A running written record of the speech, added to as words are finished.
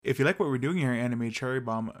If you like what we're doing here at Anime Cherry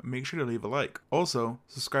Bomb, make sure to leave a like. Also,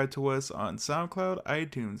 subscribe to us on SoundCloud,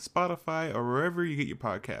 iTunes, Spotify, or wherever you get your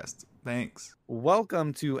podcasts. Thanks.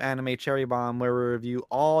 Welcome to Anime Cherry Bomb, where we review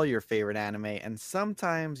all your favorite anime and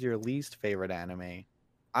sometimes your least favorite anime.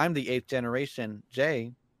 I'm the 8th generation,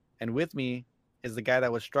 Jay, and with me is the guy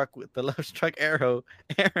that was struck with the love struck arrow,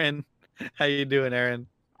 Aaron. How you doing, Aaron?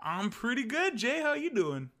 I'm pretty good, Jay. How you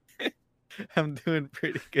doing? I'm doing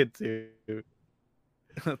pretty good too.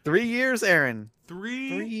 3 years, Aaron.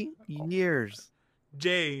 3 years.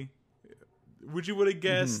 Jay, would you would have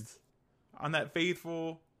guessed on that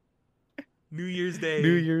faithful New Year's Day?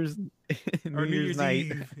 New Year's night.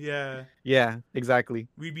 Eve. Yeah. Yeah, exactly.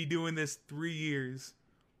 We'd be doing this 3 years.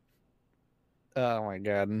 Oh my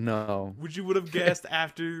god, no. Would you would have guessed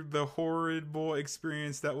after the horrible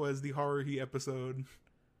experience that was the Horror Heat episode?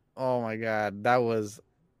 Oh my god, that was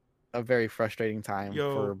a very frustrating time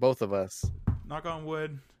for both of us. Knock on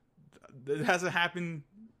wood. It hasn't happened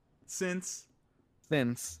since.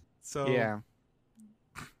 So yeah.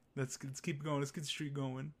 Let's keep going. Let's get the streak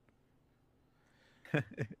going.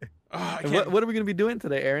 What are we gonna be doing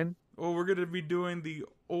today, Aaron? Well, we're gonna be doing the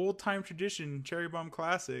old time tradition Cherry Bomb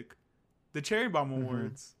Classic, the Cherry Bomb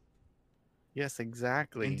Awards. Yes,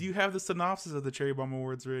 exactly. And do you have the synopsis of the Cherry Bomb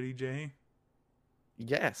Awards ready, Jay?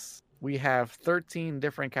 Yes, we have 13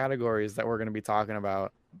 different categories that we're going to be talking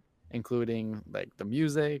about, including like the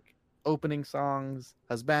music, opening songs,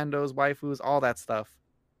 husbandos, waifus, all that stuff.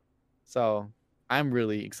 So I'm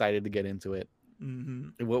really excited to get into it.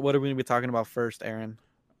 Mm-hmm. What are we going to be talking about first, Aaron?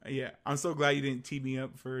 Yeah, I'm so glad you didn't tee me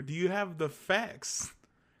up for. Do you have the facts?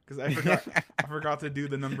 Because I forgot to do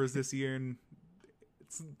the numbers this year, and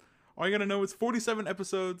it's all you gotta know. It's 47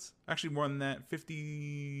 episodes, actually more than that,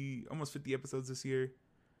 almost 50 episodes this year.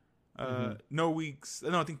 No weeks.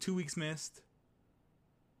 No, I think 2 weeks missed.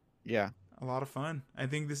 Yeah, a lot of fun. I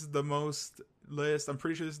think this is the most list. I'm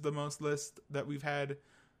pretty sure this is the most list that we've had,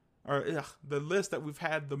 or the list that we've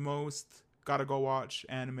had the most. Gotta go watch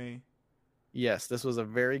anime. Yes, this was a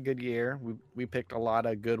very good year. We picked a lot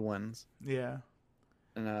of good ones. Yeah.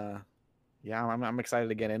 And yeah, I'm excited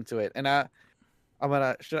to get into it. And I'm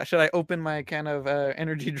gonna should I open my can of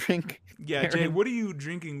energy drink? Yeah, Aaron? Jay, what are you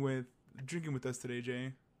drinking with us today,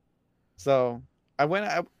 Jay? So I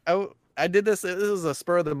did this. This is a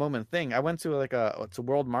spur of the moment thing. I went to to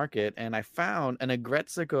World Market and I found an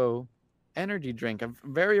Agretsuko energy drink.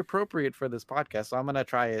 Very appropriate for this podcast. So I'm gonna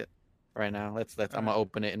try it right now. I'm gonna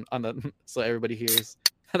open it so everybody hears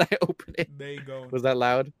that I open it. There you go. Was that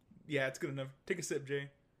loud? Yeah, it's good enough. Take a sip, Jay.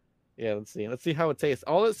 Yeah, let's see how it tastes.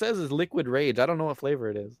 All it says is Liquid Rage. I don't know what flavor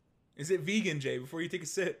it is. Is it vegan, Jay? Before you take a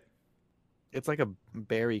sip, it's like a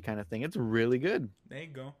berry kind of thing. It's really good. There you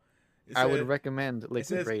go. I would recommend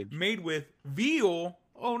Liquid Rage. Made with veal.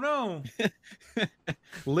 Oh no.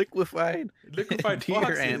 liquefied deer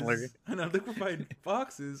foxes. Antler. I know, liquefied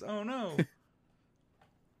foxes. Oh no.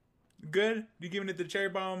 Good. You giving it the Cherry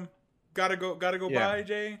Bomb? Gotta go buy,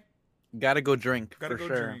 Jay. Gotta go drink. Gotta go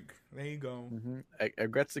sure. drink. There you go.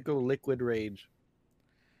 Agretsuko Liquid Rage.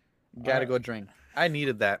 Gotta go drink. I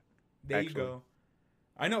needed that. There you go.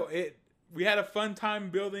 I know it. We had a fun time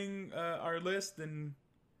building our list, and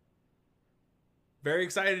very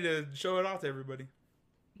excited to show it off to everybody.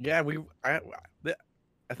 Yeah,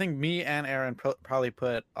 I think me and Aaron probably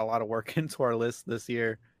put a lot of work into our list this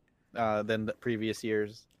year than the previous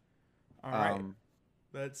years. All right.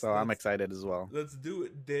 I'm excited as well. Let's do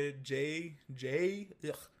it, Jay.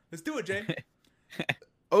 Ugh. Let's do it, Jay.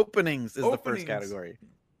 Openings is the first category.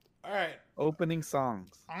 All right. Opening songs.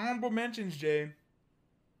 Honorable mentions, Jay.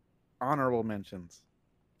 Honorable mentions.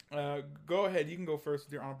 Go ahead. You can go first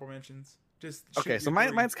with your honorable mentions. Okay, so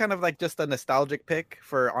mine's kind of like just a nostalgic pick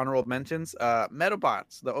for honorable mentions.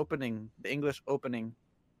 Metabots, the English opening,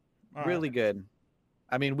 really good.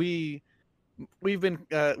 I mean, we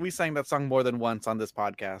sang that song more than once on this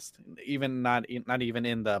podcast, even not even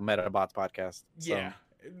in the Metabots podcast. So, yeah,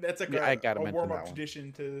 that's like a warm up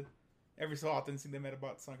tradition to every so often sing the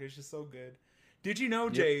Metabots song. It's just so good. Did you know,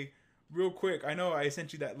 Jay? Real quick, I know I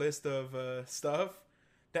sent you that list of stuff.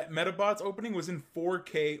 That Metabots opening was in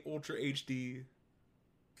 4K Ultra HD.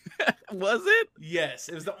 Was it? Yes,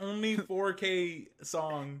 it was the only 4K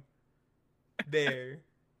song there.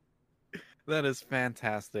 That is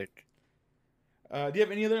fantastic. Do you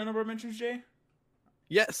have any other honorable mentions, Jay?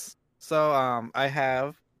 Yes. So I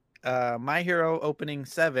have My Hero opening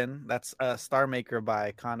 7. That's Star Maker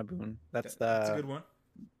by Kanabun. That's a good one.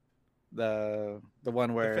 The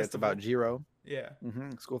one where it's about Jiro. Yeah.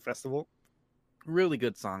 School festival. Really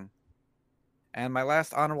good song. And my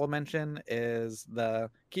last honorable mention is the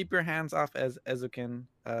Keep Your Hands Off Ezukin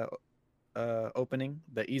opening,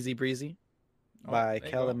 the Easy Breezy Oh, by there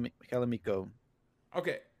you go. Kalamiko.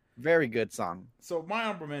 Okay, Very good song. so my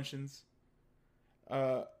honorable mentions.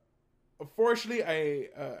 Uh, Unfortunately,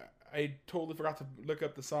 I totally forgot to look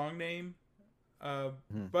up the song name. Uh,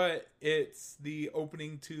 Mhm. but it's the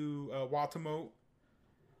opening to Watamote.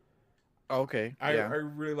 Okay, I yeah.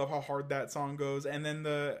 really love how hard that song goes, and then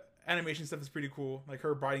the animation stuff is pretty cool, like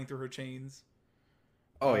her biting through her chains.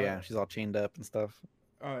 Oh Uh, yeah, she's all chained up and stuff.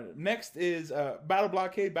 Next is Battle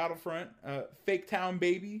Blockade Battlefront, Fake Town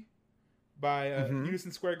Baby by Mm-hmm.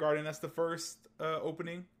 Unison Square Garden. That's the first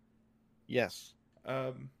opening. Yes.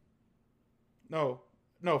 Um, no,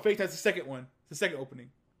 no, Fake Town's the second one. It's the second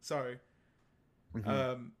opening. Sorry.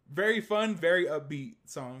 Mm-hmm. Very fun, very upbeat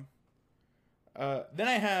song. Then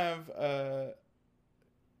I have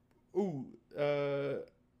ooh,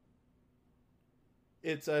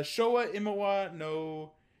 it's Showa Imawa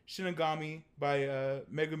no Shinigami by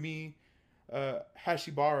Megumi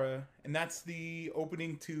Hashibara, and that's the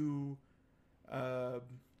opening to uh,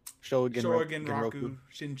 Showa Genroku. Genraku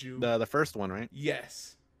Shinju. The first one, right?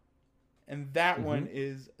 Yes, and that Mm-hmm. one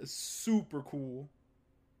is super cool.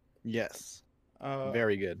 Yes. Uh,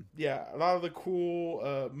 Very good. yeah, a lot of the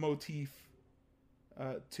cool motif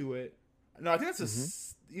to it. No, I think that's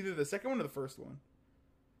Mm-hmm. either the second one or the first one.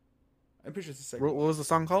 I'm pretty sure it's the second What one. was the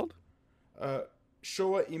song called? Uh,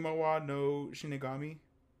 Showa Imawa no Shinigami.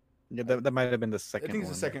 Yeah, that might have been the I second think it's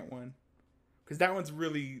one. the second one because that one's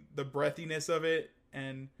really the breathiness of it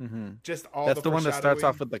and Mm-hmm. just all That's the the one that starts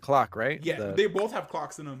off foreshadowing. with the clock, right? Yeah, The they both have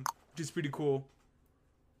clocks in them, which is pretty cool.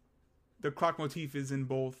 The clock motif is in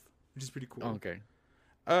both, which is pretty cool. okay.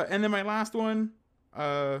 And then my last one,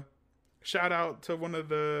 shout out to one of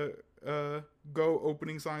the Go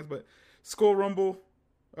opening songs, but Skull Rumble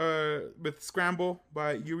with Scramble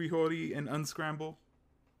by Yuri Hori and Unscramble.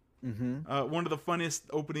 Mm-hmm. One of the funnest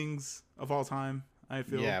openings of all time, I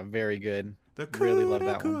feel. Yeah, very good. The Really love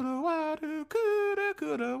that one. one.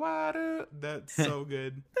 That's so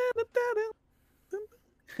good.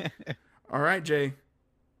 All right, Jay.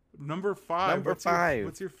 Number 5. Number 5.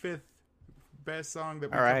 What's your fifth best song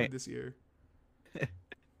that we All covered right. this year?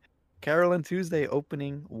 Carol and Tuesday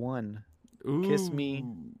opening 1. Ooh. Kiss Me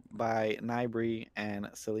by Nybri and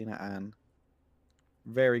Selena Ann.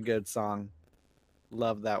 Very good song.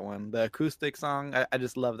 Love that one. The acoustic song, I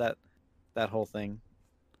just love that whole thing.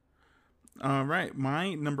 All right,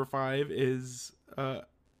 my number 5 is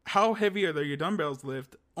How Heavy Are Your Dumbbells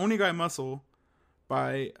Lift? Onigai Muscle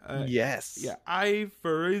by Yes. yeah, Ai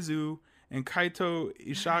Furuzu and Kaito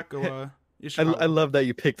Ishikawa. I love that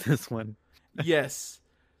you picked this one. Yes.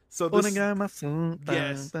 So this, Yes.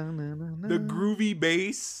 yes, the groovy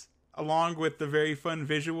bass along with the very fun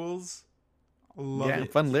visuals. Love yeah,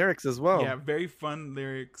 it. fun lyrics as well. Yeah, very fun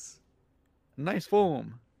lyrics. Nice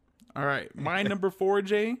form. All right, my number 4,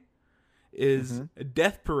 Jay, is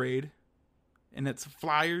Death Parade, and it's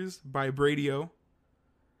Flyers by Bradio.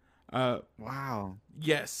 Wow.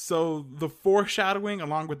 Yes, so the foreshadowing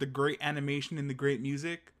along with the great animation and the great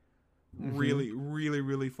music, really, really,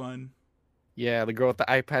 really fun. Yeah, the girl with the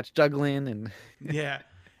eye patch juggling and Yeah,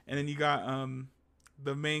 and then you got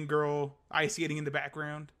the main girl ice skating in the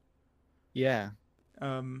background. yeah,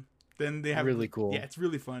 Then they have really cool. Yeah, it's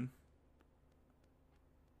really fun.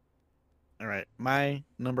 All right, my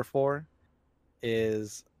number 4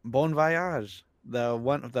 is Bon Voyage,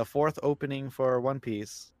 the fourth opening for One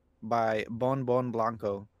Piece by Bon Bon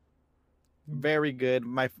Blanco. Very good.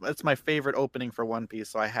 It's my favorite opening for One Piece,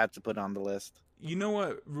 so I had to put it on the list. You know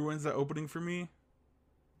what ruins that opening for me?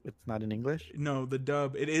 It's not in English. No, the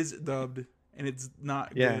dub. It is dubbed, and it's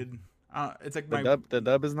not Yeah. good. It's like The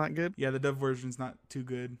dub is not good. Yeah, the dub version's not too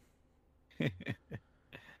good.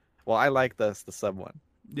 Well, I like the sub one.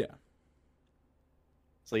 Yeah.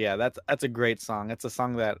 So yeah, that's a great song. It's a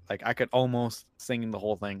song that like I could almost sing the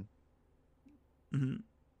whole thing. Mm-hmm.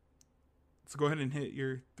 So go ahead and hit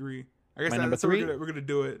your 3. I guess My number that's how 3? we're gonna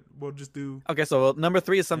do it. We'll just do. Okay, so number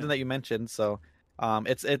 3 is something that you mentioned. So,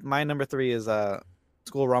 my number 3 is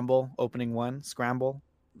School Rumble opening 1 Scramble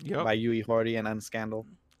by Yui Horii and Unscandal.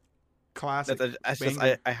 Classic. That's just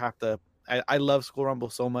I have to. I love School Rumble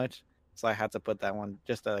so much, so I had to put that one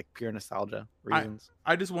just to like pure nostalgia reasons.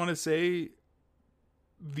 I just want to say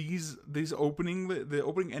these the opening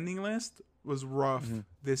ending list was rough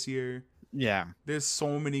this year. Yeah, There's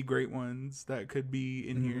so many great ones that could be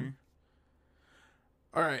in here.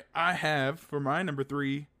 All right, I have for my number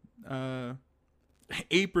 3,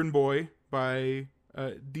 Apron Boy by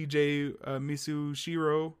DJ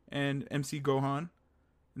Mitsushiro and MC Gohan,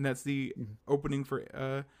 and that's the opening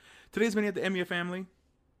for Today's Many at the Emiya Family.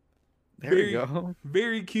 There you go.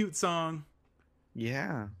 Very cute song.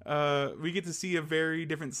 Yeah. We get to see a very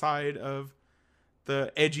different side of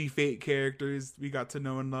the edgy Fate characters we got to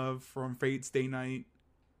know and love from Fate Stay Night.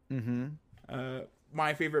 Mm-hmm.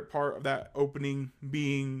 My favorite part of that opening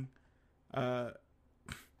being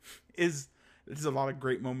is there's a lot of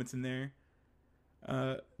great moments in there.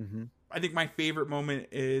 Mm-hmm. I think my favorite moment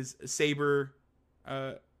is Saber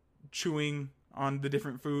chewing on the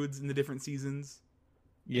different foods in the different seasons.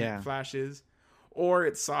 Yeah. Flashes, or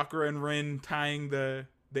it's Sakura and Rin tying the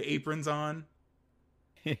aprons on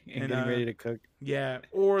and and getting ready to cook. yeah,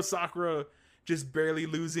 or Sakura just barely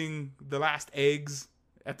losing the last eggs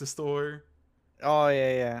at the store. Oh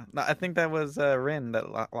yeah, yeah. No, I think that was Rin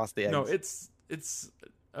that lost the eggs. No, it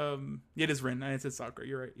is Rin. I said Sakura.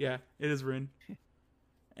 You're right. Yeah, it is Rin.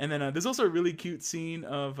 And then there's also a really cute scene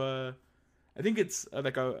of I think it's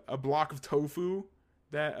like a block of tofu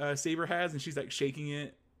that Saber has, and she's like shaking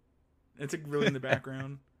it. It's like really in the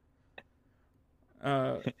background.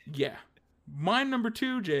 Yeah. My number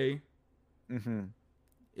 2, Jay, Mm-hmm.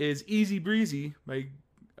 is Easy Breezy by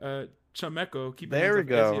Chumeko. Keep There we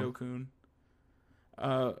go. Ezio-kun.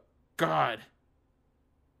 God.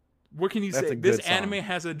 What can you That's say? a good This song. anime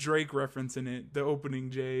has a Drake reference in it, the opening,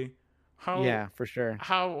 Jay. How Yeah, for sure.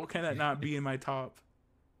 how can that not be in my top?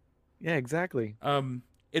 Yeah, exactly.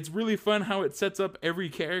 It's really fun how it sets up every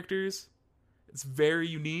characters. It's very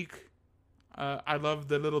unique. I love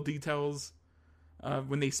the little details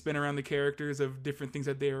when they spin around the characters of different things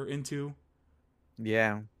that they are into.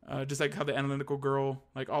 Yeah. Just like how the analytical girl,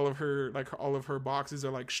 like all of her boxes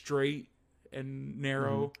are like straight and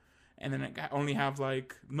narrow, and then only have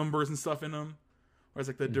like numbers and stuff in them. Whereas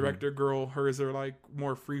like the director girl, hers are like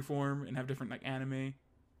more freeform and have different like anime.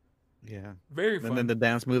 Yeah. Very fun. And then the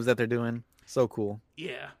dance moves that they're doing, so cool.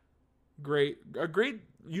 Yeah, a great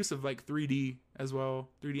use of like 3D as well,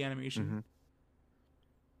 3D animation. Mm-hmm.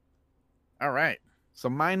 All right. So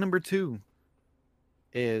my number 2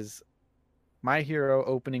 is My Hero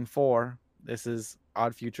Opening 4. This is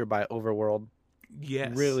Odd Future by Overworld.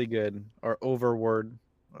 Yes, Really good. Or Overword.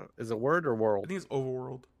 Is it word or I world? think it's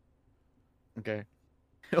Overworld. Okay.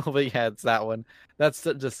 But yeah, it's that one. That's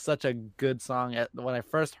just such a good song. When I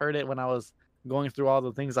first heard it, when I was going through all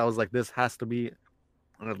the things, I was like, this has to be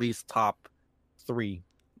at least top 3.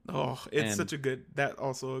 Oh, it's And such a good. That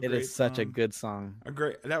also a It great is such a song. good song. A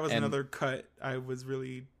great. That was And- another cut. I was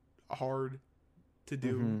really hard to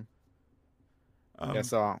do. Mhm. Um, Yeah,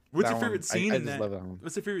 so what's that your favorite one, scene I in just that? love that one.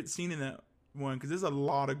 What's your favorite scene in that one? Because there's a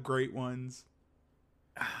lot of great ones.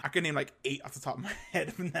 I could name like 8 off the top of my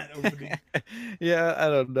head from that opening. Yeah, I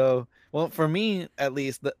don't know. Well, for me at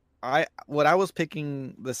least, I was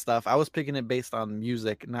picking this stuff, I was picking it based on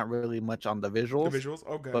music, not really much on the The visuals. visuals,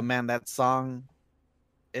 okay. But man, that song,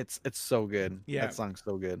 it's so good. Yeah. That song's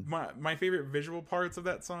so good. My favorite visual parts of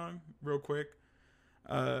that song, real quick,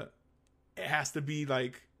 it has to be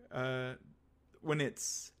like when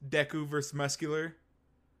it's Deku versus Muscular,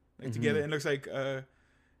 like together. It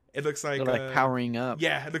looks like They're like powering up.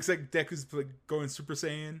 yeah, it looks like Deku's like going Super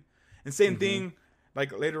Saiyan. And same thing,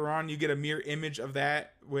 like later on, you get a mirror image of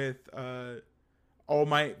that with All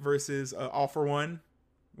Might versus All for One,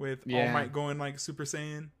 with All Yeah. Might going like Super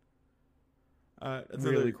Saiyan. That's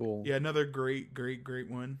Really cool. Yeah, another great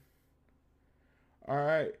one. All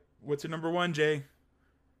right, what's your number 1, Jay?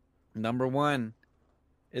 Number 1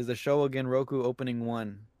 is the Shogun Roku opening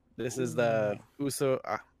 1. This is the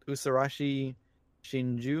Usurashi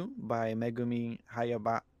Shinju by Megumi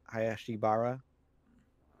Hayashibara.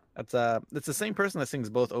 It's the same person that sings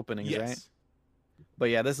both openings, Yes. right? But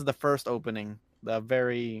yeah, this is the first opening, the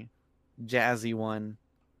very jazzy one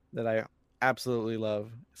that I absolutely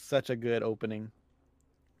love. Such a good opening.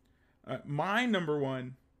 My number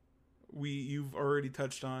 1, you've already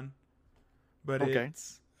touched on, but Okay.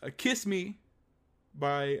 it's "Kiss Me"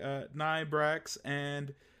 by Nye Brax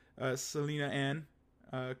and Selena Ann,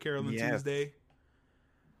 Carolyn Yes. Tuesday.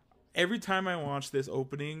 Every time I watch this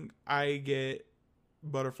opening, I get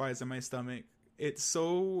butterflies in my stomach. It's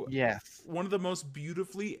so Yes. one of the most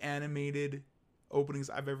beautifully animated openings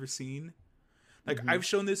I've ever seen. Like Mhm. I've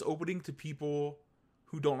shown this opening to people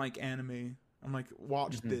who don't like anime. I'm like,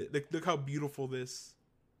 watch this. Like, look how beautiful this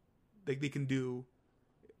like they can do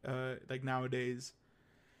like nowadays.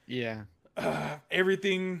 Yeah.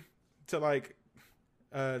 Everything to like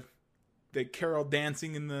Carol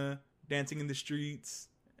dancing in the streets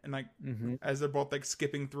and like Mhm. as they're both like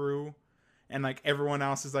skipping through and like everyone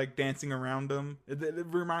else is like dancing around them. It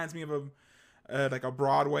reminds me of a like a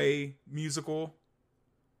Broadway musical.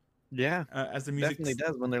 Yeah. As the music Definitely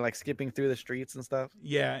does when they're like skipping through the streets and stuff.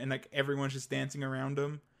 yeah, and like everyone's just dancing around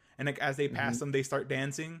them, and like as they pass them, they start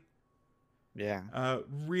dancing. Yeah.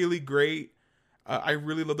 Really great. I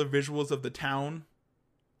really love the visuals of the town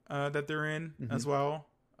that they're in as Mhm. well.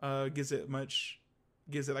 Gives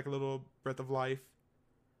it like a little breath of life.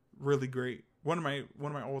 Really great. One of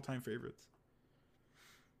my all time favorites.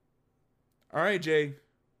 All right, Jay.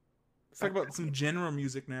 Let's talk about some general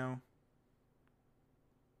music now.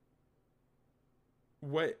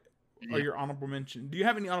 What are Yeah. your honorable mentions? Do you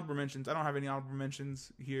have any honorable mentions? I don't have any honorable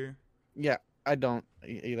mentions here. Yeah, I don't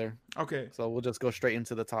either. Okay, So we'll just go straight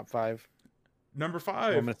into the top five. number You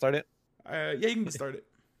want five. me to start it? Yeah, you can start it.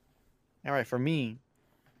 All right, for me,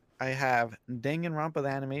 I have Danganronpa the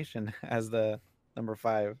animation as the number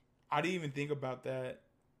five. I didn't even think about that.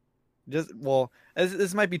 Just well,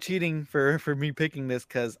 this might be cheating for me picking this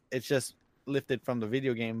because it's just lifted from the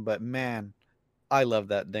video game. But man, I love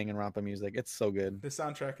that Danganronpa music. It's so good. The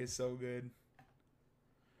soundtrack is so good.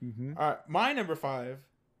 Mm-hmm. All right, my number five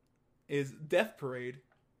is Death Parade.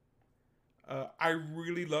 I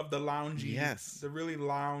really love the loungy, Yes. the really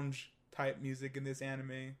lounge type music in this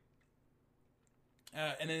anime.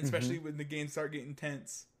 And then Mm-hmm. especially when the games start getting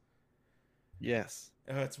tense, Yes.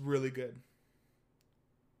 it's really good.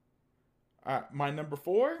 All right, my number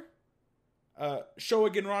four, Showa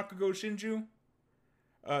Rakugo Shinju.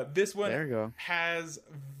 This one There you go. has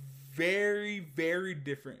very, very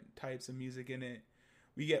different types of music in it.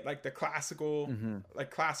 We get like the classical, Mm-hmm.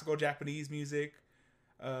 like classical Japanese music.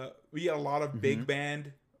 We get a lot of big Mhm.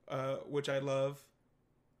 band, which I love,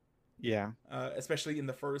 Yeah. especially in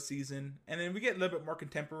the first season. And then we get a little bit more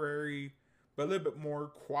contemporary, but a little bit more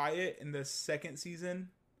quiet in the second season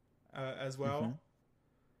as well.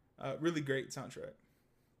 Really great soundtrack.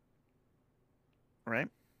 All right.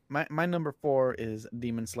 My number four is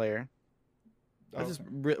Demon Slayer. I Okay. just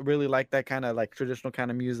really like that kind of like traditional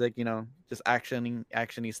kind of music, you know, just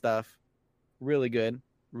actiony stuff. Really good,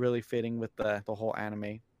 really fitting with the whole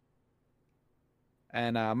anime.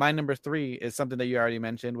 And my number three is something that you already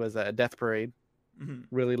mentioned was Death Parade. Mhm.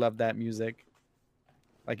 Really love that music.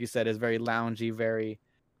 Like you said, it's very loungy, very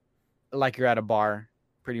like you're at a bar,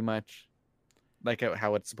 pretty much, like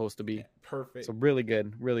how it's supposed to be. Perfect. So really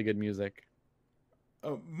good music.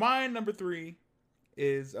 My number three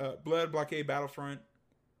is Blood Blockade Battlefront.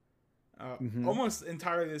 Mhm. Almost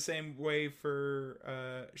entirely the same way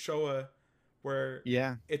for Showa, where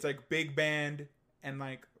Yeah. it's like big band and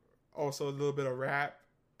like also a little bit of rap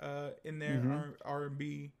in there, Mhm.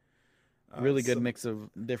 R&B. Really good mix of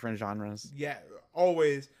different genres. Yeah,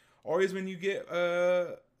 always when you get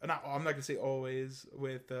not I'm not gonna say always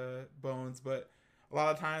with Bones, but a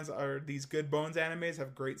lot of times these good Bones animes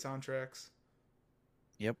have great soundtracks.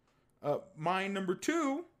 Yep. My number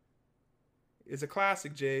two is a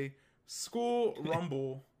classic, Jay. School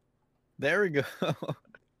Rumble. There we go.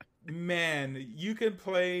 Man, you can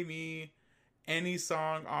play me any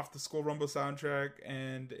song off the School Rumble soundtrack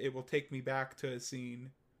and it will take me back to a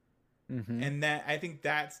scene. Mhm. And that I think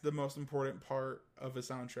that's the most important part of a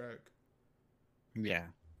soundtrack. Yeah,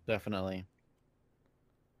 definitely.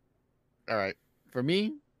 All right. For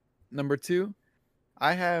me, number two,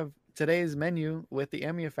 I have Today's Menu with the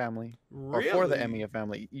Emiya family. Or for the Really? Emiya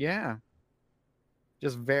family. Yeah.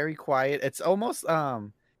 Just very quiet. It's almost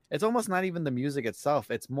not even the music itself.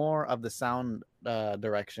 It's more of the sound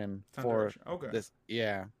direction Sound for direction. Okay. this.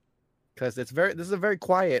 Yeah. Cuz this is a very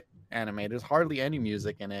quiet anime. There's hardly any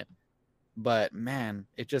music in it. But man,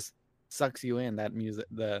 it just sucks you in. That music,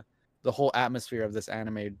 the whole atmosphere of this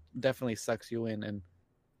anime definitely sucks you in, and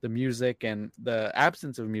the music and the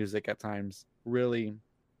absence of music at times really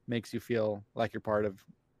makes you feel like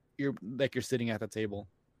you're sitting at the table.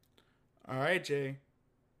 All right, Jay.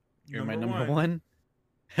 You're my number one.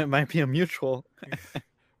 It might be a mutual.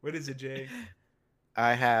 What is it, Jay?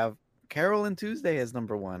 I have Carol and Tuesday as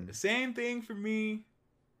number one. Same thing for me.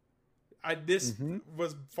 This Mhm.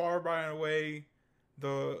 was far by and away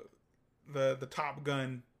the Top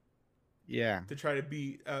Gun Yeah. to try to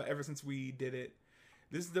beat ever since we did it.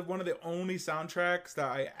 This is one of the only soundtracks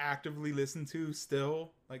that I actively listen to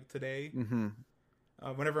still, like today. Mm-hmm.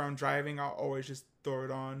 Whenever I'm driving, I'll always just throw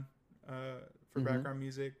it on for Mhm. background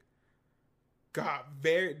music. God,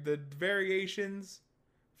 the variations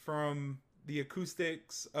from the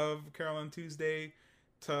acoustics of Carol and Tuesday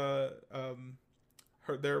to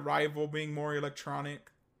their rival being more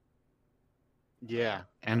electronic. Yeah.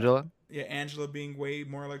 Angela? Yeah, Angela being way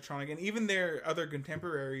more electronic, and even their other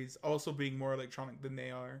contemporaries also being more electronic than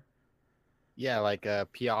they are. Yeah, like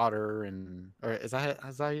Piotr or is that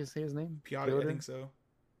how you say his name? Piotr, I think so.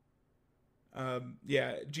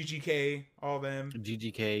 Yeah, GGK, all them.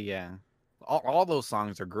 GGK, yeah. All those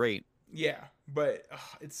songs are great. Yeah, but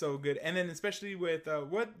it's so good. And then especially with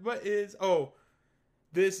what is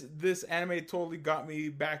this anime totally got me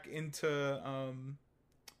back into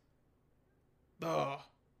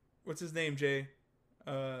what's his name, Jay?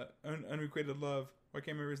 Unrequited Love. I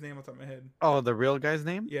can't remember his name off the top of my head. Oh, the real guy's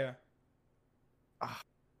name? Yeah.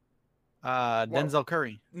 Well, Denzel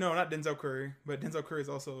Curry. no, not Denzel Curry, but Denzel Curry is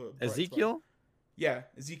also a bright spot. Ezekiel? Yeah,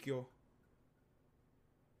 Ezekiel.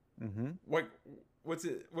 Mm-hmm. What's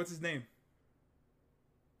his name?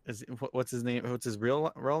 What's his name? What's his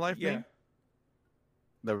real life Yeah. name?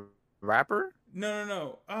 The rapper?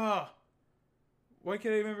 No. Why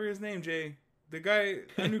can't I remember his name, Jay? The guy,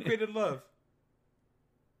 Unrequited Love.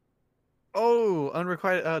 Oh,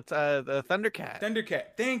 unrequited. The Thundercat.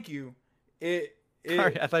 Thundercat. Thank you.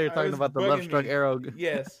 Sorry, I thought you were talking about the Love Struck Arrow.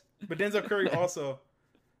 Yes, but Denzel Curry also.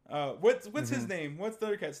 What's his name? What's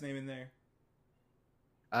Thundercat's name in there?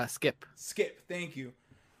 Skip. Skip. Thank you.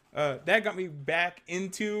 That got me back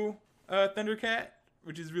into Thundercat,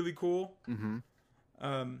 which is really cool. Mm-hmm.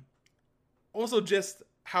 Also, just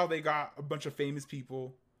how they got a bunch of famous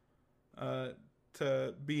people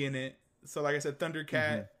to be in it. So, like I said,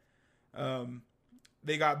 Thundercat.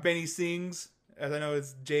 They got Benny Sings, as I know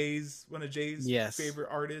it's one of Jay's favorite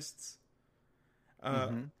artists.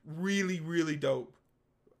 Really, really dope.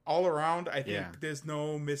 All around, I think there's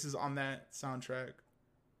no misses on that soundtrack.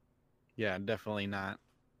 Yeah, definitely not.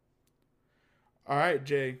 All right,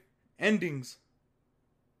 Jay. Endings.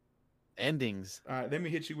 All right, let me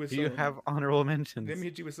hit you with Do you have honorable mentions? Let me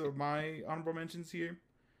hit you with some of my honorable mentions here.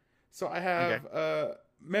 So I have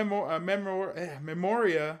Memoria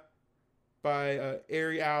by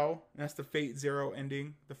Airy Owl. That's the Fate Zero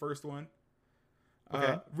ending, the first one.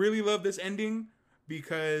 Really love this ending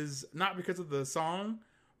not because of the song,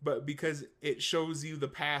 but because it shows you the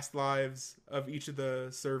past lives of each of the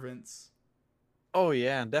servants. Oh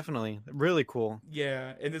yeah, definitely. Really cool.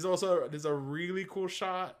 Yeah, and there's a really cool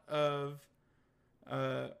shot of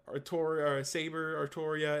Saber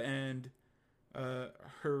Artoria and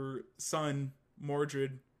her son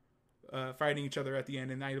Mordred fighting each other at the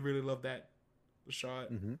end, and I really love that shot.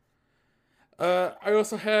 I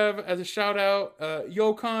also have as a shout out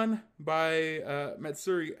Yokon by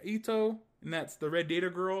Matsuri Ito, and that's the Red Data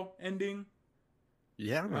Girl ending.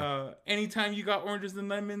 Yeah. Anytime you got oranges and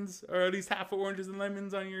lemons, or at least half of oranges and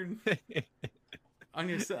lemons on your on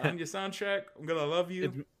your soundtrack, I'm gonna love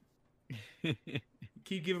you.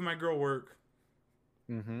 Keep giving my girl work.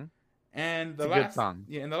 And the last song.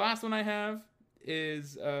 Yeah, and the last one I have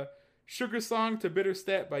is Sugar Song to Bitter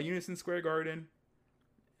Step by Unison Square Garden.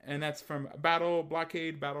 And that's from Battle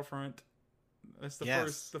Blockade Battlefront. That's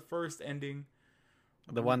the first ending.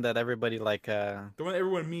 The one that everybody the one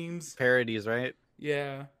everyone memes. Parodies, right?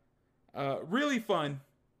 Yeah. Really fun.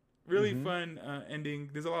 Really fun ending.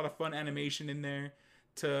 There's a lot of fun animation in there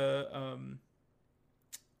to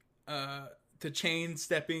chain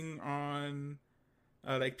stepping on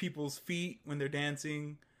like people's feet when they're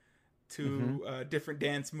dancing to different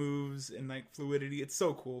dance moves and like fluidity. It's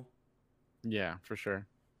so cool. Yeah, for sure.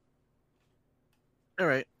 All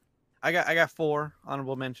right. I got 4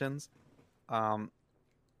 honorable mentions.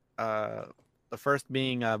 The first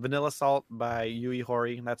being Vanilla Salt by Yui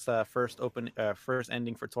Horii. That's the first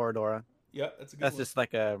ending for Toradora. Yeah, that's a good That's one. just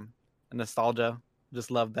like a nostalgia.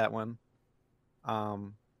 Just love that one.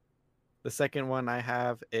 The second one I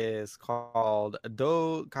have is called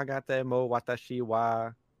Do Kagate mo Watashi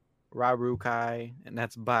wa Rarukai, and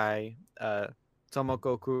that's by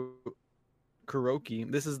Tomoko Kuroki.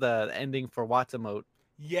 This is the ending for Watamote.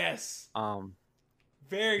 Yes.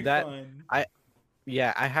 Very fun. I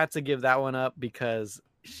had to give that one up because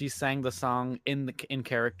she sang the song in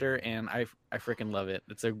character, and I freaking love it.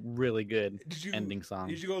 It's a really good ending song.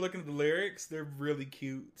 Did you go look into the lyrics? They're really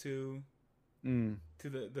cute too. To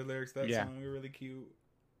the lyrics of that song are really cute.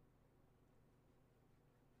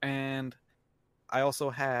 And I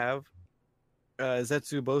also have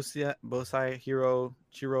Zetsu Bosai Hiro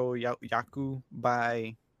Chiro Yaku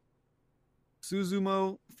by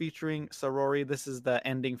Suzumo featuring Sarori. This is the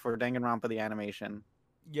ending for Danganronpa the animation.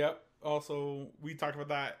 Yep. Also, we talked about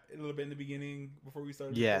that a little bit in the beginning before we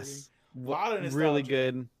started recording. A lot of nostalgia. Really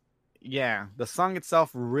good. Yeah, the song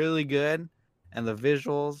itself really good, and the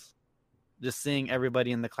visuals, just seeing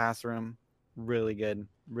everybody in the classroom, really good.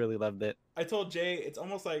 Really loved it. I told Jay it's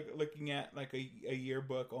almost like looking at like a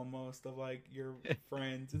yearbook almost of like your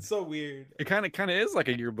friends. It's so weird. It kind of is like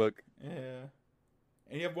a yearbook. Yeah.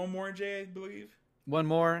 And you have one more, Jay, I believe? One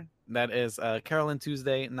more. That is Carolyn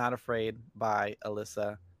Tuesday, Not Afraid by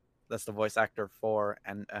Alyssa. That's the voice actor for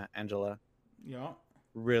Angela. Yeah.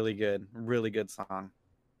 Really good. Really good song.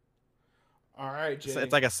 All right, Jay.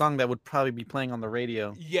 It's like a song that would probably be playing on the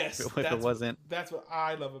radio. Yes. If it wasn't. That's what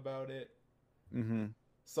I love about it.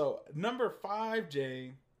 So number 5,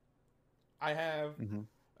 Jay, I have Hmm.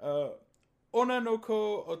 uh, Ona no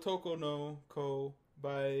Ko Otoko no Ko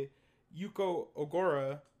by Yuko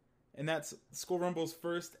Ogura, and that's School Rumble's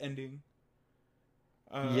first ending.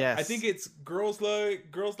 I think Yes, it's Girls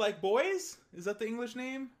Like Boys. Is that the English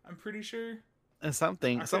name? I'm pretty sure. and I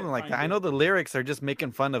something couldn't like that. find I it. know the lyrics are just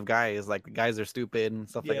making fun of guys, like guys are stupid and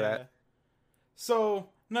stuff like that. Yeah. So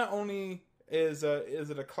not only is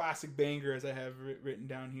it a classic banger as I have written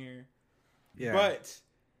down here, Yeah, but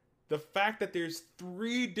the fact that there's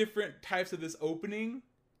 3 different types of this opening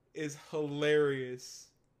is hilarious.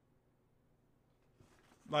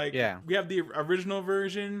 Like yeah, we have the original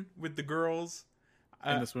version with the girls.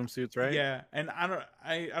 in the swimsuits, right? Yeah, and I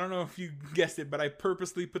don't know if you guessed it, but I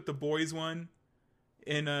purposely put the boys one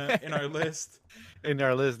in our list In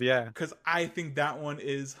our list, yeah. because I think that one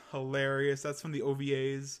is hilarious. That's from the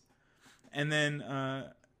OVAs, and then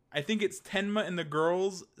I think it's Tenma and the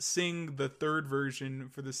girls sing the third version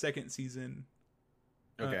for the second season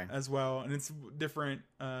Okay. as well, and it's different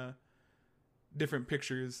different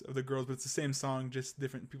pictures of the girls, but it's the same song, just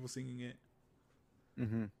different people singing it.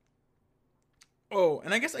 Mm-hmm. Oh,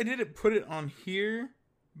 and I guess I didn't put it on here,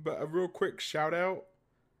 but a real quick shout out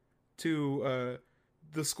to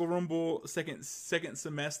the School Rumble second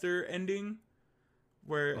semester ending,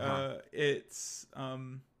 where it's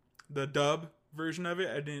the dub version of it.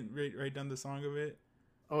 I didn't write down the song of it,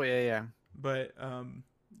 Oh yeah, yeah. but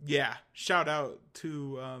yeah, shout out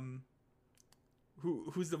to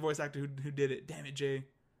who's the voice actor who did it? Damn it, Jay.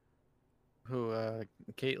 Who?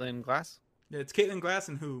 Caitlin Glass Yeah, it's Caitlin Glass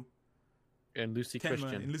and who? and Lucy Tenma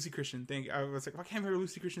Christian. and Lucy Christian. Thank you. I was like, I can't remember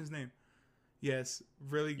Lucy Christian's name. Yes,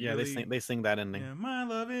 really, Yeah, really. they sing that ending. Yeah, my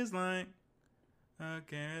love is like a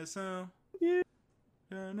carousel. Yeah.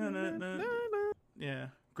 Na, na, na, na. Yeah,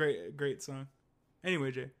 great song.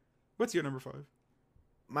 Anyway, Jay, what's your number 5?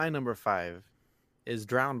 My number 5 is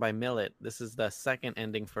Drowned by Millet. This is the second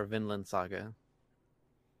ending for Vinland Saga.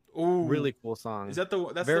 Oh, Really cool song. Is that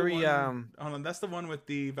that's very the one? Hold on, that's the one with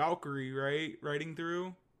the Valkyrie, right? Riding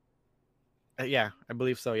through. yeah, I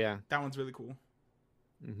believe so. Yeah. That one's really cool.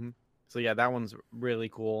 Hmm. So yeah, that one's really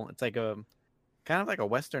cool. It's like a kind of like a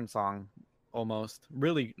Western song almost.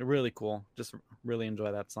 Really, really cool. Just really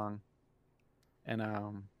enjoy that song. And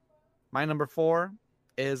my number 4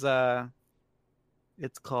 is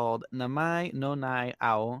it's called Namai no Nai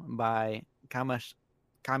Ao by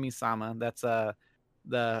Kamisama. That's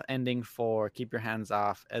the ending for Keep Your Hands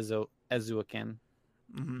Off Ezuakin.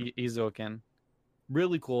 Mm-hmm. Izuakin.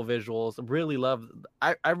 Really cool visuals. I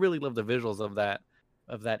really love the visuals of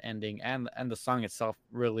that ending, and the song itself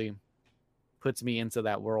really puts me into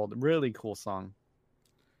that world. Really cool song.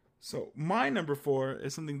 So my number 4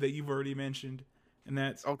 is something that you've already mentioned, and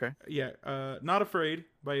that's Okay. Not Afraid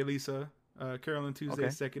by Elisa. Carolyn Tuesday's Okay.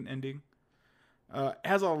 second ending.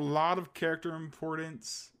 Has a lot of character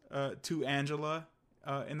importance to Angela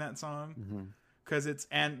in that song Mm-hmm. because it's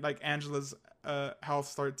like Angela's health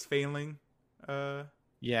starts failing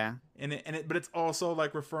Yeah. in it, but it's also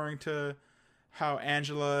like referring to how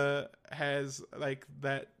Angela has like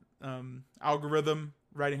that algorithm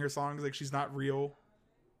writing her songs, like she's not real.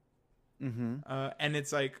 Mm-hmm. And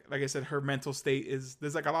it's like I said, her mental state is,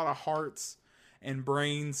 there's like a lot of hearts and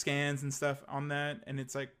brain scans and stuff on that, and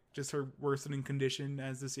it's like just her worsening condition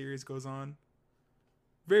as the series goes on.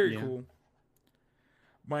 Very cool.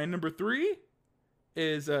 My number 3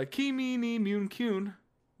 is Kimi ni Myun Kyun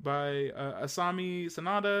by Asami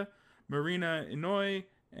Sanada, Marina Inoi,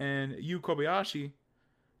 and Yu Kobayashi.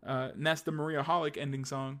 And that's the Maria Holic ending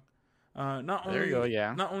song. There you go.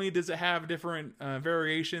 Yeah. Not only does it have different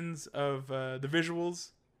variations of the visuals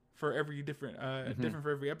for every different different for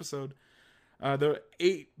every episode, the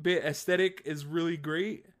 8-bit aesthetic is really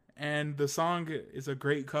great, and the song is a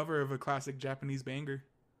great cover of a classic Japanese banger.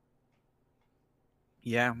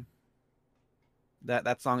 Yeah.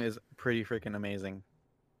 That song is pretty freaking amazing.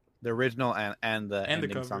 The original and the And the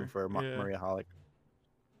ending song cover, for yeah. Maria Holic.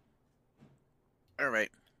 All right.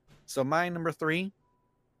 So my number 3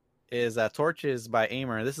 is Torches by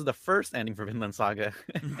Aimer. This is the first ending for Vinland Saga.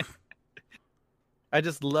 I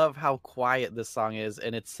just love how quiet this song is,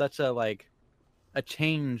 and it's such a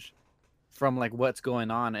change from like what's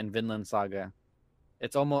going on in Vinland Saga.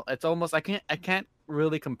 It's almost I can't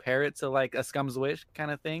really compare it to like a Scum's Wish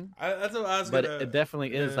kind of thing, That's what I was but gonna. it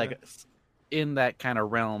definitely is like in that kind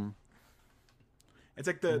of realm. It's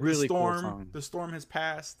like the Really cool storm. song. The storm has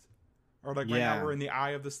passed, or like right Yeah. now we're in the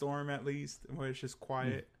eye of the storm at least, where it's just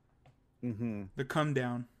quiet. Mm-hmm. The come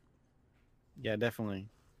down. Yeah, definitely.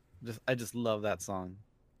 I just love that song.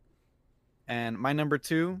 And my number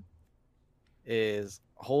 2 is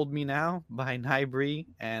Hold Me Now by Nybri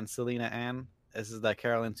and Selena Ann. This is the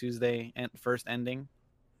Carolyn Tuesday first ending.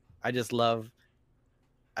 I just love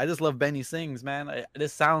Benny Sings, man.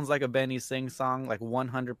 This sounds like a Benny Sings song, like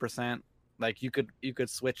 100%. Like you could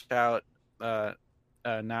switch out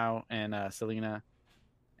now and Selena,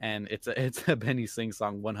 and it's a Benny Sings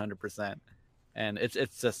song 100%. And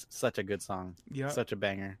it's just such a good song. Yeah, such a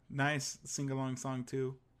banger. Nice sing along song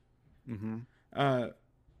too. Mm-hmm.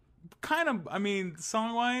 Kind of. I mean,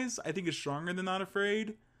 song wise, I think it's stronger than Not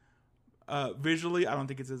Afraid. Visually, I don't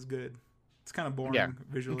think it's as good. It's kind of boring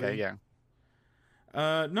visually. Okay, yeah.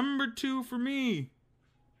 Number 2 for me,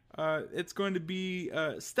 it's going to be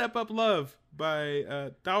 "Step Up Love"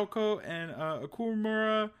 by Daoko and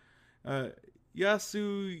Okumura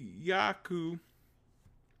Yasuyuk,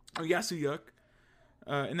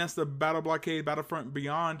 and that's the Battle Blockade Battlefront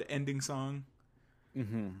Beyond ending song.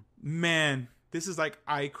 Mm-hmm. Man, this is like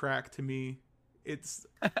eye crack to me. It's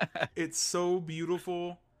so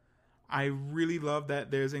beautiful. I really love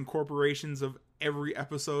that there's incorporations of every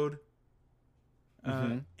episode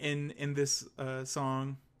in this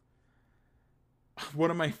song.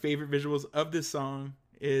 One of my favorite visuals of this song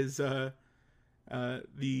is the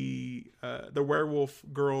werewolf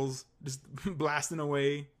girls just blasting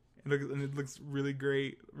away, and it looks really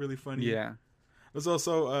great, really funny. Yeah. There's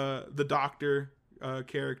also the doctor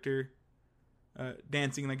character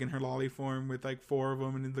dancing like in her lolly form with like 4 of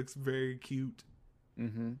them, and it looks very cute.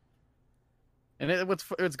 Mm-hmm. And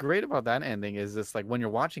what's great about that ending is this, like, when you're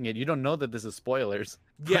watching it, you don't know that this is spoilers.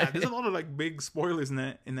 Yeah, there's a lot of like big spoilers in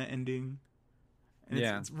that ending, and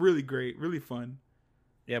it's really great, really fun.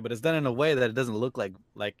 Yeah, but it's done in a way that it doesn't look like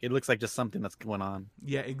it looks like just something that's going on.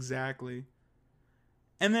 Yeah, exactly.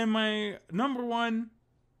 And then my number 1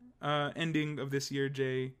 ending of this year,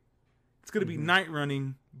 Jay, it's gonna be "Night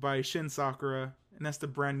Running" by Shin Sakura, and that's the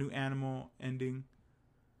Brand New Animal ending.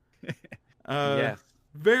 Yes.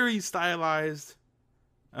 Very stylized.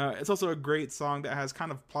 It's also a great song that has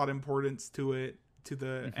kind of plot importance to it, to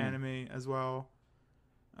the anime as well.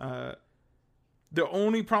 The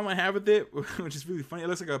only problem I have with it, which is really funny, it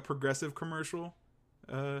looks like a Progressive commercial.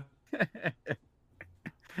 But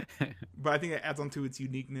I think it adds on to its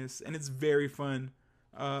uniqueness, and it's very fun.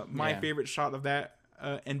 My favorite shot of that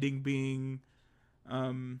ending being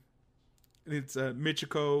it's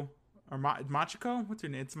Michiko or Machiko? What's her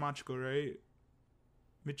name? It's Machiko, right?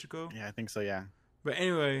 Michiko? Yeah, I think so, yeah. But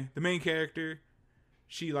anyway, the main character,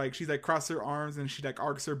 she's like cross her arms and she like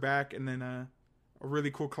arcs her back, and then a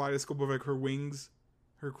really cool kaleidoscope of like her wings,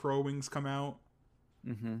 her crow wings come out.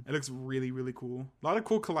 Mm-hmm. It looks really, really cool. A lot of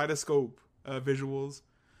cool kaleidoscope visuals.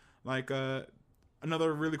 Like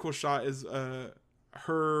another really cool shot is the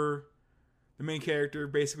main character,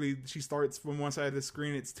 basically she starts from one side of the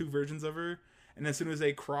screen. It's 2 versions of her, and as soon as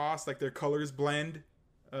they cross, like their colors blend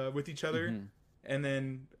with each other, and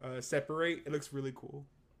then separate. It looks really cool.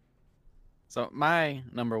 So my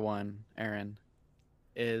number 1, Aaron,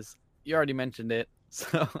 is, you already mentioned it,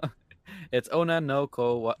 so it's "Ona no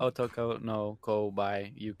Ko wa Otoko no Ko"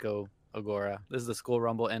 by Yuko Ogura. This is the School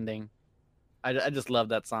Rumble ending. I just love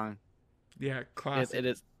that song. Yeah, classic. It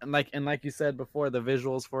is, and like you said before, the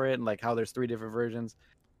visuals for it, and like how there's 3 different versions,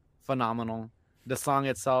 phenomenal. The song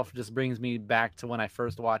itself just brings me back to when I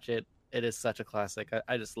first watched it. It is such a classic.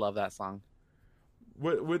 I just love that song.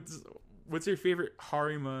 What's your favorite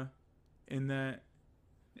harima in that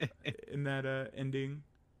ending?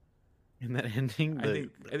 In that ending, I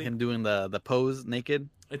think him doing the pose naked.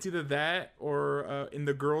 It's either that or in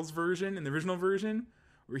the girls' version, in the original version,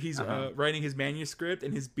 where he's writing his manuscript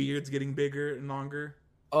and his beard's getting bigger and longer.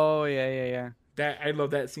 Oh yeah. That I love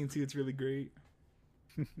that scene too. It's really great.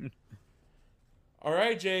 All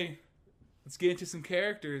right, Jay, let's get into some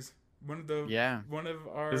characters. One of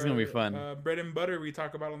our, this is gonna be fun. Bread and butter we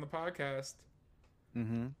talk about on the podcast.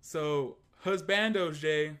 Mm-hmm. So husbandos,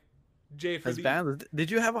 Jay. Husbandos. Did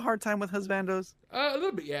you have a hard time with husbandos? A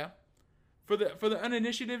little bit, yeah. For the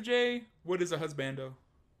uninitiative, Jay, what is a husbando?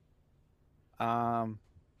 A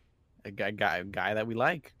guy that we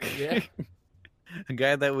like. Yeah. A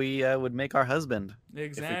guy that we would make our husband.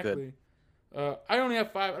 Exactly. If we could. I only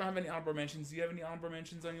have 5. I don't have any honorable mentions. Do you have any honorable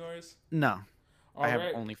mentions on yours? No. I have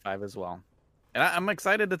only 5 as well. And I'm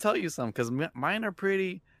excited to tell you some, because mine are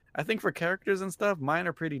pretty, I think for characters and stuff, mine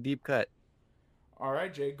are pretty deep cut. All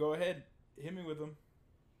right, Jay, go ahead. Hit me with them.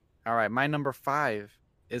 All right, my number 5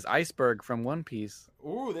 is Iceberg from One Piece.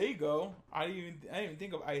 Ooh, there you go. I didn't even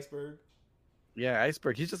think of Iceberg. Yeah,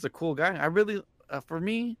 Iceberg. He's just a cool guy. I really, for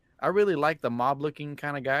me, I really like the mob-looking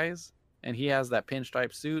kind of guys, and he has that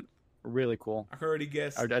pinstripe suit. Really cool. I can already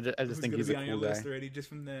guess. I just think he's a cool guy. List already, just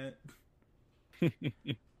from that.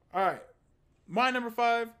 All right, My number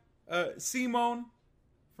 5, Simone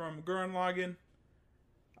from Gurren Lagann.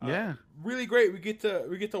 Yeah. Really great. We get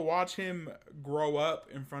to watch him grow up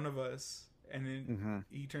in front of us, and then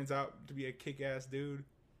he turns out to be a kick-ass dude.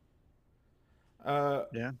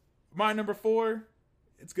 Yeah. My number 4,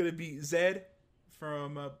 it's gonna be Zed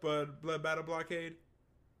from Blood Battle Blockade.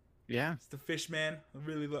 Yeah. It's the fish man.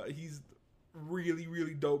 He's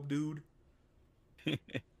really dope dude.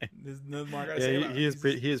 There's nothing more I gotta say about him.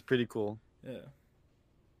 He is pretty cool.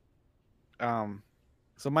 Yeah.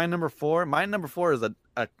 So my number four is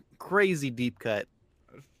a crazy deep cut.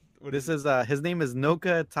 This is his name is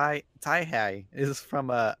Noka Taihai. Is from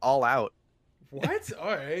All Out. What?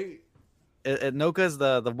 All right. Noka's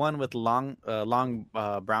the one with long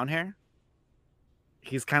brown hair.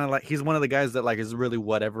 He's kind of like he's one of the guys that like is really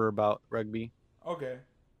whatever about rugby. Okay.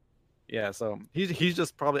 Yeah, so he's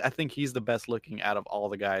just probably I think he's the best looking out of all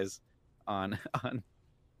the guys on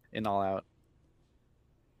in All Out.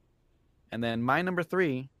 And then my number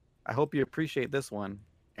 3, I hope you appreciate this one,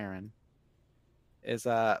 Aaron, is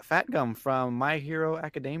Fat Gum from My Hero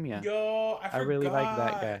Academia. Yo, I really like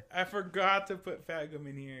that guy. I forgot to put Fat Gum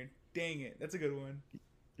in here. Dang it, that's a good one.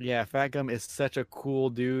 Yeah, Fat Gum is such a cool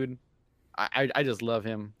dude. I just love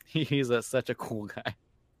him. He's such a cool guy.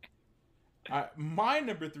 My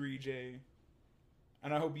number 3, Jay,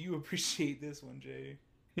 and I hope you appreciate this one, Jay,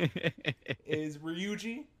 is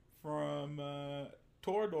Ryuji from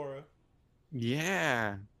Toradora.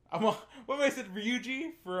 Yeah. What I said,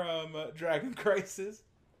 Ryuji from Dragon Crisis.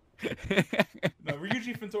 No,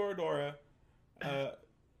 Ryuji from Toradora.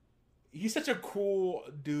 He's such a cool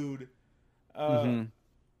dude.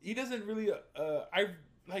 He doesn't really. I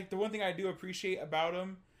like the one thing I do appreciate about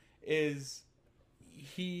him is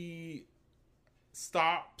he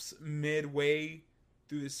stops midway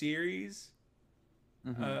through the series,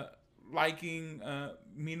 liking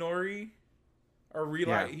Minori. Or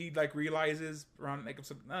he like realizes around like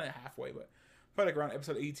episode not halfway, but probably like around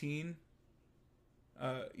episode 18,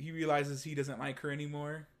 he realizes he doesn't like her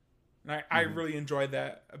anymore, and I really enjoyed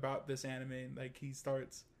that about this anime. Like he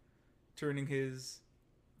starts turning his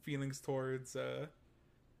feelings towards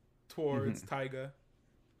Taiga.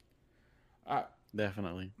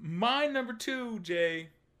 Definitely. My number 2, Jay,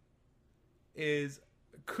 is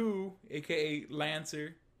Ku, aka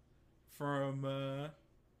Lancer, from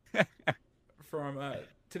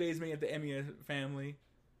Today's Mate of the Emiya family.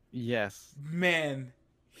 Yes. Man,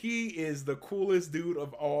 he is the coolest dude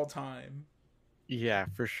of all time. Yeah,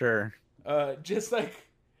 for sure. Just like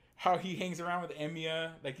how he hangs around with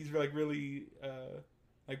Emiya, like he's like really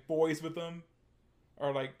like boys with them,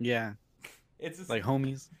 or like it's just, like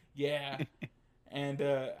homies. Yeah, and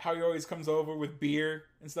how he always comes over with beer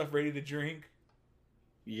and stuff ready to drink.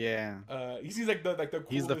 Yeah. He seems like the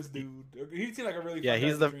coolest dude. He seems like a really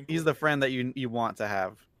fun he's the friend that you want to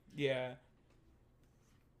have. Yeah.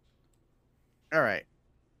 All right.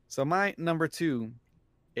 So my number 2,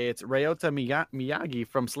 it's Ryota Miyagi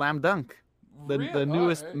from Slam Dunk, the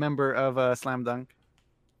newest member of Slam Dunk,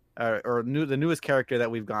 the newest character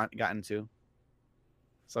that we've gotten to.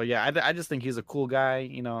 So yeah, I just think he's a cool guy.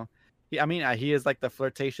 You know, he is like the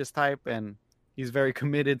flirtatious type, and he's very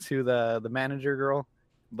committed to the manager girl.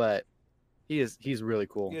 But he's really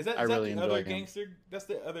cool. Yeah, I really enjoy him. That's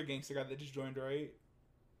the other gangster guy that just joined, right?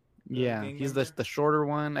 Yeah, he's the shorter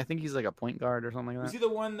one. I think he's like a point guard or something like that. Was he the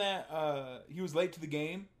one that he was late to the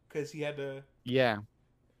game because he had to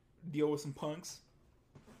deal with some punks?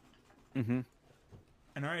 And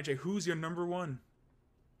all right, Jay, who's your number 1?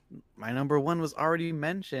 My number 1 was already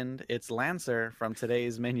mentioned. It's Lancer from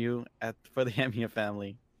Today's Menu for the Emiya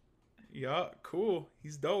family. Yeah, cool.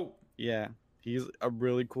 He's dope. Yeah. He's a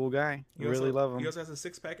really cool guy. I really love him. He also has a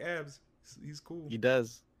 6-pack abs. He's cool. He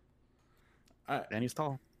does. And he's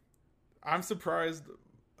tall. I'm surprised.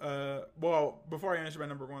 Well, before I answer my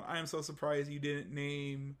number 1, I am so surprised you didn't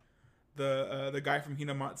name the guy from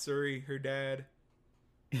Hinamatsuri, her dad.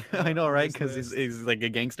 I know, right? Because he's like a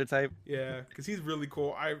gangster type. Yeah, because he's really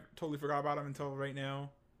cool. I totally forgot about him until right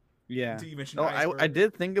now. Yeah. Until you mentioned I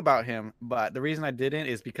did think about him, but the reason I didn't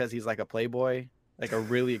is because he's like a playboy. Like a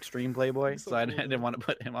really extreme playboy, so I didn't want to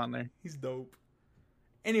put him on there. He's dope.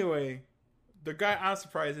 Anyway, the guy I'm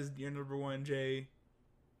surprised is your number 1, Jay.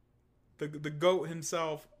 The GOAT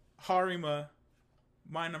himself, Harima,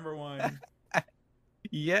 my number 1.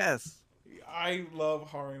 Yes. I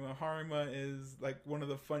love Harima. Harima is like one of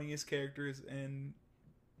the funniest characters in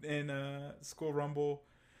School Rumble,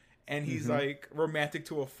 and he's like romantic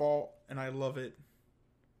to a fault, and I love it.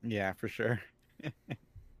 Yeah, for sure.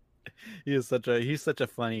 He's such a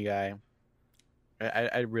funny guy.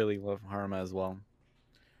 I really love Harima as well.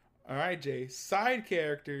 All right, Jay. Side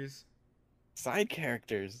characters. Side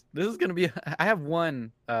characters. This is gonna be. I have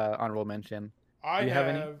one honorable mention. Do you have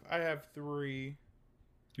any? I have three.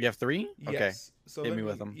 You have three? Okay, Yes. So hit me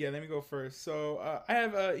with them. let me go first. So I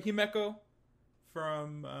have Himeko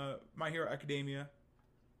from My Hero Academia.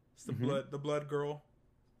 It's Hmm. the blood girl.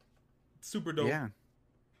 Super dope. Yeah,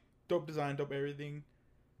 Dope design, dope everything.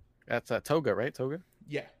 that's Toga, right? Toga.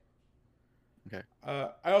 Yeah. Okay.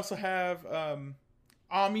 I also have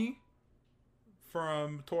Ami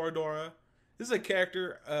from Toradora. This is a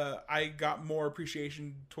character I got more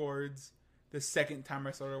appreciation towards the second time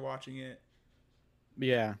I started watching it.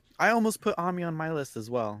 Yeah, I almost put Ami on my list as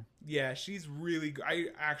well. Yeah, she's really. I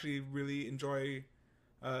actually really enjoy,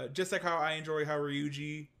 just like how I enjoy how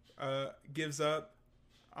Ryuji gives up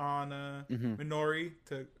on Hmm. Minori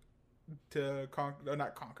to conquer,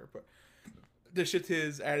 not conquer, but to shift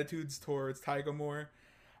his attitudes towards Taiga more.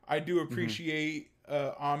 I do Hmm. appreciate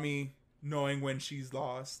Ami knowing when she's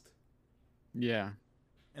lost Yeah.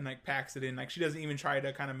 and like packs it in. Like she doesn't even try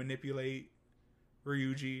to kind of manipulate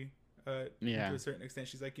Ryuji to Yeah. a certain extent.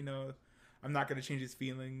 She's like, I'm not gonna change his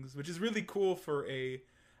feelings, which is really cool for a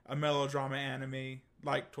melodrama anime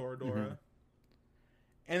like Hmm. Toradora.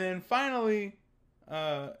 And then finally,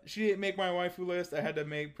 she didn't make my waifu list. I had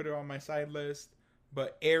to put it on my side list.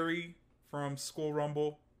 But Eri from School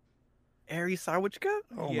Rumble, Eri Sawichika?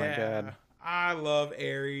 Oh my yeah, god. I love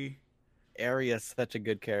Eri. Eri is such a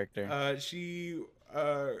good character. She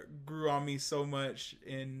grew on me so much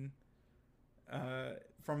in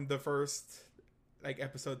from the first like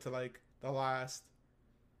episode to like the last,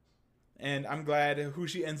 and I'm glad who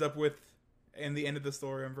she ends up with in the end of the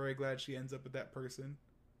story. I'm very glad she ends up with that person.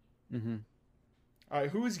 Hmm. All right,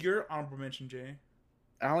 who is your honorable mention, Jay?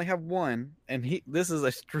 I only have one, and this is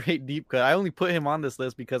a straight deep cut. I only put him on this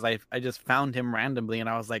list because I just found him randomly, and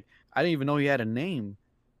I was like, I didn't even know he had a name.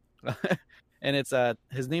 And it's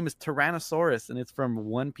his name is Tyrannosaurus, and it's from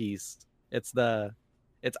One Piece. It's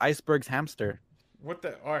it's Iceberg's hamster. What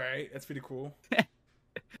the? All right, that's pretty cool.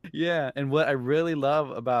 Yeah, and what I really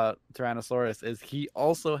love about Tyrannosaurus is he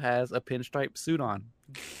also has a pinstripe suit on.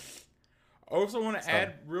 I also want to So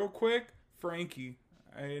add real quick, Frankie.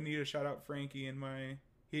 I need to shout out Frankie in my.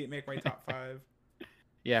 He didn't make my top five.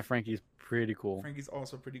 yeah, Frankie's pretty cool. Frankie's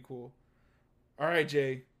also pretty cool. All right,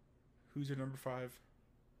 Jay, who's your number five?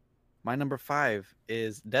 My number five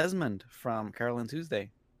is Desmond from Carol and Tuesday.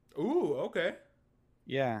 Ooh, okay.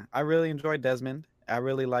 Yeah, I really enjoyed Desmond. I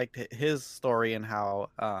really liked his story and how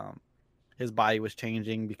his body was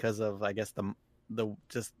changing because of, I guess, the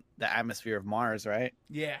just the atmosphere of Mars, right?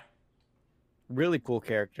 Yeah. Really cool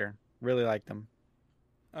character. Really liked him.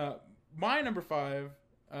 Uh, my number five.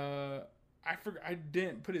 I forgot. I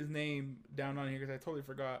didn't put his name down on here because I totally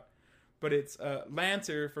forgot. But it's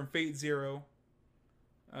Lancer from Fate Zero.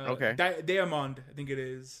 Okay. Diamond, I think it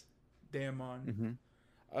is. Diamond.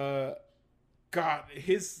 Hmm. Uh, God,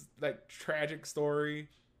 his like tragic story.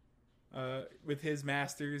 With his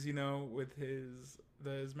masters, with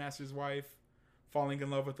his master's wife falling in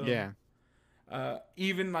love with him. Yeah.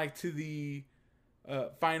 Even like to the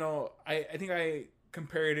final. I think I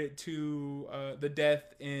compared it to the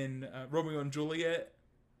death in Romeo and Juliet.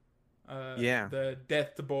 Yeah. The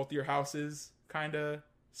death to both your houses kind of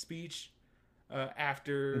speech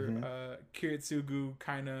after Hmm. Kiritsugu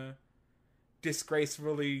kind of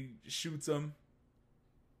disgracefully shoots him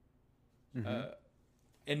Hmm. uh,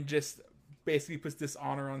 and just basically puts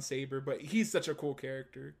dishonor on Saber. But he's such a cool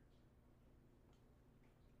character.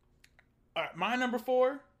 My number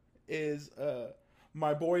four is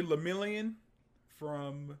my boy Lemillion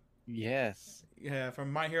from Yes.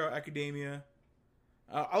 from My Hero Academia.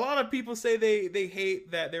 A lot of people say they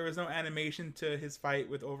hate that there was no animation to his fight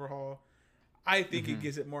with Overhaul. I think it Hmm.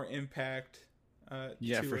 gives it more impact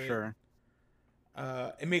Yeah, to for it. sure.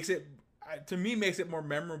 It makes it to me makes it more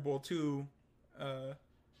memorable too. Uh,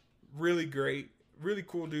 really great, really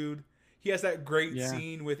cool dude. He has that great Yeah.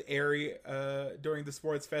 scene with Ari during the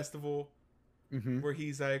sports festival Hmm. where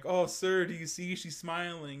he's like, "Oh, sir, do you see she's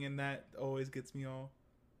smiling?" And that always gets me all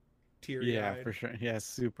teary Yeah, eyed. for sure. Yeah,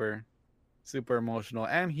 super emotional,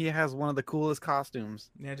 and he has one of the coolest costumes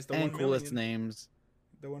Yeah, just and coolest names.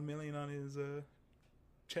 the 1 million on his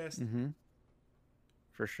chest. Hmm.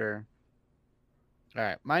 For sure. All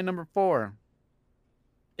right, my number four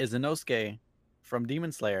is Inosuke from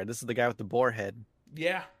Demon Slayer. This is the guy with the boar head.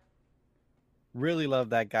 Yeah, Really love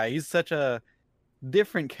that guy. He's such a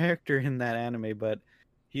different character in that anime, but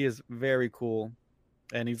he is very cool,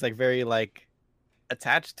 and he's like very like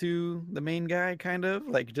attached to the main guy, kind of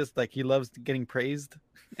like just like he loves getting praised.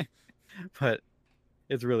 But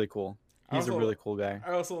it's really cool. He's a really cool guy.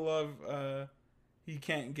 I also love he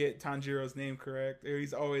can't get Tanjiro's name correct.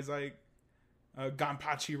 He's always like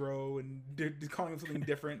Ganpachiro, and they're calling him something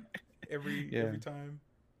different Yeah. every time.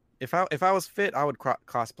 If I was fit, I would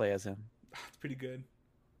cosplay as him. It's pretty good.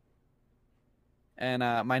 And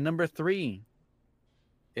my number 3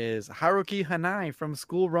 is Haruki Hanai from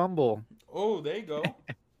School Rumble. Oh, there you go.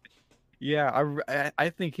 Yeah, I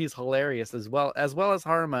think he's hilarious as well as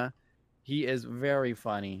Harma. He is very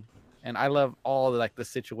funny, and I love all the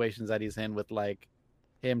situations that he's in with like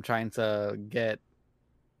him trying to get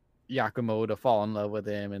Yakumo to fall in love with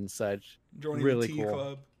him and such. Joining Really the T cool.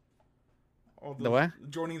 Club. The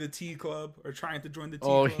what? Joining the T Club, or trying to join the T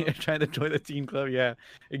Oh, Club. you're trying to join the teen club. Yeah,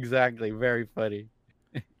 exactly. Very funny.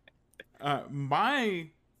 My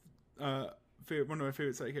favorite, one of my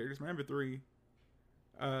favorite side characters, my number 3,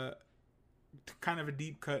 kind of a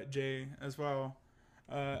deep cut, Jay, as well,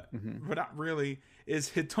 but not really, is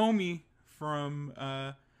Hitomi from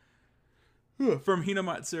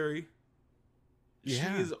Hinamatsuri.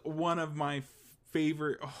 Yeah. She is one of my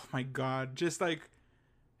favorite. Oh my god, just like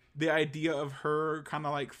the idea of her kind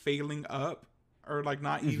of like failing up, or like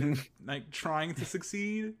not even like trying to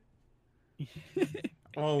succeed.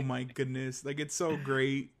 Oh my goodness, like it's so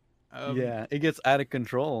great. Yeah, it gets out of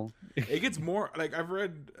control. It gets more like, I've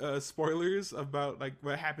read spoilers about like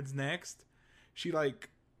what happens next. She like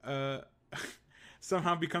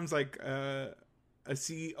somehow becomes like a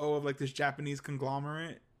CEO of like this Japanese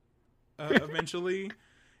conglomerate eventually,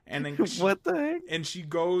 and then What the heck? and she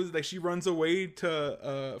goes, like, she runs away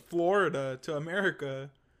to Florida, to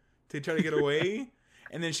America, to try to get away,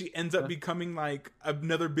 and then she ends up becoming like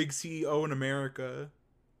another big CEO in America.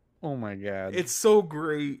 Oh my god. It's so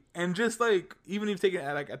great. And just like, even if you take it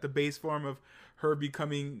at the base form of her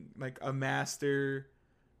becoming like a master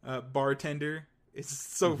bartender, it's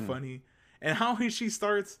so funny. And how she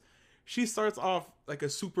starts off like a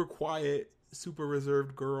super quiet, super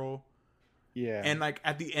reserved girl, Yeah. and like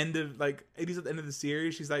at the end of at least at the end of the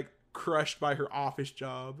series, she's like crushed by her office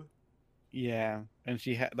job. Yeah, and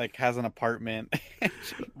she has an apartment.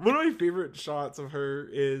 One of my favorite shots of her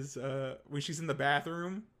is when she's in the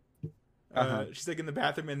bathroom. She's like in the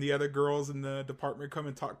bathroom, and the other girls in the department come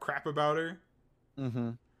and talk crap about her.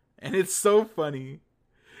 Mm-hmm. And it's so funny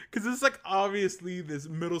because it's like, obviously this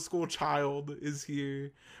middle school child is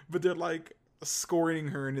here, but they're like scorning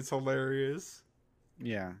her, and it's hilarious.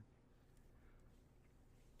 Yeah.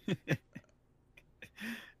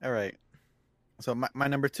 All right. So my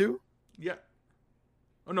number 2? Yeah.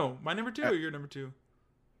 Oh no, my number 2 or your number 2?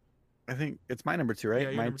 I think it's my number 2,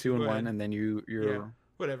 right? Yeah, Mine 2 and 1, and then you're. Yeah.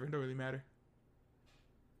 Whatever, don't really matter.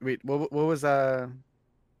 Wait, what was that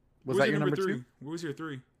your number 3? 2? What was your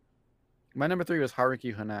 3? My number 3 was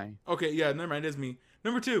Haruki Hanai. Okay, yeah, never mind, it's me.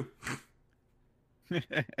 Number 2.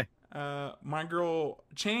 My girl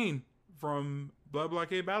Chain from Blood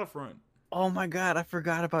Blockade Battlefront. Oh my god, I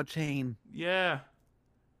forgot about Chain. Yeah,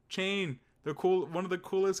 Chain, one of the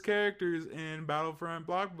coolest characters in Battlefront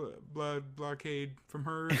Blood Blockade. From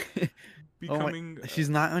her becoming, she's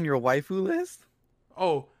not on your waifu list?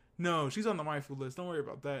 Oh no, she's on the waifu list. Don't worry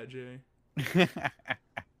about that, Jay.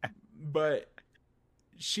 But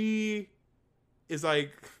she is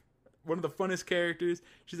like one of the funnest characters.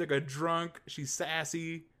 She's like a drunk. She's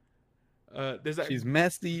sassy. She's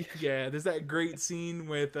messy. Yeah, there's that great scene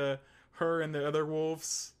with her and the other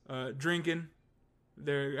wolves drinking.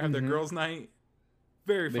 They have their girls' night.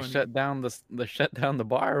 Very funny. They shut down the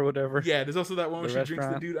bar or whatever. Yeah, there's also that one where she drinks the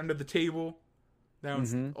restaurant. dude under the table. That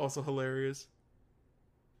one's also hilarious.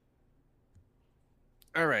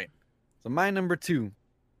 All right. So my number 2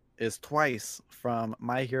 is Twice from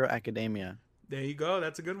My Hero Academia. There you go.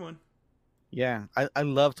 That's a good one. Yeah, I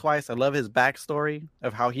love Twice. I love his backstory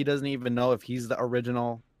of how he doesn't even know if he's the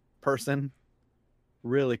original person.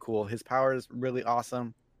 Really cool. His power is really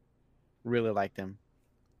awesome. Really liked him.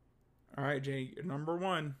 All right, Jay, number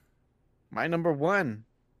 1. My number 1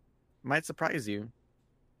 might surprise you.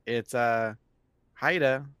 It's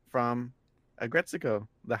Haida from Agretsuko,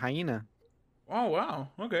 the hyena. Oh, wow.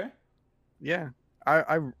 Okay. Yeah,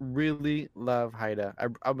 I really love Haida.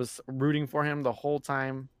 I was rooting for him the whole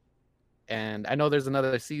time. And I know there's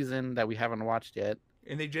another season that we haven't watched yet.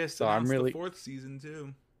 And they just So announced the 4th season,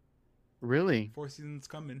 too. Really? 4th season's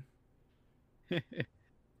coming.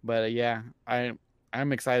 But yeah,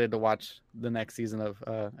 I'm excited to watch the next season of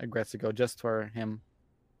Agretsuko just for him.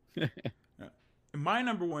 My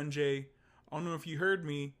number 1, Jay, I don't know if you heard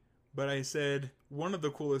me, but I said one of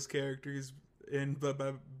the coolest characters in Blood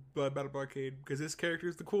Battle Blockade, because this character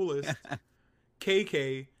is the coolest.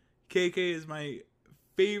 KK. KK is my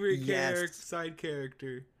favorite side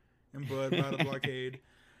character in Blood Battle Blockade.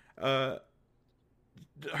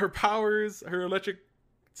 Her powers, her electric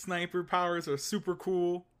sniper powers are super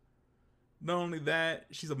cool. Not only that,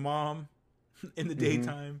 she's a mom in the Mhm.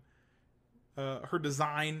 daytime. Her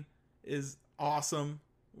design is awesome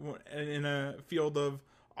in a field of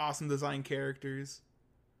awesome design characters.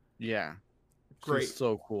 Yeah. Great. She's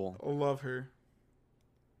so cool. I love her.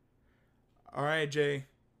 All right, Jay.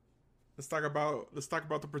 Let's talk about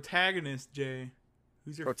the protagonist, Jay.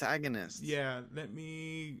 Who's your Protagonist. Yeah, let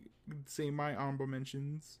me say my honorable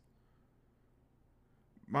mentions.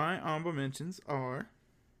 My honorable mentions are,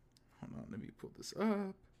 hold on, let me pull this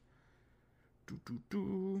up.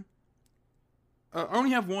 I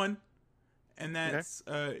only have one, and that's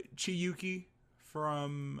Chiyuki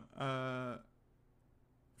from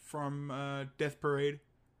Death Parade.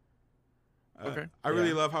 Okay. I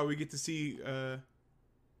really love how we get to see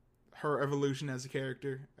her evolution as a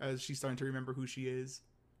character as she's starting to remember who she is.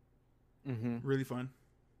 Mm-hmm. Really fun.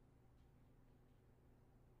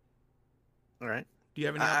 All right. Do you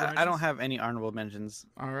have any honorable mentions? I don't have any honorable mentions.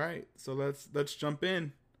 All right, so let's jump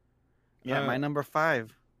in. Yeah, my number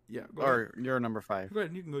 5. Yeah, go ahead. Or your number 5. Go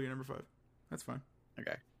ahead. You can go your number 5. That's fine.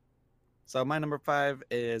 Okay. So my number 5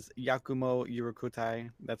 is Yakumo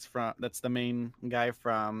Yurukutai. That's the main guy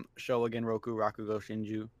from Showa Roku Rakugo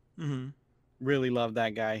Shinju. Mm-hmm. Really love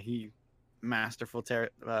that guy. He masterful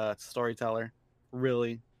storyteller.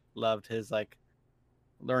 Really loved his like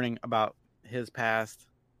learning about his past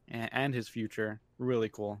and his future. Really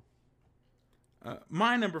cool.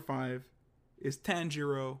 My number 5 is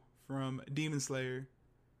Tanjiro from Demon Slayer.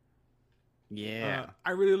 Yeah.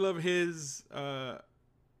 I really love his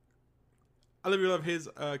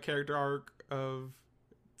character arc of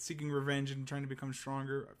seeking revenge and trying to become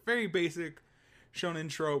stronger. Very basic shonen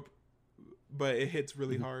trope, but it hits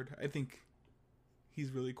really hard. I think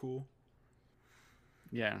he's really cool.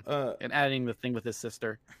 Yeah. And adding the thing with his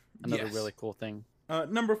sister, another really cool thing.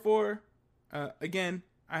 Number 4, again,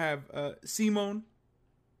 I have Simone.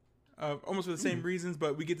 Almost for the same reasons,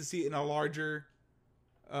 but we get to see it in a larger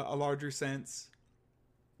sense.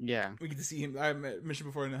 Yeah. We get to see him. I mentioned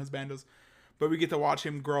before in the Husbandos, but we get to watch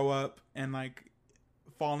him grow up and like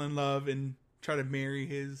fall in love and try to marry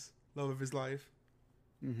his love of his life.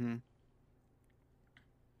 Mm-hmm.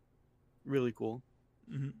 Really cool.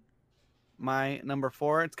 Mm-hmm. My number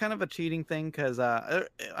 4, it's kind of a cheating thing because they're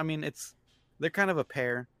kind of a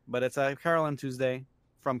pair, but it's Carol and Tuesday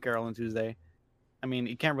from Carol and Tuesday. I mean,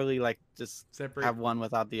 you can't really like just Separate. have one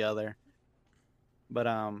without the other. But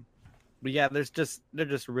yeah, they're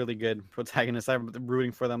just really good protagonists. I'm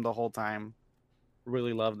rooting for them the whole time.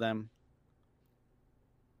 Really love them.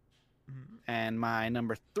 Mm-hmm. And my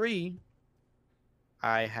number 3,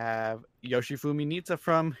 I have Yoshifumi Nita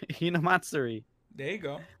from Hinamatsuri. There you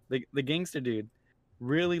go. The gangster dude.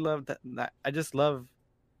 Really love that. I just love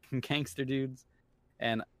gangster dudes,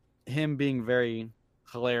 and him being very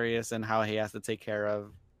hilarious and how he has to take care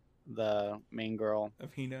of the main girl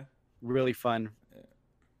Of Hina. Really fun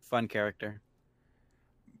character.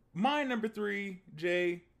 My number 3,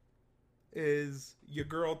 Jay, is your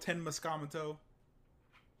girl Tenma Skamato.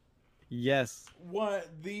 Yes. What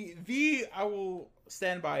the I will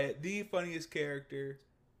stand by it. The funniest character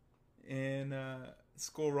in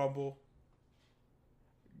School Rumble.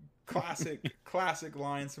 Classic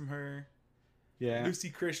lines from her. Yeah. Lucy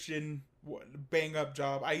Christian, bang up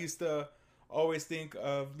job. I used to always think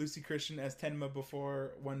of Lucy Christian as Tenma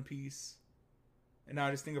before One Piece, and now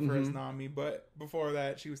I just think of her as Nami. But before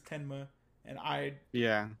that, she was Tenma, and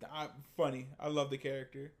funny. I love the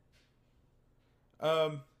character.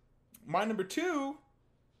 My number 2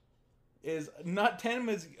 is not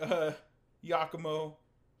Tenma's Yakumo,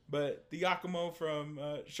 but the Yakumo from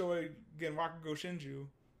Showa Rakugo Shinju.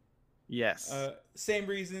 Yes. Same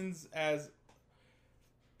reasons as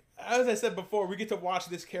I said before, we get to watch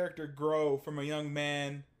this character grow from a young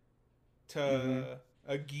man to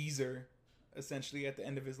a geezer, essentially, at the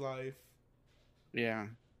end of his life. Yeah.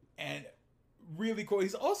 And really cool.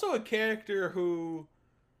 He's also a character who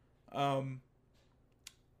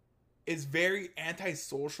is very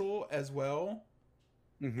antisocial as well.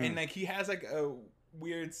 Mm-hmm. And like he has like a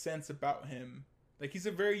weird sense about him. Like he's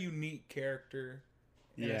a very unique character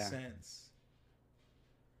in a sense.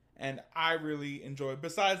 And I really enjoy it.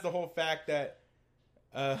 Besides the whole fact that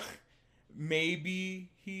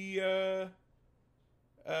maybe he had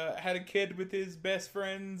a kid with his best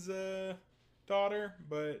friend's daughter,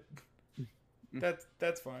 but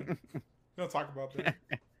that's fine. We don't talk about that.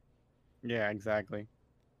 Yeah, exactly.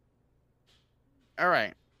 All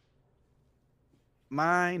right.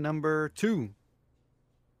 My number 2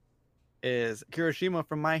 is Kirishima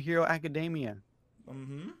from My Hero Academia.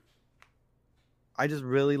 Mm-hmm. I just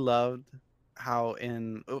really loved how I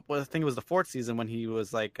think it was the 4th season when he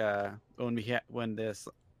was like when this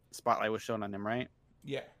spotlight was shown on him, right?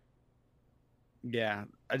 Yeah. Yeah,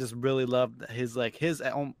 I just really loved his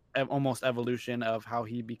almost evolution of how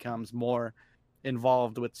he becomes more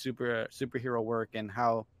involved with superhero work, and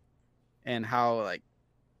how like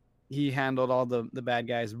he handled all the bad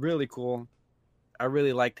guys. Really cool. I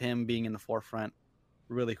really liked him being in the forefront.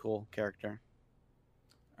 Really cool character.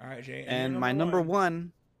 All right, Jay. And your And my number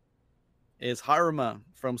one is Haruma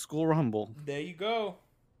from School Rumble. There you go.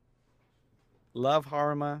 Love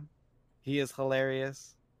Haruma. He is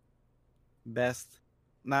hilarious. Best,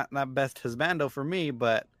 not best husbando for me,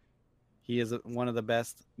 but he is one of the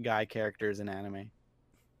best guy characters in anime.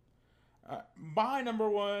 My number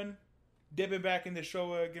one, dipping back into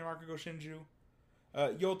Showa Genrakugo Shinju,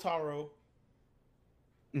 Yotaro,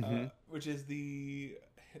 which is the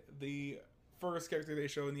first character they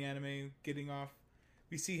show in the anime. Getting off,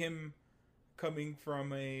 we see him coming from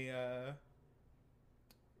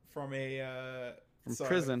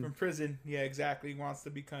prison. From prison, yeah, exactly. He wants to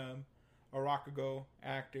become a Rakugo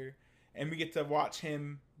actor, and we get to watch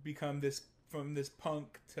him become this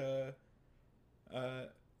punk to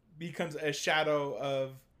becomes a shadow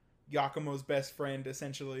of Yakumo's best friend,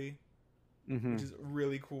 essentially, which is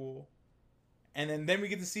really cool. And then we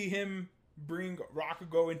get to see him bring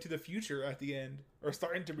Rakugo into the future at the end, or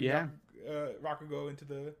starting to bring Rakugo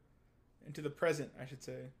into the present, I should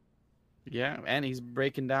say. Yeah, and he's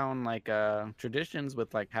breaking down like traditions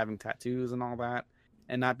with like having tattoos and all that,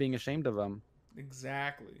 and not being ashamed of them.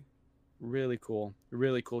 Exactly. Really cool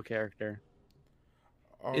character.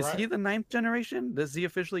 All Is right. he the 9th generation? Does he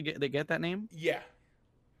officially get that name? Yeah.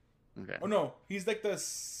 Okay. Oh no, he's like the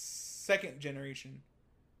second generation.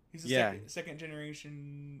 He's the second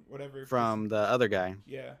generation, whatever. From the other guy.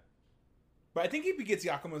 Yeah. But I think he gets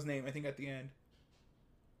Yakumo's name, I think, at the end.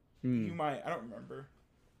 You might. I don't remember.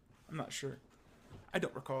 I'm not sure. I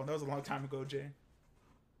don't recall. That was a long time ago, Jay.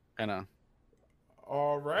 I know.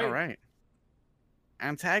 All right.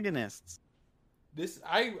 Antagonists. This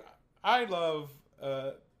I love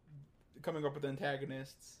coming up with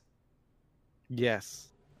antagonists. Yes.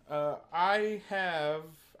 I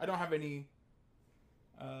don't have any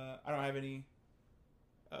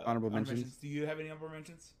honorable mentions. Do you have any honorable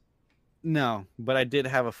mentions? No, but I did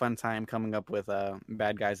have a fun time coming up with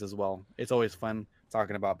bad guys as well. It's always fun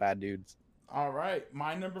talking about bad dudes. All right,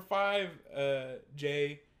 my number 5,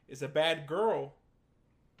 Jay, is a bad girl.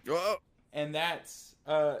 Oh. And that's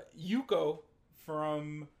Yuko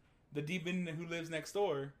from The Demon Who Lives Next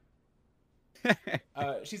Door.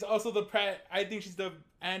 She's also I think she's the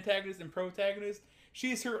antagonist and protagonist.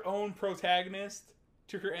 She's her own protagonist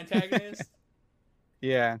to her antagonist.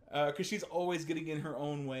 Yeah. Because she's always getting in her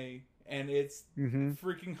own way, and it's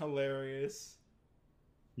freaking hilarious.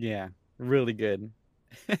 Yeah, really good.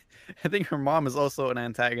 I think her mom is also an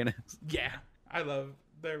antagonist. Yeah,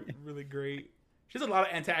 they're really great. She's a lot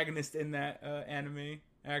of antagonists in that anime,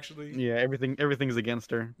 actually. Yeah, everything's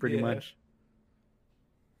against her, pretty much.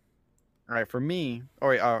 All right, for me. Oh,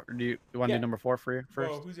 wait, do you want to do number 4 for you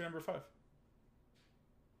first? Oh, who's your number 5?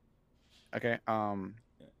 Okay.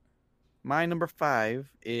 My number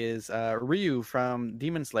 5 is Ryu from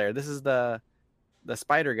Demon Slayer. This is the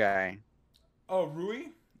spider guy. Oh, Rui.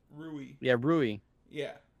 Yeah, Rui.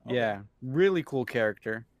 Yeah. Okay. Yeah, really cool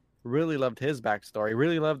character. Really loved his backstory.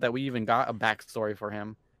 Really loved that we even got a backstory for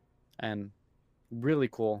him, and really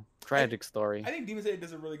cool, tragic story. I think Demon Slayer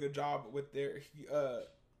does a really good job with their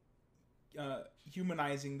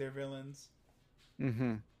humanizing their villains.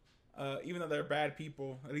 Even though they're bad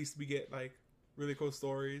people, at least we get like really cool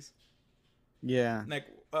stories. Yeah. Like,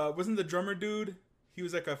 wasn't the drummer dude? He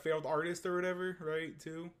was like a failed artist or whatever, right?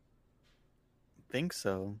 Too. Think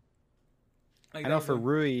so. Like, I know for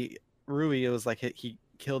Rui, it was like he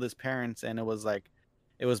killed his parents, and it was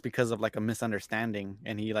because of like a misunderstanding,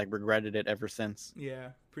 and he like regretted it ever since. Yeah,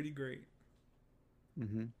 pretty great.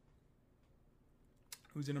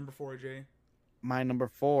 Who's your number 4, Jay? My number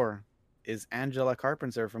 4 is Angela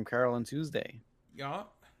Carpenter from Carol and Tuesday. Yeah,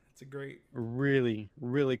 that's a great. Really,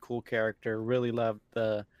 really cool character. Really loved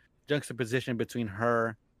the juxtaposition between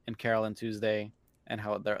her and Carol and Tuesday, and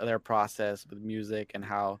how their process with music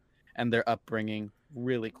and their upbringing.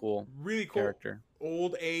 Really cool character.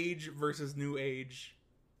 Old age versus new age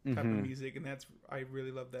type of music, and I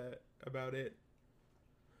really love that about it.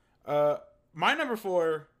 My number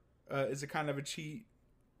 4 is a kind of a cheat,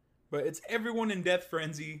 but it's everyone in Death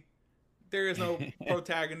Frenzy. There is no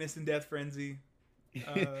protagonist in Death Frenzy.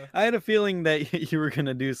 I had a feeling that you were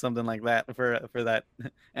gonna do something like that for that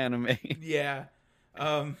anime. Yeah.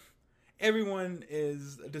 Everyone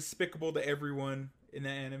is despicable to everyone in the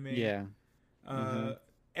anime. Yeah.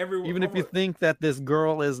 Everyone, Even if you think that this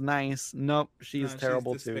girl is nice, nope, she's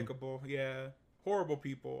terrible she's too. despicable. Yeah, horrible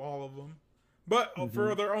people, all of them. But Hmm.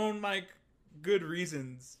 for their own like good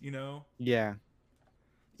reasons, you know. Yeah,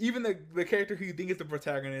 Even the character who you think is the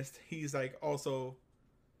protagonist, he's like also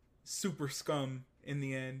super scum in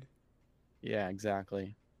the end. yeah,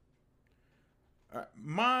 exactly.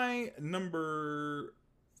 My number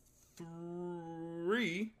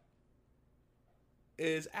 3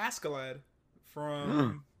 is Askeladd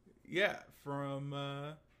from yeah from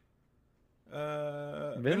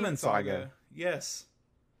Vinland Vinland Saga. Saga. Yes,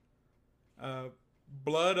 uh,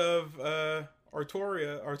 blood of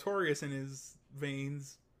Artorias in his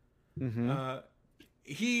veins. Hmm. Uh,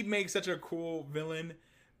 he makes such a cool villain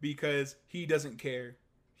because he doesn't care.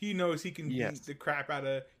 He knows he can beat Yes. the crap out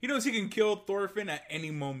of. He knows he can kill Thorfinn at any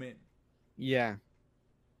moment. Yeah,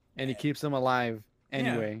 and he keeps him alive Yeah,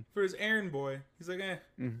 anyway. for his errand boy, he's like, eh.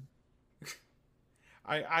 Mhm.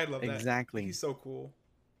 I love that. Exactly. He's so cool.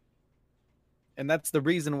 And that's the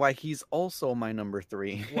reason why he's also my number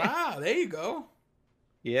 3. Wow, there you go.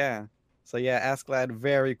 Yeah. So yeah, Askeladd,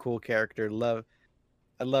 very cool character.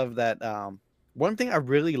 I love that. One thing I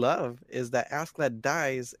really love is that Askeladd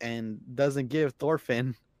dies and doesn't give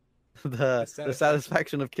Thorfinn The the satisfaction.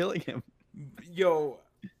 satisfaction of killing him. Yo,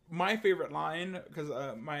 my favorite line, because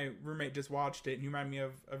my roommate just watched it and he reminded me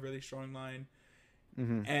of a really strong line.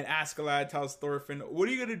 Hmm. And Askeladd tells Thorfinn, "What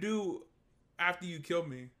are you gonna do after you kill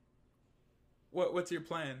me? What's your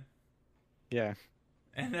plan?" Yeah.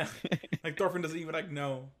 And like Thorfinn doesn't even like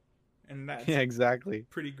know, and that's Yeah, exactly.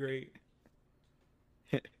 pretty great.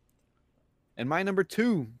 And my number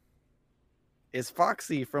 2 is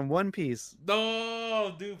Foxy from One Piece.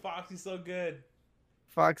 Oh, dude, Foxy's so good.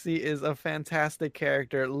 Foxy is a fantastic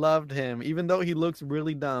character. Loved him. Even though he looks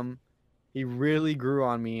really dumb, he really grew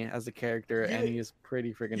on me as a character, You and he is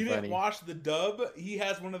pretty freaking you didn't funny. watch the dub? He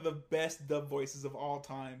has one of the best dub voices of all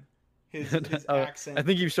time. His Oh, accent. I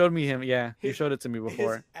think you showed me him. Yeah, you His- showed it to me His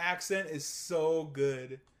before. accent is so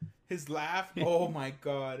good. His laugh, oh my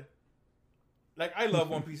god. Like I love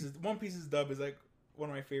One Piece's One Piece's dub is like one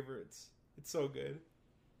of my favorites. It's so good.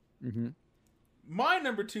 Hmm. My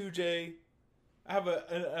number 2, Jay, I have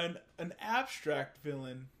an abstract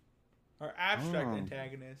villain or abstract Oh.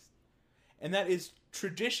 antagonist, and that is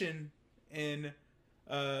tradition in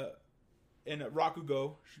uh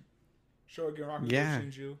Rakugo, Shogun Rakugo Yeah.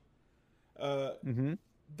 Shinju. Uh, Hmm.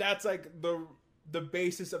 that's like the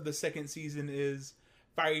basis of the second season is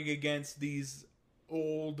fighting against the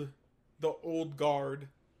old guard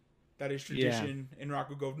that is tradition in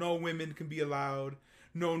Rakugo. No women can be allowed.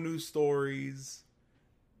 No new stories.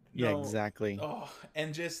 Yeah, No, exactly. oh,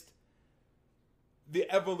 and just the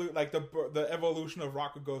evolution of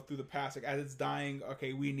Rakugo through the past. Like as it's dying,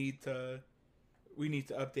 okay, we need to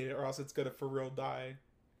update it, or else it's gonna for real die.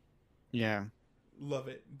 Yeah. Love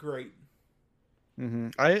it, great.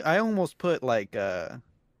 I almost put like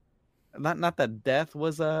not that Death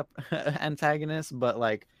was a antagonist, but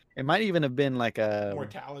like it might even have been like a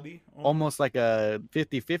Mortality, almost like a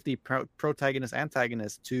 50-50 protagonist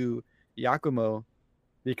antagonist to Yakumo,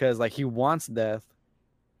 because like he wants death,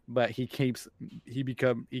 but he keeps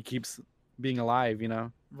being alive, you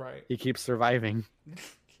know. right. He keeps surviving.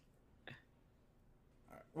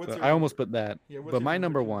 What's So your I almost number? put that. Yeah, what's But your my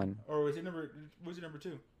number two? 1, Or was your number? What's your number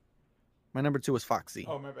 2? my number 2 was Foxy.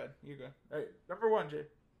 Oh, my bad. You go. All right, number 1, Jay.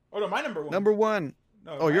 Oh no, my number 1. Number 1.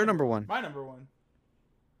 No, Oh, my your number 1. My number 1.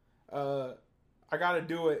 I gotta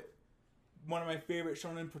do it. One of my favorite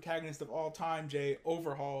shonen protagonists of all time, Jay.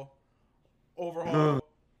 Overhaul. Overhaul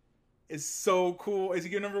is so cool. Is he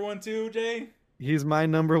your number 1 too, Jay? He's my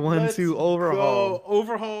number 1 Let's too. Overhaul. go.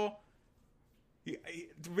 Overhaul.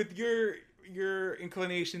 With your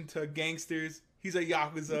inclination to gangsters, he's a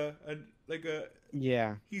yakuza,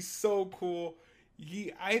 Yeah. he's so cool.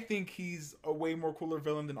 I think he's a way more cooler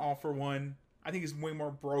villain than All for One. I think he's way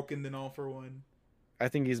more broken than All for One. I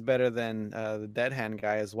think he's better than the Dead Hand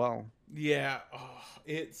guy as well. Yeah, oh,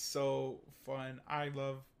 it's so fun. I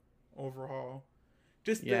love Overhaul.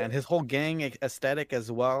 Just Yeah, and his whole gang aesthetic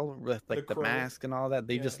as well, with like the crow. mask and all that.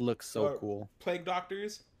 They Yeah. just look so Uh, cool. Plague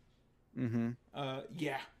Doctors. Hmm.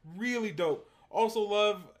 Yeah, really dope. Also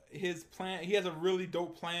love his plan. He has a really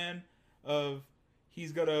dope plan of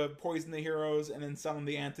he's gonna poison the heroes and then sell them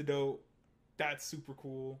the antidote. That's super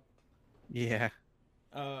cool. Yeah.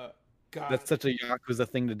 God, That's such a Yakuza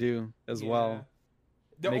thing to do as well.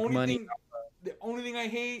 Make money. The only thing I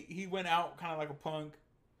hate, he went out kind of like a punk.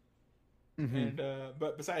 Hmm. And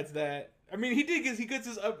but besides that, I mean, he gets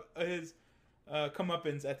his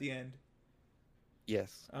comeuppance at the end.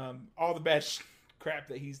 Yes. All the bad crap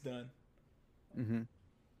that he's done. Hmm.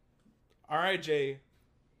 All right, Jay.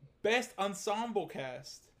 best ensemble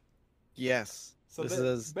cast. Yes. So This the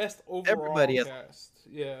is best overall everybody has. cast.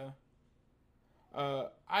 Yeah.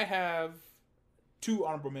 I have 2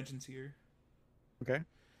 honorable mentions here. Okay.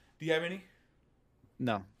 Do you have any?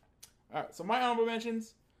 No. All right. So my honorable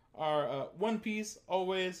mentions are One Piece.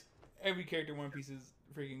 Always, every character in One Piece is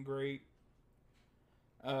freaking great.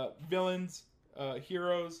 Villains,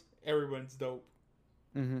 heroes, everyone's dope.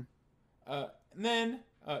 Mm-hmm. And then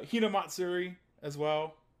Hinamatsuri as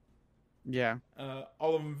well. Yeah.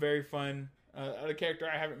 All of them very fun. The character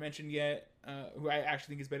I haven't mentioned yet, who I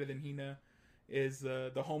actually think is better than Hina, is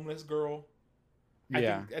the homeless girl.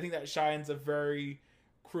 Yeah. I think that shines a very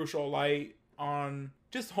crucial light on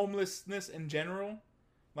just homelessness in general.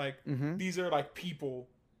 Like Mm-hmm. these are like people.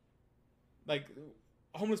 Like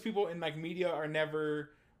homeless people in like media are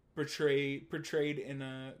never portrayed in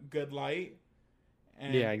a good light.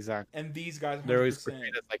 And, Yeah, exactly. And these guys 100%. They're always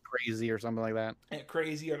portrayed as like crazy or something like that. And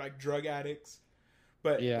crazy or like drug addicts.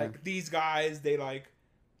 But Yeah. like these guys,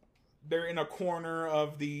 they're in a corner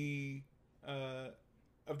of the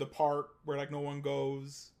park where like no one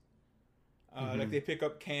goes. Like they pick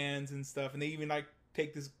up cans and stuff, and they even like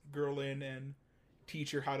take this girl in and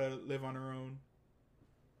teach her how to live on her own.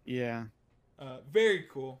 Yeah. Very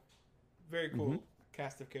cool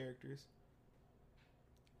cast of characters.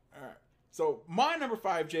 All right, so my number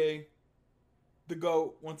 5, Jay, the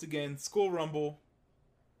GOAT once again, School Rumble.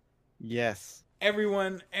 Yes.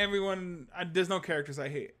 Everyone. There's no characters I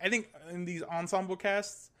hate. I think in these ensemble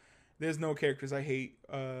casts, there's no characters I hate.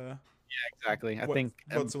 Yeah, exactly. I think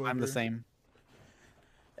whatsoever. I'm the same.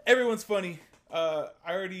 Everyone's funny. I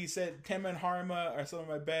already said Tenma and Harima are some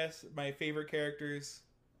of my favorite characters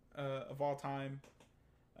of all time.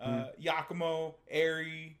 Yakumo,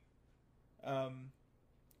 Eri,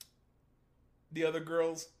 the other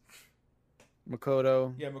girls.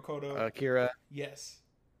 Makoto. Yeah, Makoto. Kira. Yes.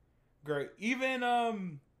 Great. Even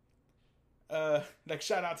like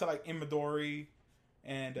shout out to like Imadori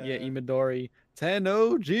and Yeah, Imadori.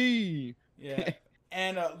 Tennoji. Yeah.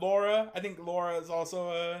 And Laura. I think Laura is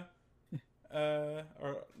also is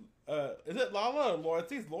it Lala or Laura? I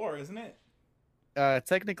think it's Laura, isn't it?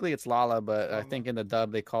 Technically it's Lala, but Lala. I think in the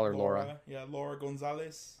dub they call her Laura. Yeah, Laura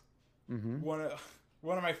Gonzalez. Mm-hmm. One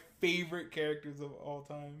of my favorite characters of all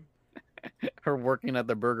time. Her working at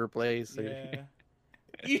the burger place. Yeah.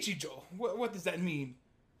 Ichijo. What does that mean?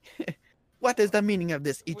 What is the meaning of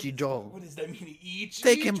this Ichijo? What does that mean? Ichijo?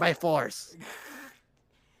 Take him by force.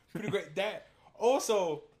 Pretty great. That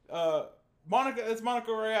also Monica. It's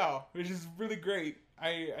Monica Royale, which is really great.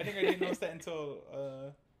 I think I didn't notice that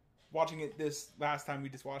until watching it this last time we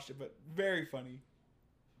just watched it, but very funny.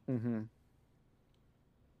 Mm-hmm.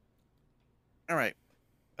 All right.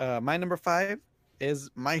 My number 5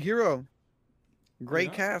 is My Hero.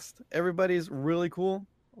 Great cast. Everybody's really cool.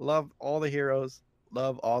 Love all the heroes.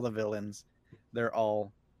 Love all the villains. They're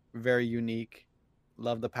all very unique.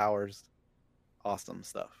 Love the powers. Awesome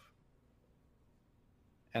stuff.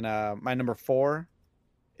 And my number 4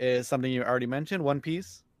 is something you already mentioned, One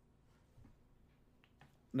Piece.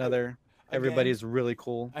 Another. Everybody's really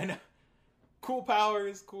cool. I know. Cool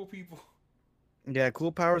powers, cool people. Yeah,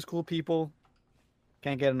 cool powers, cool people.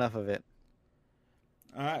 Can't get enough of it.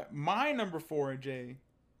 All right, my number 4, Jay,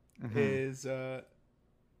 is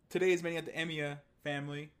today's many at the Emiya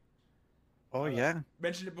family. Oh yeah,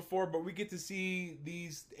 mentioned it before, but we get to see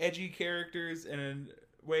these edgy characters in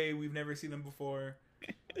a way we've never seen them before.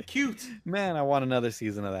 Cute, man! I want another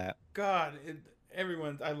season of that. God,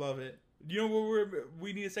 I love it. You know what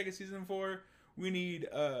we need a second season for? We need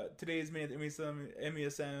today's many at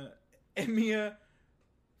the Emiya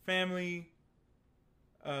family.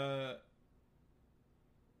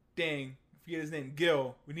 Dang, forget his name.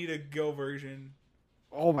 Gil. We need a Gil version.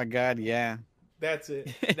 Oh my God, yeah. That's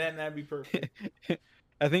it. That'd be perfect.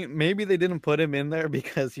 I think maybe they didn't put him in there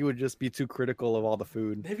because he would just be too critical of all the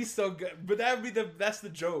food. That'd be so good. But that's the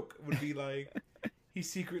joke. Would be like he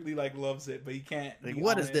secretly like loves it, but he can't. Like,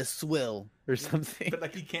 what is this swill or something? But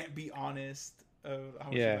like he can't be honest of how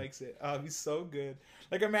much he likes it. Oh, he's so good.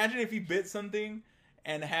 Like imagine if he bit something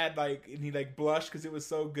and he blushed because it was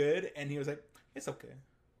so good, and he was like, "It's okay."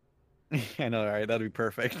 I know, right? That'd be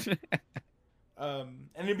perfect. And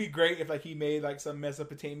it'd be great if like he made like some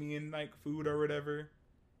Mesopotamian like food or whatever.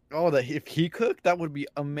 Oh, if he cooked, that would be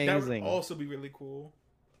amazing. That would also be really cool.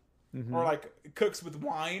 Mm-hmm. Or like cooks with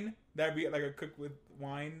wine. That'd be like a cook with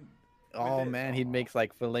wine. Oh man, he'd make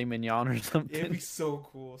like filet mignon or something. It'd be so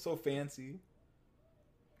cool, so fancy.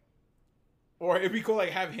 Or it'd be cool like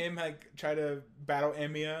have him like try to battle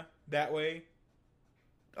Emiya that way.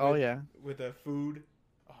 Oh yeah, with a food.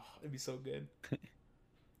 Oh, it'd be so good.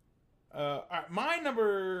 All right, my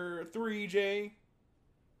number 3, Jay,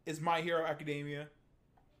 is My Hero Academia.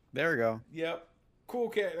 There we go. Yep,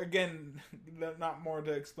 cool. Again, not more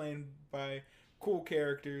to explain by cool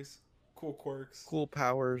characters, cool quirks. Cool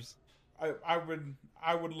powers. I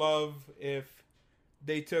would love if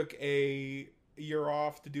they took a year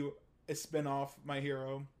off to do a spin-off My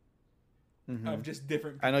Hero of just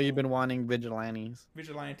different people. I know you've been wanting vigilantes.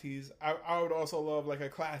 I would also love like a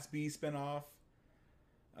Class B spin-off.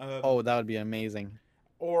 Oh, that would be amazing.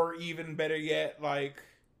 Or even better yet, like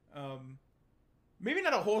maybe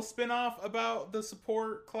not a whole spin-off about the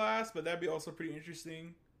support class, but that'd be also pretty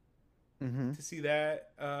interesting to see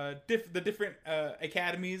that. The different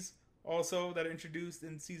academies also that are introduced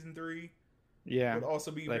in season 3 would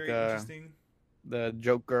also be very interesting. The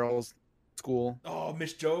Joke Girls school. Oh,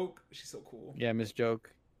 Miss Joke, she's so cool. Yeah, Miss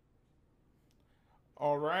Joke.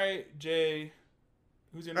 All right, Jay,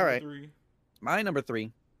 who's your number 3? My number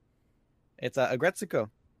 3. It's Aggretsuko.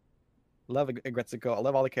 Love Aggretsuko. I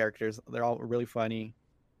love all the characters. They're all really funny.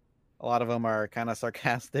 A lot of them are kind of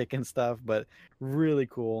sarcastic and stuff, but really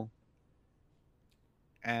cool.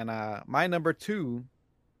 And my number 2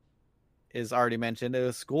 is already mentioned. It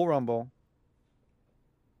was School Rumble.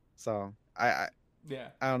 So I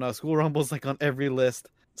don't know. School Rumble's like on every list.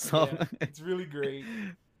 So it's really great.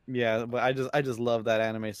 Yeah, but I just love that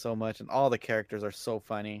anime so much, and all the characters are so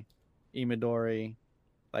funny. Imadori,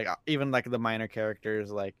 like even like the minor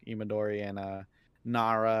characters like Imadori and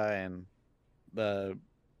Nara and the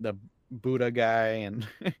Buddha guy, and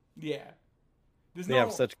they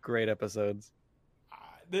have such great episodes.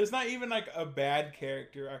 There's not even like a bad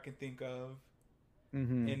character I can think of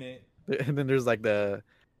in it. And then there's like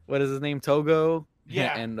what is his name, Togo?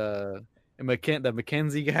 Yeah, and the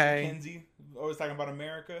Mackenzie guy. Mackenzie, always talking about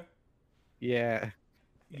America. Yeah,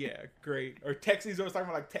 great. Or Texas, he's always talking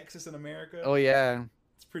about like Texas and America. Oh yeah,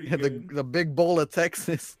 it's pretty good. The big bowl of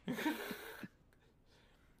Texas.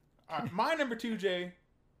 All right, my number 2, Jay,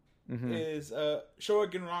 is Showa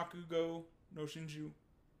Genraku no Shinju.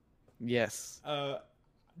 Yes.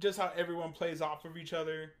 Just how everyone plays off of each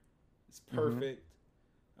other. It's perfect.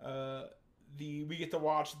 We get to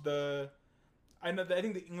watch I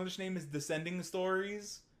think the English name is Descending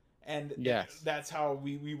Stories, and that's how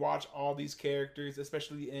we watch all these characters,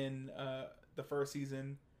 especially in the first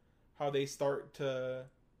season, how they start to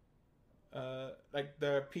like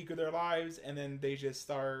the peak of their lives, and then they just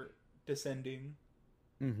start descending,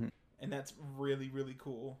 and that's really, really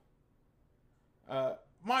cool.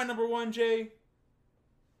 My number 1, Jay,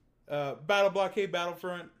 Battle Blockade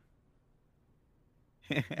Battlefront.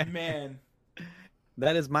 Man,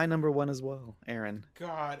 that is my number 1 as well, Aaron.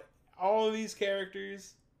 God, all of these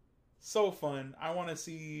characters, so fun. I want to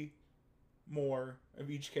see more of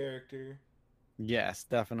each character. Yes,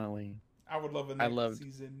 definitely. I would love a next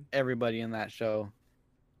season. Everybody in that show.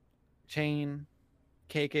 Chain,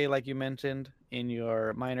 KK, like you mentioned in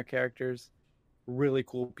your minor characters, really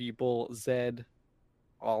cool people. Zed,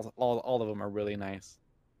 all of them are really nice.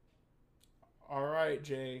 All right,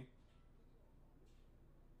 Jay.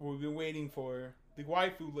 We've been waiting for the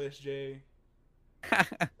waifu list, Jay.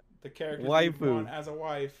 The characters you want as a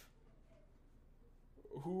wife.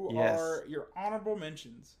 Who are your honorable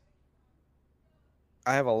mentions?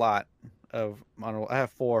 I have a lot of honorable. I have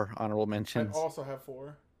 4 honorable mentions. I also have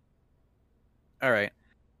 4. All right.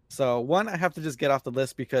 So one I have to just get off the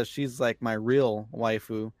list because she's like my real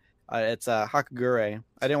waifu. It's Hakagure.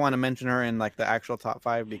 I didn't want to mention her in like the actual top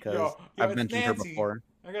 5 because I've mentioned her before.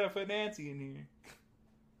 I gotta put Nancy in here.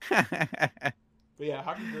 But yeah,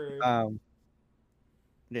 Hakagure.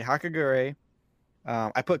 Hakagure.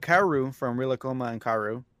 I put Kaoru from Rilakoma and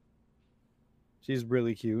Kaoru. She's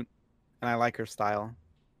really cute, and I like her style.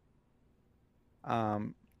 I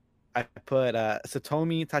put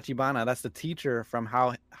Satomi Tachibana. That's the teacher from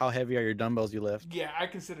How Heavy Are Your Dumbbells You Lift. Yeah, I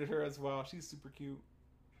considered her as well. She's super cute.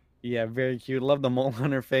 Yeah, very cute. Love the mole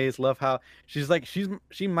on her face. Love how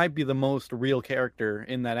she might be the most real character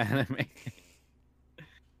in that anime.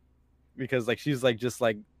 Because like she's like just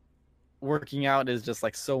like working out is just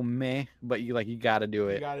like so meh, but you gotta do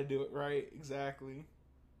it. You gotta do it right, exactly.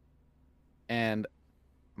 And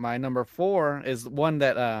my number 4 is one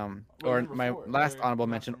that last honorable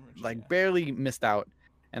mention barely missed out,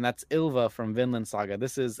 and that's Ylva from Vinland Saga.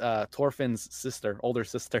 This is Thorfinn's sister, older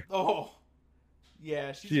sister. Oh,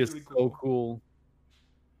 yeah, she is really so cool.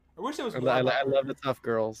 I wish it was. I love the tough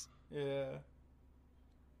girls. Yeah.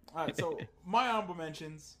 All right, so my honorable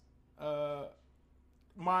mentions.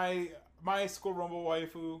 My School Rumble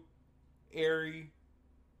waifu, Eri.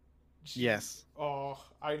 Yes. Oh,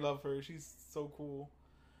 I love her. She's so cool.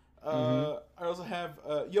 I also have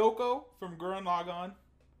Yoko from Gurren Lagann.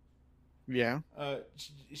 Yeah.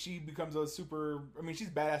 She becomes a super. I mean, she's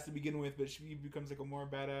badass to begin with, but she becomes like a more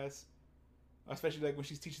badass, especially like when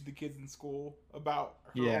she's teaching the kids in school about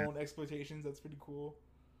her Yeah. own exploitations. That's pretty cool.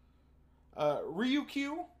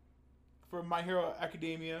 Ryukyu from My Hero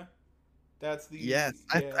Academia. That's the Yes.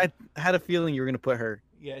 yeah I had a feeling you were gonna put her.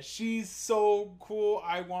 yeah. She's so cool.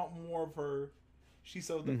 I want more of her. She's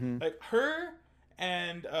so Mm-hmm. like her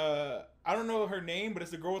and I don't know her name, but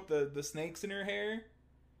it's the girl with the snakes in her hair.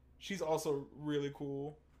 She's also really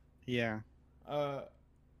cool. Yeah. Uh,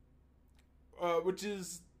 which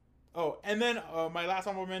is and then my last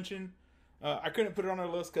honorable mention. I couldn't put it on our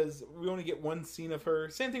list because we only get one scene of her.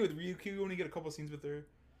 Same thing with Ryukyu. We only get a couple scenes with her.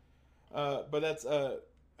 But that's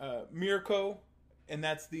Mirko, and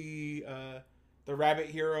that's the rabbit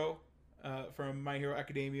hero from My Hero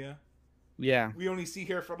Academia. Yeah. We only see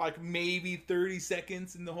her for like maybe 30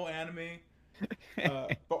 seconds in the whole anime.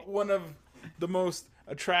 But one of the most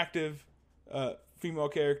attractive female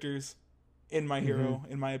characters in My Hero,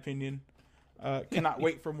 in my opinion. Cannot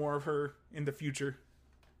wait for more of her in the future.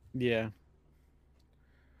 Yeah.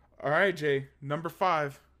 All right, Jay. Number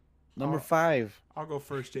 5. Number 5. I'll go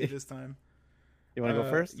first, Jay, this time. You want to go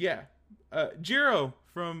first? Yeah. Jiro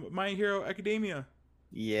from My Hero Academia.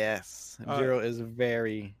 Yes. Jiro is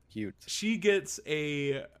very cute. She gets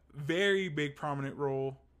a very big prominent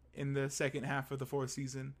role in the second half of the 4th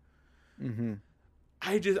season. Mm-hmm.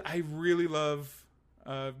 I really love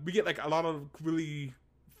we get like a lot of really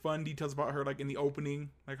fun details about her, like in the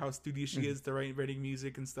opening, like how studious she is to writing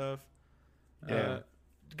music and stuff. Yeah.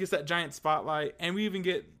 Gets that giant spotlight, and we even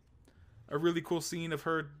get a really cool scene of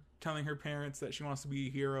her telling her parents that she wants to be a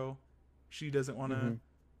hero. She doesn't want to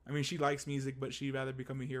I mean, she likes music, but she'd rather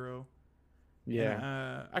become a hero. Yeah.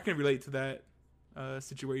 And, I can relate to that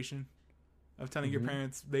situation of telling your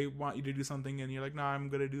parents they want you to do something and you're like, nah, I'm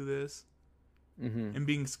gonna do this. And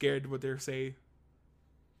being scared what they'll say.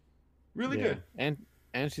 Really good.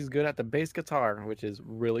 And she's good at the bass guitar, which is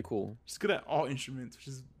really cool. She's good at all instruments, which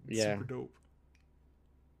is super dope.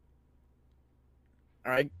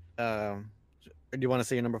 All right. Do you want to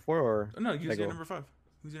say your number 4 or? No, use your number 5.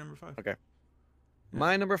 Who's your number 5? Okay. Yeah.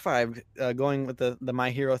 My number 5, going with the My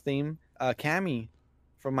Hero theme, Cammy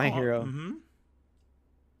from My Hero. Mm-hmm.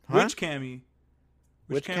 Huh? Which Cammy?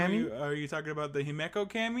 Which Cammy? Are you talking about the Himeko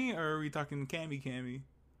Cammy, or are we talking Cammy? Cammy.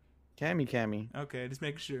 Okay, just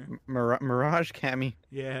making sure. Mirage Cammy.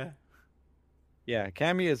 Yeah. Yeah,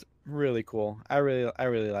 Cammy is really cool. I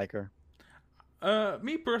really like her.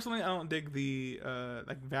 Me personally, I don't dig the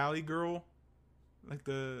like Valley Girl, like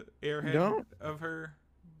the airhead of her,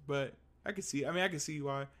 but I can see. I mean, I can see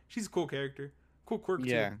why. She's a cool character, cool quirk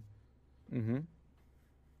too. Mm-hmm.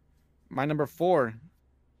 My number 4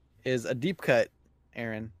 is a deep cut,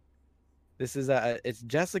 Aaron. This is it's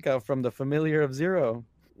Jessica from The Familiar of Zero.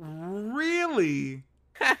 Really?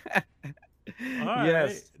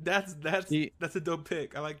 Yes. Right. That's a dope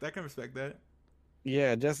pick. I like that. I can respect that.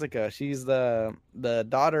 Yeah, Jessica. She's the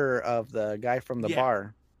daughter of the guy from the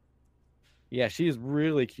bar. Yeah, she's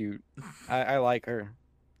really cute. I like her.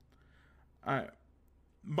 All right.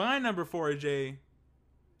 My number 4, Jay,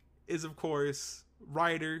 is of course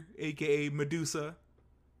Ryder, aka Medusa,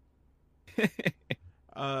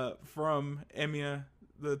 from Emiya,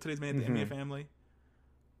 the Today's Man, the Emiya family.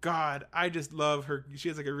 God, I just love her. She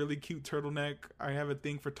has like a really cute turtleneck. I have a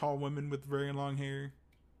thing for tall women with very long hair.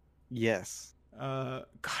 Yes. Gosh,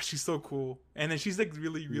 she's so cool. And then she's like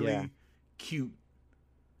really, really cute.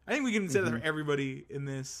 I think we can say that for everybody in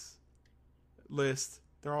this list.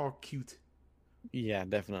 They're all cute. Yeah,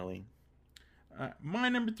 definitely. My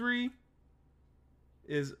number 3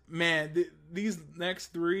 is, man, these next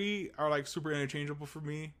 3 are like super interchangeable for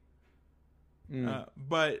me.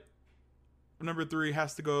 But number 3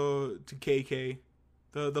 has to go to KK,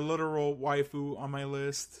 the literal waifu on my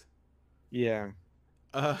list. Yeah.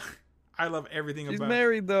 I love everything about. She's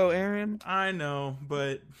married though, Aaron. I know,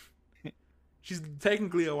 but she's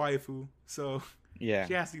technically a waifu, so yeah,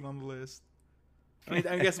 she has to get on the list. I mean,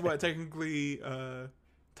 I guess what technically,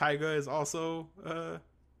 Taiga is also a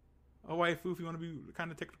waifu. If you want to be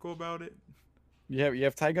kind of technical about it. You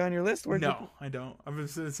have Taiga on your list? I don't. I've been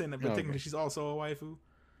saying that, but technically she's also a waifu.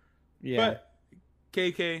 Yeah. But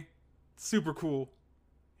KK, super cool.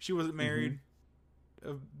 She wasn't married.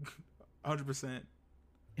 100%.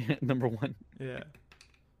 Number 1. Yeah.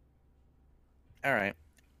 All right.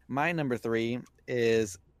 My number 3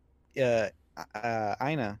 is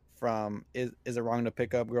Aina from Is It Wrong to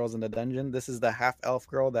Pick Up Girls in the Dungeon? This is the half-elf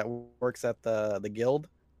girl that works at the guild.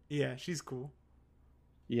 Yeah, she's cool.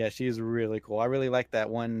 Yeah, she's really cool. I really like that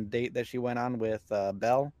one date that she went on with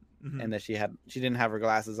Belle, and that she didn't have her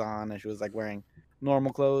glasses on, and she was like wearing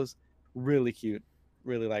normal clothes. Really cute.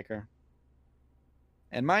 Really like her.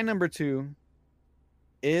 And my number two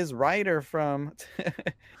is Ryder from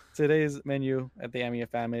today's menu at the Amiya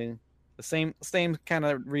family. The same kind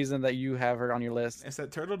of reason that you have her on your list. It's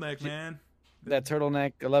that turtleneck, She, man. that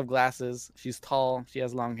turtleneck. I love glasses. She's tall. She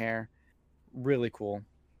has long hair. Really cool.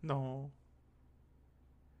 No.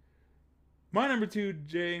 My number two,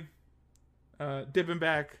 Jay. Dipping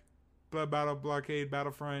back. Blood Battle, Blockade,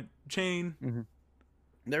 Battlefront. Chain. Mm-hmm.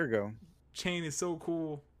 There we go. Chain is so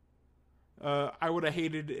cool. I would have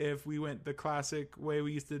hated if we went the classic way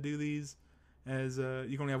we used to do these, as you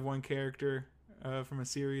can only have one character from a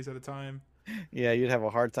series at a time. Yeah, you'd have a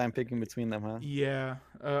hard time picking between them, huh? Yeah,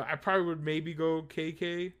 I probably would maybe go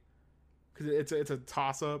KK because it's a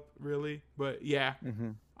toss up, really. But yeah,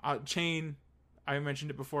 Chain. I mentioned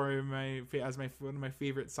it before as one of my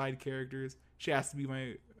favorite side characters. She has to be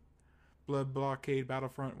my Blood Blockade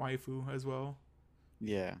Battlefront waifu as well.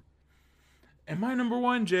 Yeah. And my number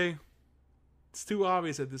one, Jay. It's too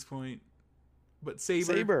obvious at this point, but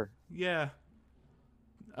Saber. Yeah.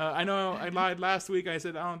 I know I lied last week. I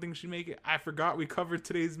said I don't think she'd make it. I forgot we covered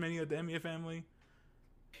today's menu at the Emiya family.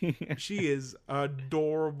 She is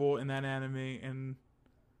adorable in that anime and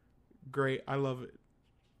great. I love it.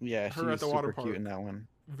 Yeah, she's super cute in that one.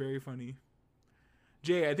 Very funny.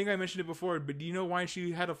 Jay, I think I mentioned it before, but do you know why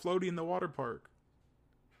she had a floaty in the water park?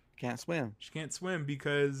 Can't swim. She can't swim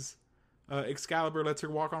because Excalibur lets her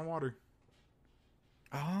walk on water.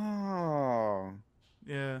 Oh.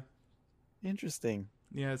 Yeah. Interesting.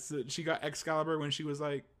 Yeah, so she got Excalibur when she was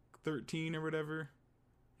like 13 or whatever.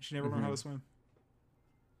 She never learned how to swim.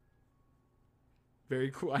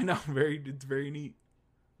 Very cool. I know. It's very neat.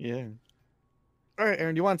 Yeah. All right,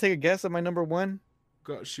 Aaron, do you want to take a guess at my number one?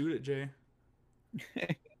 Go shoot it, Jay.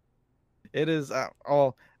 It is I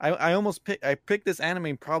almost picked this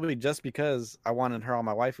anime probably just because I wanted her on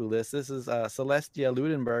my waifu list. This is Celestia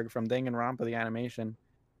Ludenberg from Danganronpa the animation.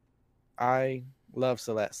 I love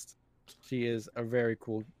Celeste. She is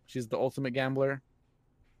she's the ultimate gambler.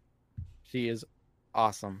 She is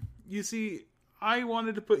awesome. You see, I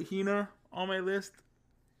wanted to put Hina on my list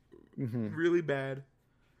really bad.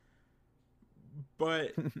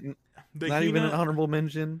 But not even an honorable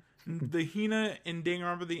mention. The Hina in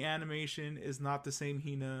Danganronpa the animation is not the same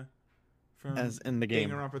Hina from as in the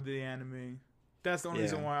game. Danganronpa the anime. That's the only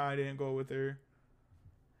reason why I didn't go with her.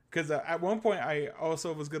 Because at one point I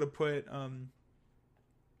also was gonna put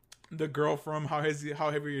the girl from How Heavy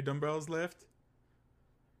Are Your Dumbbells Lift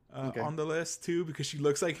on the list too, because she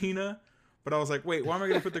looks like Hina. But I was like, wait, why am I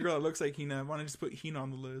gonna put the girl that looks like Hina? Why don't I just put Hina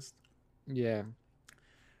on the list? Yeah.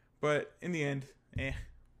 But in the end,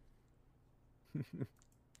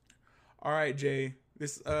 All right, Jay.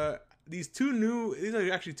 These are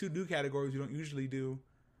actually two new categories we don't usually do.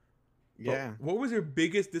 Yeah. But what was your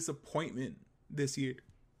biggest disappointment this year?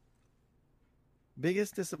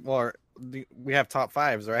 We have top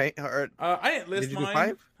fives, right? Or I didn't list did you mine.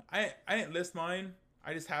 Do five? I didn't list mine.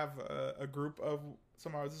 I just have a group of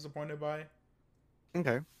some I was disappointed by.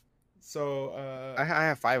 Okay. So I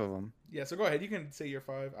have five of them. Yeah, so go ahead. You can say your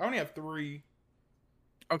five. I only have three.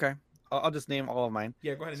 Okay. I'll just name all of mine.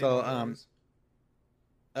 Yeah, go ahead and name all yours.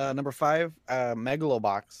 Number 5,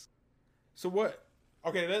 Megalobox. So what?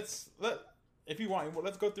 Okay, if you want,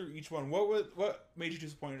 let's go through each one. What made you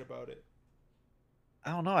disappointed about it?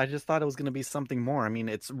 I don't know. I just thought it was gonna be something more. I mean,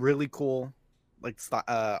 it's really cool, like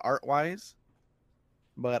art wise,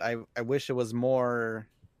 but I wish it was more.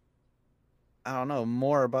 I don't know,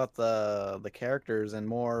 more about the characters and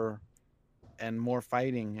more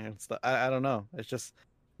fighting and stuff. I don't know. It's just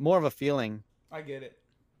more of a feeling. I get it.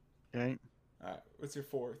 Right. All right. What's your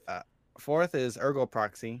fourth? Fourth is Ergo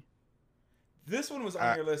Proxy. This one was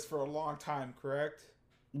on your list for a long time, correct?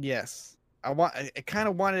 Yes. I kind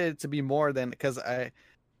of wanted it to be more than, because a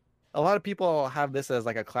lot of people have this as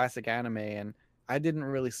like a classic anime, and I didn't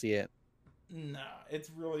really see it. Nah, it's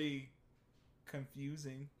really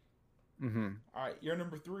confusing. Mm-hmm. All right, you're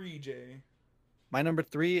number 3, Jay. My number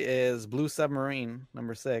 3 is Blue Submarine,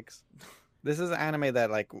 number 6. This is an anime that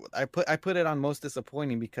like I put it on most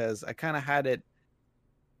disappointing because I kind of had it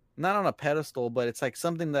not on a pedestal, but it's like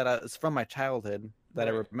something that is from my childhood that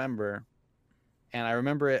I remember. And I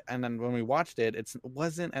remember it, and then when we watched it, it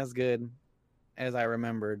wasn't as good as I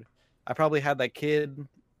remembered. I probably had that kid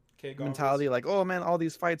mentality, like, oh man, all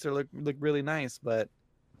these fights look really nice, but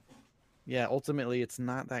yeah, ultimately it's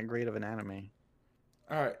not that great of an anime.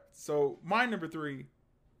 All right, so my number 3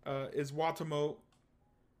 is Watamote.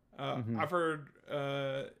 I've heard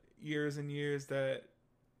years and years that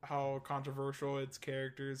how controversial its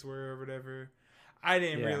characters were or whatever. I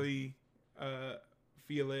didn't really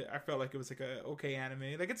feel it. I felt like it was like a okay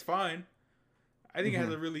anime. Like it's fine. I think it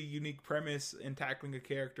has a really unique premise in tackling a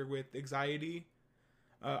character with anxiety.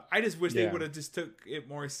 I just wish they Yeah. would have just took it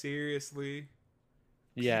more seriously.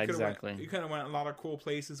 Yeah, You coulda exactly. you kind of went a lot of cool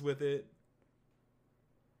places with it.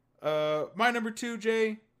 My number two,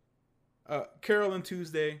 Jay, Carol and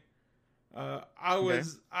Tuesday. I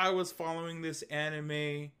was following this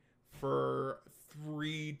anime for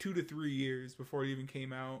 2 to 3 years before it even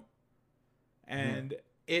came out, and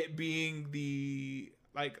it being the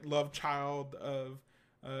like love child of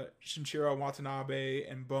Shinichiro Watanabe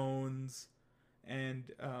and Bones,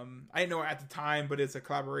 and I didn't know it at the time, but it's a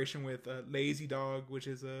collaboration with Lazy Dog, which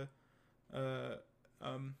is a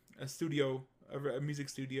studio, a music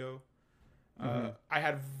studio. I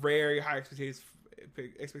had very high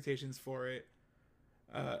expectations for it.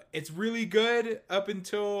 It's really good up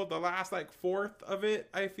until the last like fourth of it,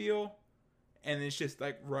 I feel, and it's just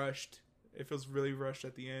like rushed. It feels really rushed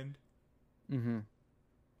at the end.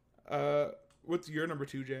 What's your number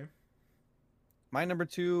two, Jay? My number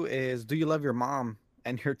 2 is Do You Love Your Mom?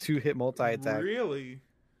 And your 2-hit multi-attack. Really?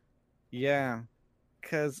 Yeah,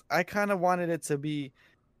 because I kind of wanted it to be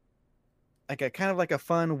like a kind of like a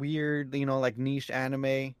fun, weird, like niche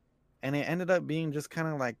anime, and it ended up being just kind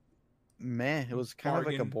of like meh. It was kind of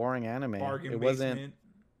like a boring anime. Bargain It basement. wasn't.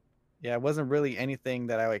 Yeah, it wasn't really anything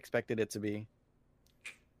that I expected it to be.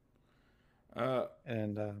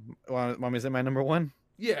 And want me to say my number 1?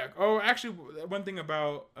 Yeah. Oh, actually, one thing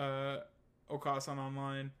about Okasan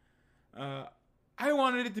Online, I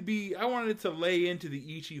wanted it to lay into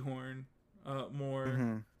the Ichi horn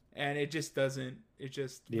more, and it just doesn't. It's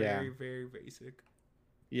just very, very basic.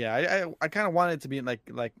 Yeah, I kind of wanted it to be like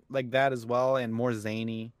that as well, and more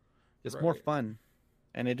zany, just more fun,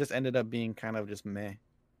 and it just ended up being kind of just meh.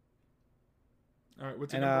 All right,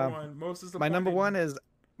 what's your number one? Most is the my number one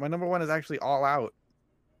is actually All Out.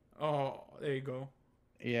 Oh, there you go.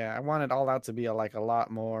 Yeah, I wanted All Out to be a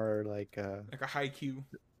lot more like a Haikyuu.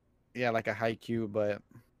 Yeah, like a Haikyuu, but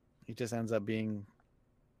it just ends up being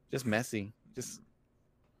just messy. Just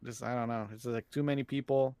I don't know. It's like too many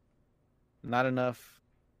people, not enough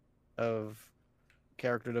of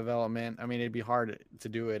character development. I mean, it'd be hard to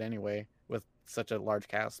do it anyway with such a large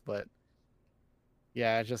cast, but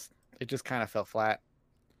yeah, it just kind of fell flat.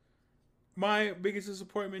 My biggest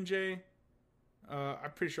disappointment, Jay,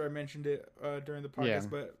 I'm pretty sure I mentioned it during the podcast,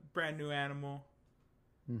 but Brand New Animal.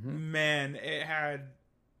 Man, it had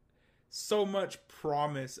so much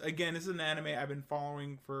promise. Again, this is an anime I've been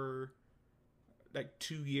following for like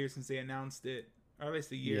 2 years since they announced it, or at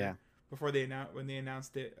least a year before when they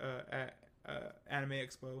announced it at Anime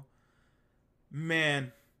Expo.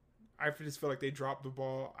 Man, I just feel like they dropped the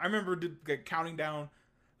ball. I remember counting down,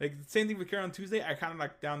 like the same thing with Carol on Tuesday. I counted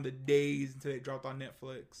like down the days until they dropped on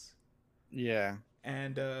Netflix. Yeah,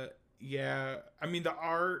 and I mean the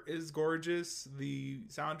art is gorgeous. The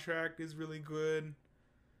soundtrack is really good.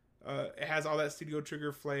 It has all that Studio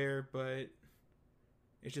Trigger flair, but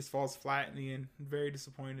it just falls flat in the end. Very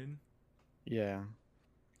disappointed. Yeah.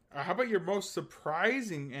 How about your most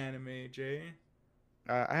surprising anime, Jay?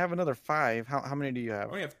 I have another 5. How many do you have? I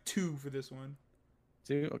only have 2 for this one.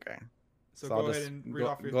 2? Okay. So go ahead and read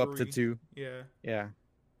off your 3. Go up to 2. Yeah. Yeah.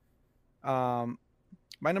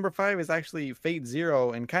 My number 5 is actually Fate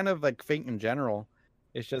Zero, and kind of like Fate in general.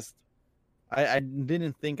 It's just I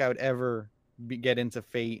didn't think I would ever get into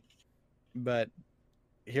Fate, but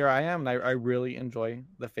here I am, and I really enjoy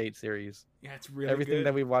the Fate series. Yeah, it's really everything good.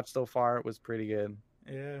 that we've watched so far was pretty good.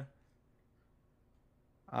 Yeah.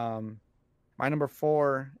 My number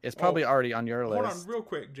 4 is probably already on your list. Hold on, real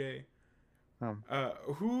quick, Jay.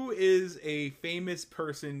 Who is a famous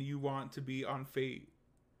person you want to be on Fate?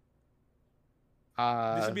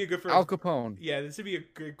 This would be a good for Al Capone. Yeah, this would be a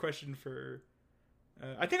good question for.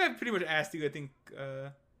 I think I've pretty much asked you. I think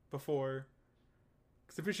before,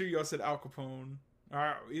 because I'm pretty sure you all said Al Capone,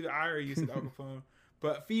 or either I or you said Al Capone.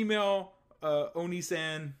 But female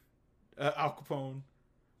Oni-san, Al Capone,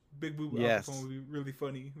 Big Boob Al Capone would be really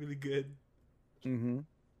funny, really good.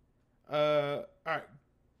 All right,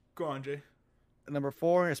 go on, Jay. Number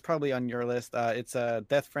 4 is probably on your list. It's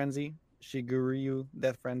Death Frenzy. Shiguryu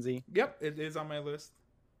Death Frenzy. Yep, it is on my list.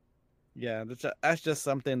 Yeah, that's just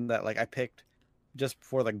something that like I picked just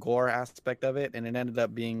for the gore aspect of it, and it ended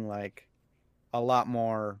up being like a lot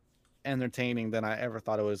more entertaining than I ever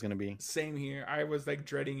thought it was going to be. Same here. I was like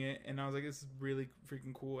dreading it, and I was like, this is really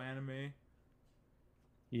freaking cool anime.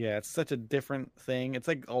 Yeah, it's such a different thing. It's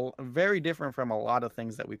like very different from a lot of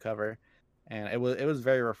things that we cover, and it was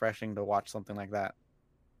very refreshing to watch something like that.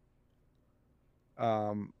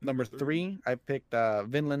 Number 3, I picked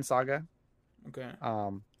Vinland Saga. Okay.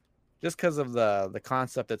 just because of the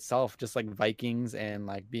concept itself, just like Vikings and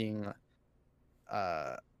like being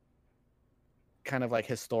uh kind of like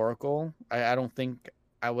historical. I don't think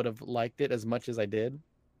I would have liked it as much as I did,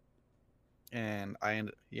 and I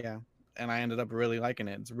ended up really liking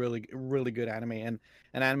it. It's really good anime, and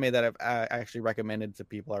an anime that I've actually recommended to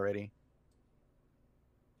people already.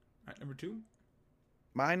 All right, number two.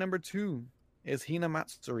 My number two is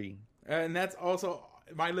Hinamatsuri. And that's also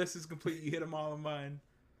my list is complete. You hit them all on mine.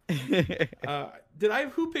 Did I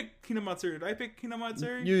who picked Hinamatsuri? Did I pick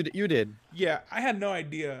Hinamatsuri? You did. Yeah, I had no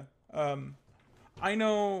idea. I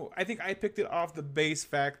know. I think I picked it off the base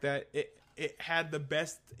fact that it had the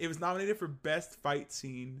best. It was nominated for best fight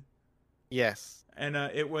scene. Yes. And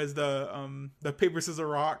it was the paper scissors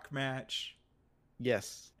rock match.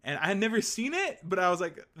 Yes. And I had never seen it, but I was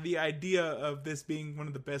like, the idea of this being one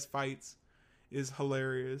of the best fights is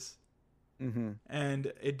hilarious. Mm-hmm.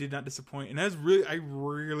 And it did not disappoint. And I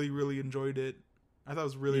really enjoyed it. I thought it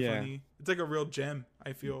was really funny. It's like a real gem,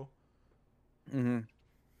 I feel. Mm-hmm.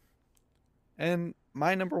 And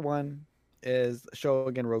my number one is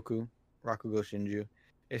Shogun Rakugo Shinju.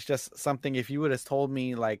 It's just something, if you would have told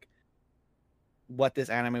me like what this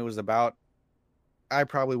anime was about, I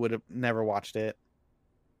probably would have never watched it.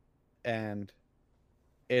 And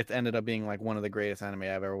it ended up being like one of the greatest anime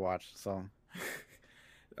I've ever watched. So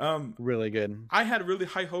really good. I had really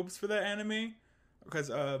high hopes for that anime because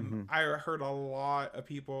I heard a lot of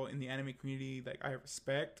people in the anime community that I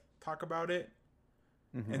respect talk about it.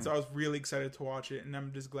 Mm-hmm. And so I was really excited to watch it, and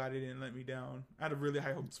I'm just glad it didn't let me down. I had really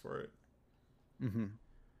high hopes for it. Mm-hmm.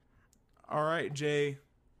 All right, Jay,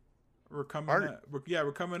 we're coming up.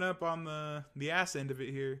 We're coming up on the ass end of it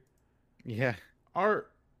here. Yeah.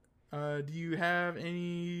 Art, do you have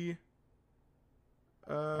any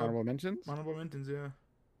honorable mentions? Honorable mentions, yeah.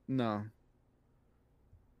 No.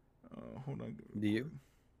 Hold on. Do you?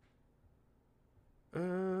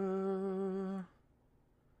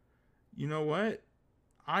 You know what?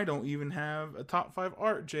 I don't even have a top 5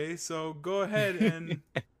 art, Jay. So go ahead and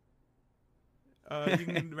you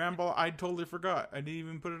can ramble. I totally forgot. I didn't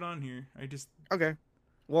even put it on here. Okay.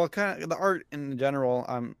 Well, kind of the art in general.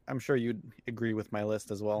 I'm sure you'd agree with my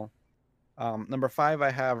list as well. Number 5,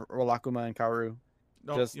 I have Rolakuma and Kaoru.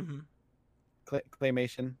 Just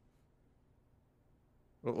claymation.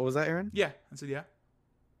 What was that, Aaron? Yeah, I said yeah.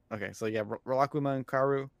 Okay, so yeah, Rolakuma and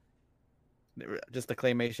Kaoru. Just the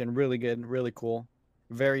claymation, really good, really cool.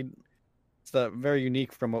 Very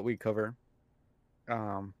unique from what we cover.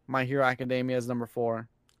 My Hero Academia is number 4.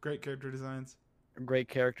 Great character designs. Great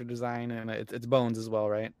character design, and it's Bones as well,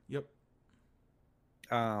 right? Yep.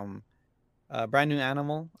 Brand New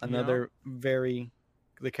Animal, another the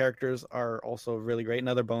characters are also really great.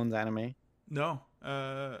 Another Bones anime. No,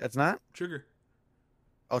 it's not Trigger.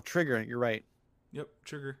 Oh, Trigger. You're right. Yep,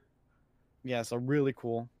 Trigger. Yeah, so really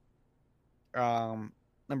cool.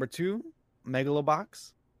 Number 2,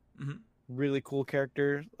 Megalobox. Mm-hmm. Really cool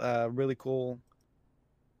character. Really cool.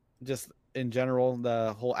 Just in general,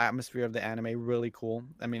 the whole atmosphere of the anime, really cool.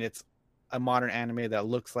 I mean, it's a modern anime that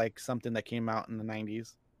looks like something that came out in the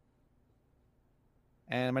 90s.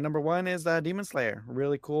 And my number 1 is Demon Slayer.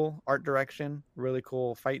 Really cool art direction. Really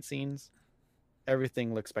cool fight scenes.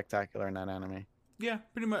 Everything looks spectacular in that anime. Yeah,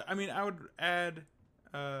 pretty much. I mean, I would add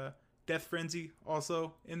Death Frenzy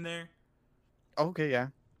also in there. Okay, yeah.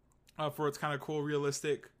 For its kind of cool,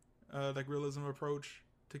 realistic, like realism approach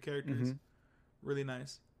to characters. Mm-hmm. Really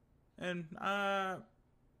nice. And can't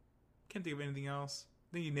think of anything else.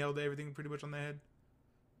 I think you nailed everything pretty much on the head.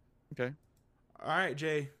 Okay. All right,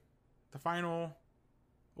 Jay. The final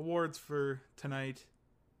awards for tonight.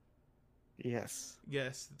 Yes.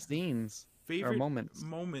 Scenes. Favorite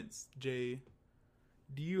moments, Jay.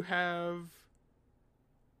 Do you have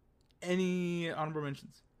any honorable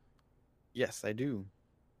mentions? Yes, I do.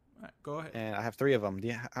 All right, go ahead. And I have 3 of them. Do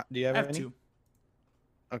you have any? 2.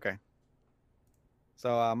 Okay.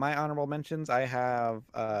 So my honorable mentions, I have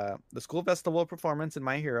the school festival performance in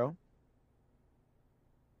My Hero.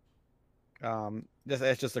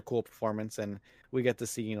 It's just a cool performance, and we get to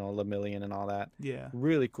see Lemillion and all that. Yeah,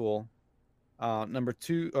 really cool. Number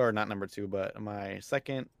 2, or not number 2, but my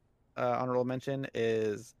second honorable mention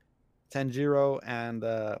is Tanjiro and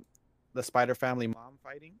the Spider Family mom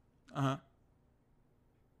fighting.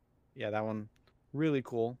 Yeah, that one really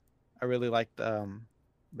cool. I really liked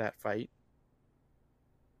that fight.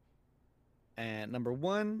 And number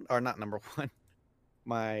 1, or not number 1,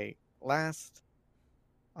 my last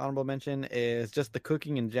honorable mention is just the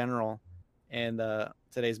cooking in general and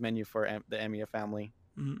today's menu for the Emiya family.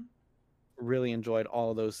 Mm-hmm. Really enjoyed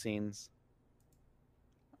all of those scenes.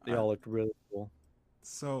 They all looked really cool.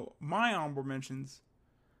 So my honorable mentions,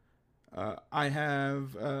 I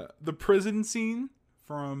have the prison scene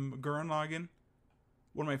from Gurren Lagann.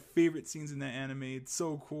 One of my favorite scenes in that anime. It's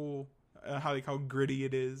so cool how gritty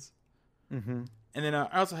it is. Mm-hmm. And then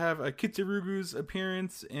I also have Kitsurugu's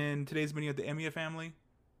appearance in today's meeting of the Emiya family.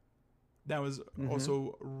 That was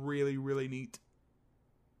also really, really neat.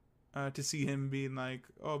 To see him being like,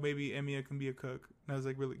 oh, maybe Emiya can be a cook. That was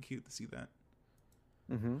like really cute to see that.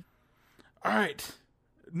 Mm-hmm. All right.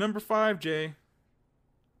 Number 5, Jay.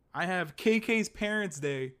 I have KK's Parents'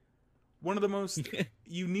 Day. One of the most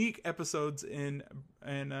unique episodes in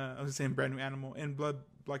I was saying Brand New Animal in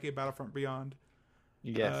Blockade Battlefront Beyond.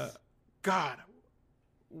 Yes. God,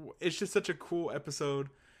 it's just such a cool episode.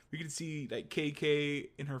 We can see like KK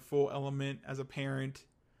in her full element as a parent,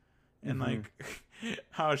 and like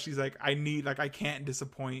how she's like, I can't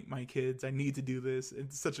disappoint my kids. I need to do this.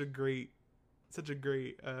 It's such a great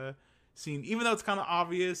scene. Even though it's kind of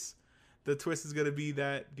obvious, the twist is gonna be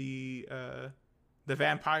that the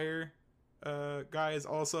vampire guy is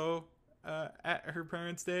also at her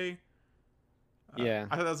parents' day. Yeah,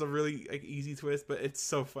 I thought that was a really like easy twist, but it's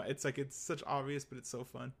so fun. It's like it's such obvious, but it's so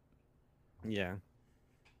fun. Yeah.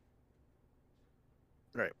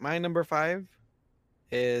 Right. My number 5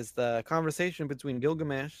 is the conversation between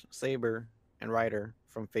Gilgamesh, Saber, and Ryder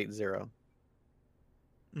from Fate Zero.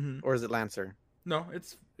 Mm-hmm. Or is it Lancer? No,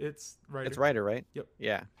 it's Ryder. It's Ryder, right? Yep.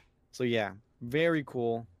 Yeah. So yeah, very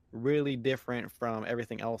cool. Really different from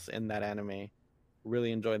everything else in that anime.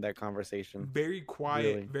 Really enjoyed that conversation. Very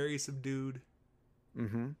quiet, really. Very subdued.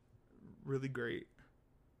 Mm-hmm. Really great.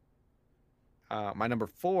 My number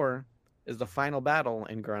 4 is the final battle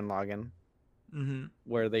in Gurren Lagann,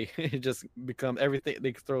 where they just become everything.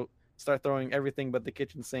 They start throwing everything but the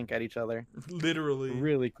kitchen sink at each other. Literally.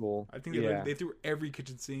 Really cool. I think they threw every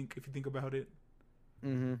kitchen sink, if you think about it.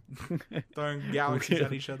 Mm-hmm. Throwing galaxies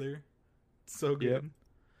at each other. So good.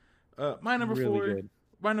 Yep. My number 4. Good.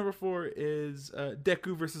 My number 4 is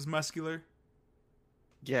Deku versus Muscular.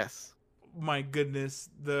 Yes. My goodness,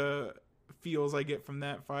 the feels I get from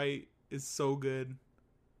that fight is so good.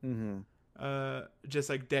 Just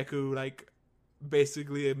like Deku, like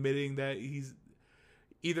basically admitting that he's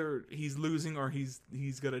losing or he's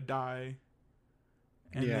gonna die,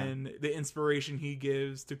 and then the inspiration he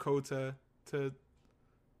gives to Kota to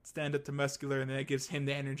stand up to Muscular, and then that gives him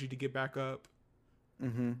the energy to get back up.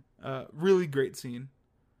 Really great scene.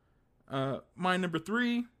 My number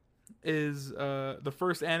 3 is the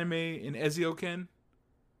first anime in Ezioken.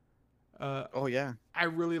 Oh yeah, I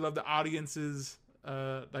really love the audiences,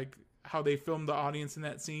 like how they filmed the audience in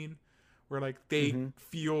that scene, where like they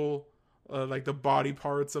feel like the body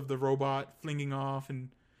parts of the robot flinging off and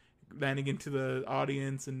landing into the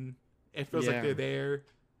audience, and it feels like they're there.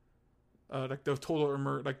 Like the total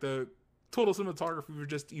cinematography for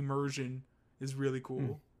just immersion is really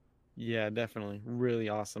cool. Yeah, definitely, really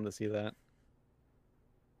awesome to see that.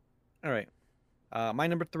 All right, my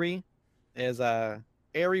number 3 is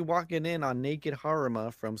Eri walking in on naked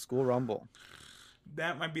Haruma from School Rumble.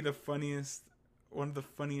 That might be one of the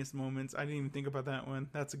funniest moments. I didn't even think about that one.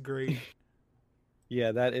 That's great.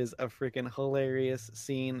 Yeah, that is a freaking hilarious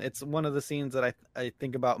scene. It's one of the scenes that I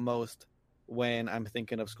think about most when I'm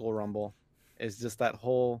thinking of School Rumble. It's just that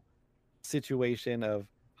whole situation of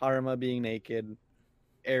Haruma being naked,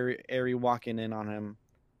 Eri walking in on him,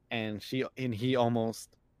 and he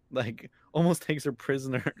almost takes her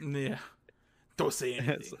prisoner. Yeah. Don't say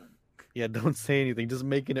anything. Yeah, don't say anything. Just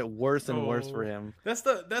making it worse and worse for him. That's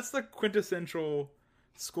the quintessential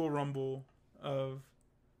School Rumble of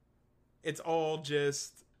it's all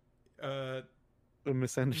just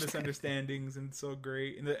misunderstandings, and so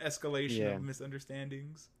great, and the escalation of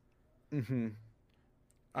misunderstandings.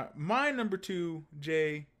 My number 2,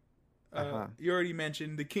 Jay, you already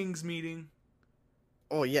mentioned the King's meeting.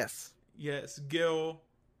 Oh yes. Yes, Gil,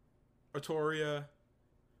 Artoria,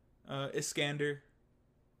 Iskander,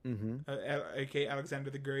 aka Alexander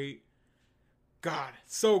the Great. God,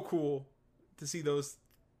 so cool to see those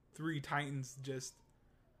 3 titans just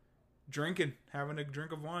having a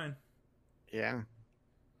drink of wine. Yeah,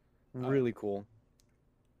 really cool.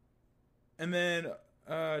 And then,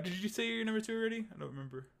 did you say your number 2 already? I don't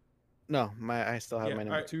remember. No, I still have my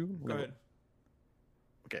number 2. Go ahead.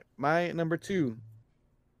 Okay, my number 2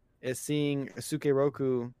 is seeing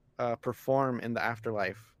Sukeroku perform in the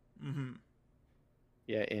afterlife.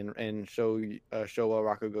 Yeah, in Showa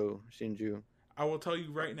Rakugo Shinju. I will tell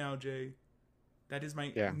you right now, Jay, that is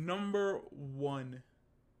my number 1.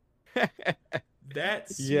 That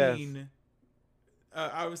scene.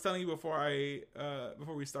 I was telling you before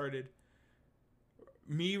we started.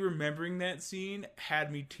 Me remembering that scene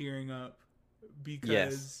had me tearing up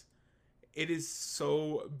because it is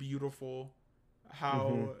so beautiful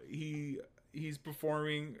how he's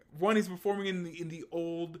performing. One, he's performing in the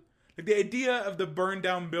old, like the idea of the burned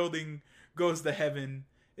down building goes to heaven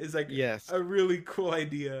is like Yes. a really cool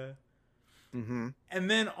idea. Mm-hmm.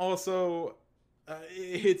 And then also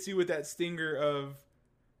it hits you with that stinger of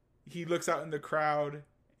he looks out in the crowd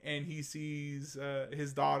and he sees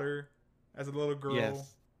his daughter as a little girl.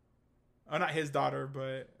 Yes. Oh, not his daughter,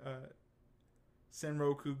 but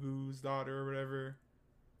Senrokugu's daughter or whatever.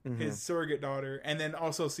 His surrogate daughter. And then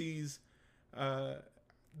also sees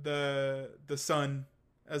the son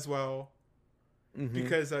as well.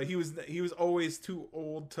 Because he was always too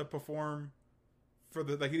old to perform for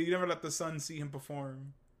the, like, he never let the son see him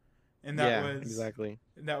perform. And that was exactly.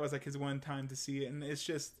 That was like his one time to see it, and it's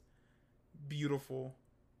just beautiful.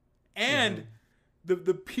 And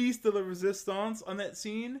the piece de la resistance on that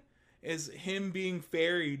scene is him being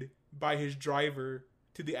ferried by his driver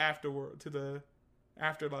to the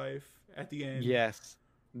afterlife at the end. Yes,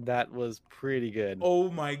 that was pretty good. Oh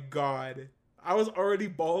my god, I was already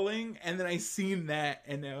bawling, and then I seen that,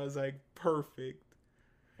 and I was like, perfect.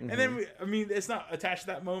 And then I mean, it's not attached to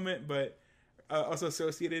that moment, but also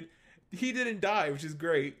associated. He didn't die, which is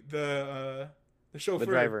great. The chauffeur, the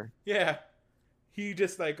driver, yeah, he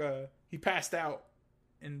just like he passed out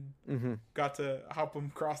and got to help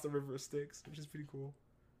him cross the river of Styx, which is pretty cool.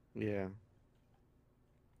 Yeah.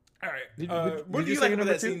 All right. Did What do you you say like about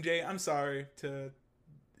number that two? scene, Jay? I'm sorry to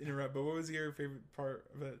interrupt, but what was your favorite part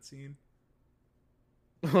of that scene?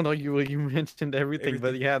 Oh no, you mentioned everything,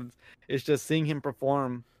 but Everything. yeah, it's just seeing him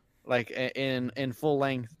perform like in full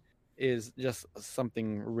length is just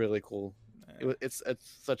something really cool. It's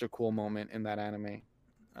such a cool moment in that anime.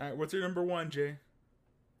 All right. What's your number one, Jay?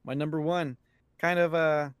 My number one, kind of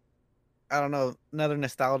I don't know, another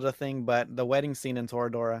nostalgia thing, but the wedding scene in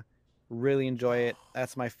Toradora, really enjoy it.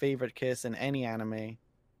 That's my favorite kiss in any anime.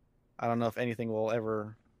 I don't know if anything will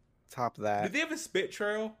ever top that. Did they have a spit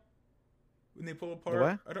trail when they pull apart?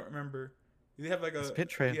 What? I don't remember. Did they have like a Spit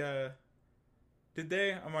trail? Yeah. Did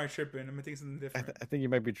they? Am I tripping? I'm thinking something different. I think you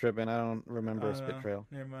might be tripping. I don't remember a spit trail.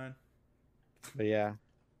 Never mind. But yeah,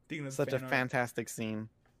 Thinking of such a fan art. fantastic scene.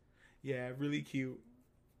 Yeah, really cute.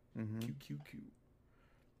 Mm-hmm. Cute.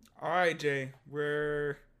 All right, Jay.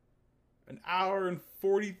 We're an hour and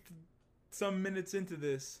 40 some minutes into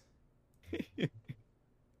this.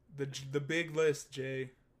 The big list,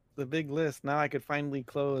 Jay. The big list. Now I could finally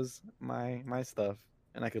close my stuff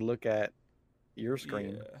and I could look at your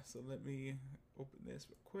screen. Yeah, so let me open this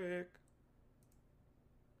real quick.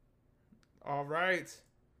 All right.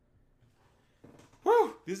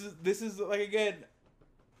 Whew! This is like, again,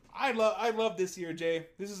 I love this year, Jay.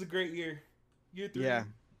 This is a great year. Year 3. Yeah.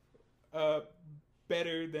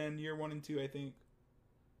 Better than year 1 and 2, I think.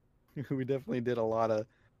 We definitely did a lot of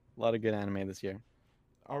good anime this year.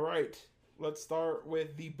 All right. Let's start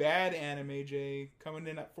with the bad anime, Jay, coming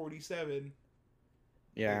in at 47.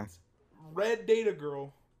 Yeah. It's Red Data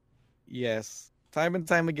Girl. Yes. Time and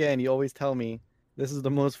time again, you always tell me this is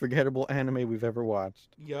the most forgettable anime we've ever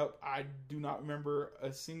watched. Yep, I do not remember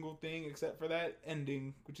a single thing except for that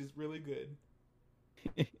ending, which is really good.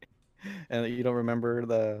 And you don't remember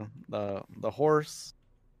the horse?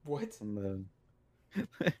 What? And the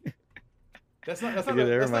That's not Okay,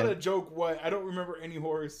 never not mind. a joke. What? I don't remember any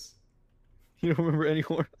horse. You don't remember any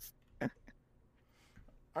horse? All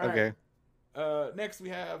right. Okay. Next we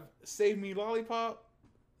have Save Me Lollipop.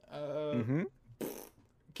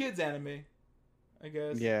 Kids anime, I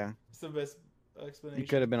guess. Yeah. It's the best explanation. You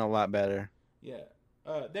could have been a lot better. Yeah.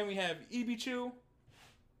 Then we have Ibichu.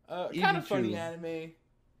 Kind of funny anime.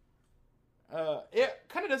 It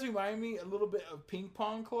kind of does remind me a little bit of Ping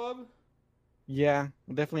Pong Club. Yeah,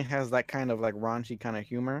 it definitely has that kind of like raunchy kind of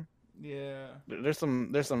humor. Yeah. There's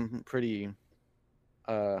some pretty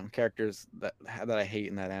characters that I hate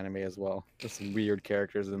in that anime as well. There's some weird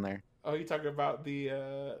characters in there. Oh, you talking about the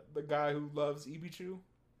guy who loves Ibichu?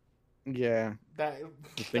 Yeah. That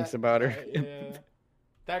He thinks about her. guy, yeah.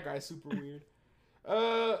 That guy's super weird.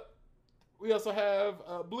 We also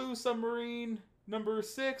have Blue Submarine number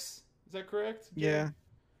 6. Is that correct? Yeah.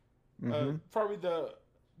 Mm-hmm. Probably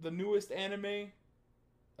the newest anime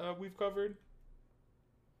we've covered.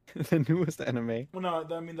 The newest anime. Well, no,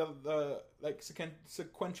 I mean the like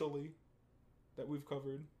sequentially that we've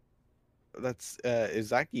covered. That's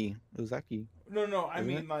Uzaki. Uzaki. No, I Isn't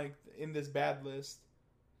mean it? like in this bad list.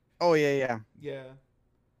 Oh yeah. Yeah.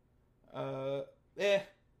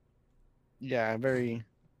 Yeah, very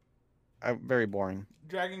boring.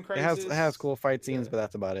 Dragon It Crisis. has cool fight scenes, Yeah. but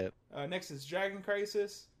that's about it. Next is Dragon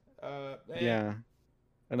Crisis. Yeah.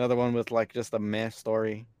 Another one with like just a meh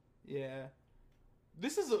story. Yeah.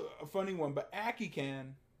 This is a funny one, but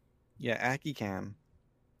Akikan, Yeah, Aki can.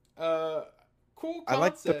 uh, cool I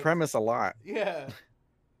like the concept. premise a lot. Yeah,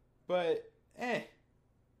 but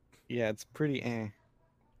Yeah, it's pretty eh.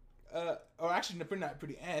 or actually, no, not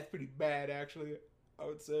pretty. It's pretty bad actually. I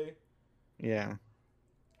would say. Yeah.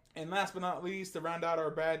 And last but not least, to round out our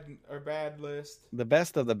bad list, The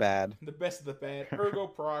best of the bad. the best of the bad, Ergo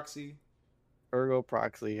Proxy, Ergo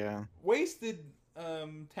Proxy, yeah. wasted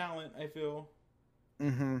talent. I feel.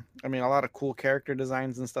 I mean, a lot of cool character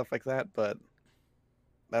designs and stuff like that, but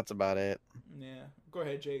that's about it. Yeah, go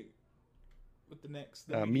ahead, Jake. With the next,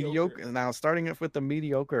 Mediocre. Now, starting off with the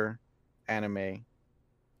mediocre anime,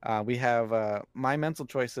 we have my mental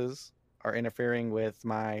choices are interfering with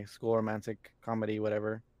my school romantic comedy,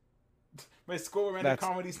 whatever. My school romantic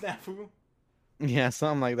comedy snafu. Yeah,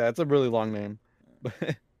 something like that. It's a really long name,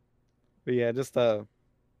 but yeah, just a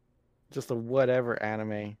whatever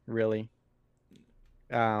anime, really.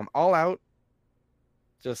 All Out,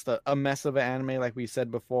 just a mess of an anime, like we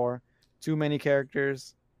said before. Too many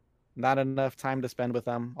characters, not enough time to spend with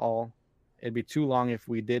them all. It'd be too long if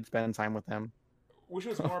we did spend time with them. Wish it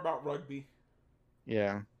was more about rugby.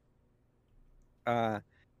 Yeah.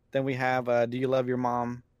 Then we have Do You Love Your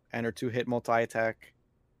Mom and her 2-hit multi-attack.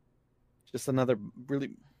 Just another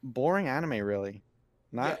really boring anime, really.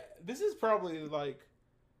 Yeah, this is probably like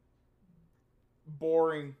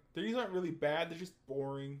boring. These aren't really bad. They're just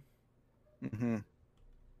boring. And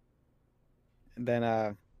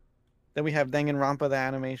then we have Danganronpa, the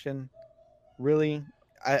animation. Really,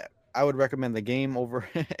 I would recommend the game over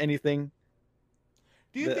anything.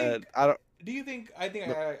 Do you think? Do you think? I think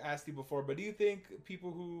I asked you before, but do you think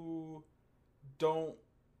people who don't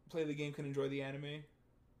play the game can enjoy the anime?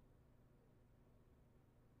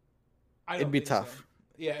 It'd be tough. So.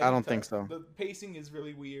 Yeah, I don't think so. The pacing is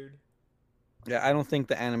really weird. Yeah, I don't think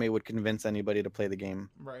the anime would convince anybody to play the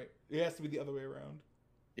game. Right. It has to be the other way around.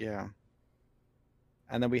 Yeah.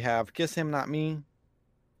 And then we have Kiss Him Not Me.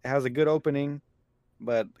 It has a good opening,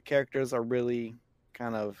 but the characters are really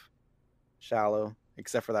kind of shallow,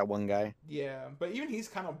 except for that one guy. Yeah, but even he's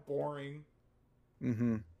kind of boring.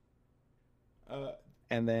 And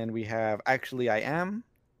then we have Actually I Am,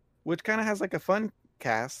 which kind of has like a fun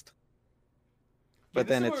cast. But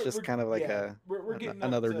then it's just kind of like we're getting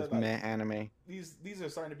another just meh anime. These are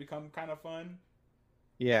starting to become kind of fun.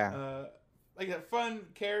 Yeah. Like fun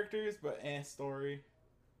characters, but story.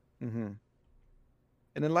 And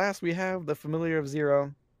then last we have The Familiar of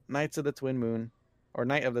Zero, Knights of the Twin Moon, or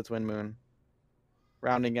Night of the Twin Moon,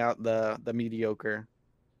 rounding out the mediocre,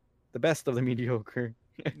 the best of the mediocre.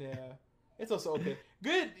 Yeah, it's also okay.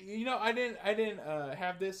 Good. You know, I didn't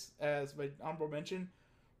have this as my honorable mention.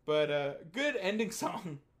 But good ending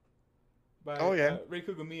song by Rei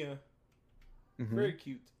Kugamiya. Very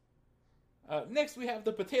cute. Next we have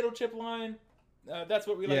the potato chip line. That's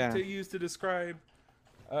what we like to use to describe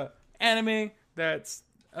anime that's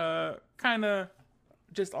kind of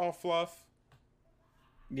just all fluff.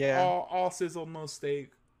 Yeah. All sizzle, no steak,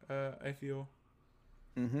 I feel.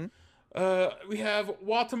 We have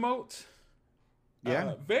Watamote.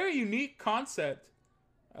 Yeah. Very unique concept.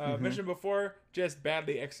 Mentioned before, just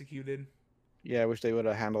badly executed. Yeah, I wish they would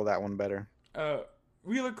have handled that one better.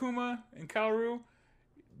 Rilakuma and Kaoru,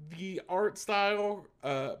 the art style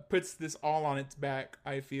puts this all on its back,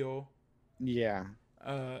 I feel. Yeah.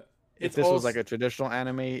 If this was like a traditional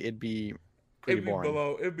anime, it'd be pretty boring.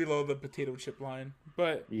 It'd be below the potato chip line.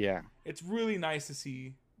 But yeah, it's really nice to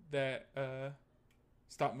see that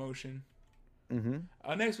stop motion.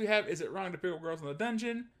 Next we have Is It Wrong to Pickle Girls in the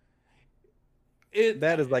Dungeon?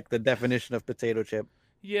 That is like the definition of potato chip.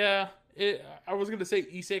 Yeah, I was gonna say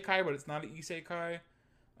isekai, but it's not an isekai.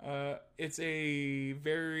 It's a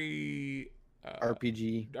very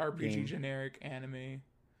RPG game. Generic anime.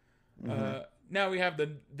 Now we have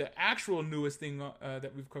the actual newest thing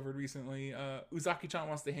that we've covered recently. Uzaki-chan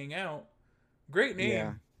Wants to Hang Out. Great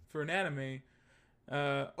name for an anime.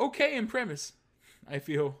 Okay in premise, I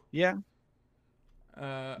feel. Yeah.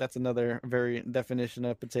 That's another very definition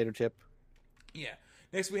of potato chip. Yeah.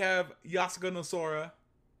 Next we have Yasuga no Sora.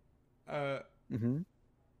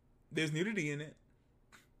 There's nudity in it.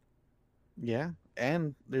 Yeah,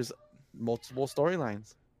 and there's multiple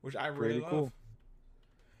storylines, which I really love. Cool.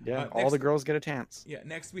 Yeah, all the girls get a chance. Yeah.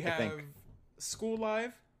 Next we have School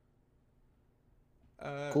Live.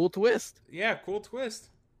 Cool twist. Yeah, cool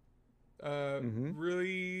twist.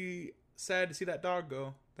 Really sad to see that dog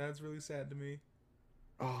go. That's really sad to me.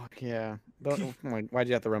 Oh yeah. Why'd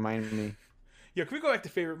you have to remind me? Yeah, can we go back to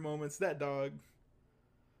favorite moments? That dog.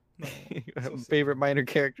 No, favorite minor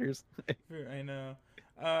characters. I know.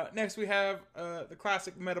 Next we have the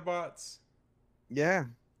classic Metabots. Yeah,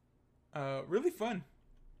 Really fun.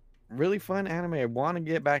 really fun anime. I want to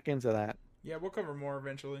get back into that. Yeah, we'll cover more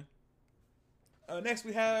eventually. Next,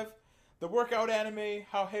 we have the workout anime.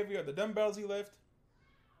 How heavy are the dumbbells you lift?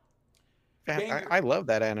 Banger. I love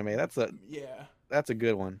that anime. Yeah. That's a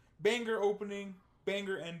good one. Banger opening,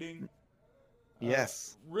 banger ending.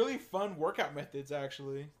 Yes. Really fun workout methods,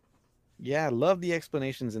 actually. Yeah, I love the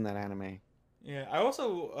explanations in that anime. Yeah, I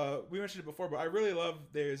also we mentioned it before, but I really love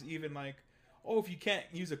there's even like, oh, if you can't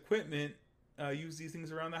use equipment, use these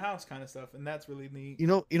things around the house, kind of stuff, and that's really neat. You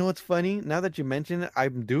know what's funny? Now that you mention it,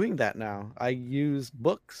 I'm doing that now. I use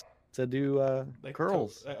books to do Like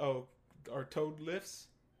curls. or toad lifts.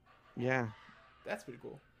 Yeah. That's pretty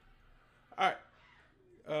cool. All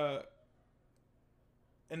right,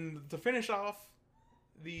 and to finish off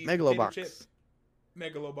the potato chip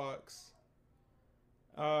Megalobox.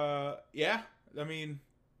 Megalobox. Yeah, I mean,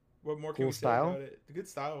 what more can Cool we say style. about it? The good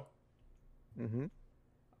style. Mm-hmm.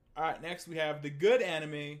 All right, next we have the good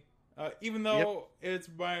anime. Even though it's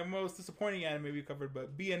my most disappointing anime we covered,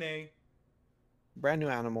 but BNA, Brand new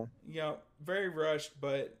animal. you know, very rushed,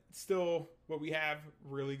 but still what we have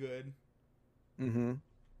really good. Mm-hmm.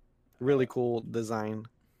 Really cool design.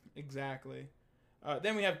 Exactly.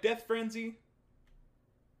 Then we have Death Frenzy.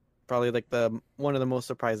 Probably like the one of the most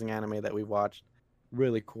surprising anime that we've watched.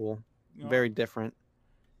 Really cool. You know, Very different.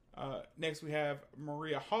 next we have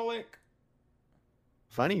Maria Holic.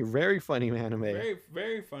 Funny, very funny anime. Very,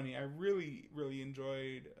 very funny. I really, really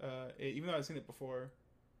enjoyed it, even though I've seen it before.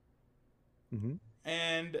 Mm-hmm.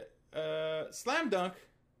 And Slam Dunk.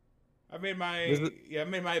 I made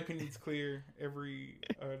my opinions clear every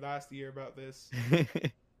last year about this.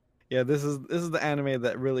 Yeah, this is the anime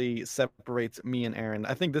that really separates me and Aaron.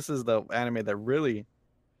 I think this is the anime that really,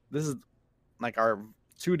 this is like our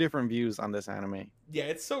two different views on this anime. Yeah,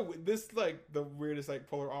 it's so this like the weirdest like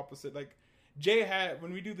polar opposite. Like Jay had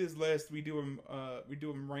when we do this list, we do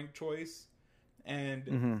them rank choice, and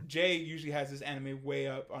Mm-hmm. Jay usually has this anime way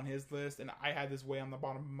up on his list, and I had this way on the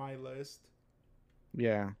bottom of my list.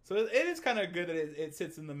 Yeah. So it is kind of good that it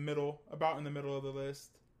sits in the middle, about in the middle of the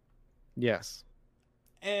list. Yes.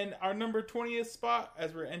 And our number 20th spot,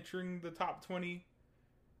 as we're entering the top 20,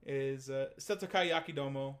 is Setokai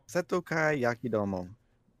Yakidomo. Setokai Yakidomo.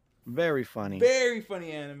 Very funny. Very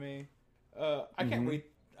funny anime. I can't Mhm. wait.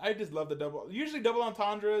 I just love the double. Usually double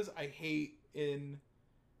entendres I hate in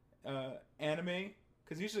anime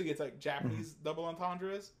because usually it's like Japanese double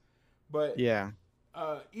entendres. But Yeah.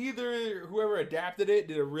 either whoever adapted it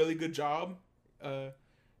did a really good job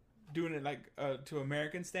doing it like to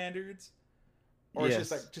American standards, or it's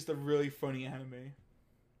just Yes. like just a really funny anime.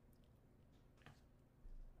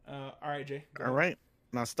 All right, Jay. Go All ahead. right.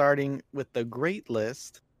 Now starting with the great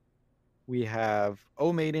list, we have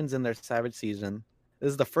O Maidens in their Savage Season. This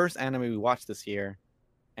is the first anime we watched this year,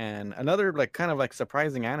 and another like kind of like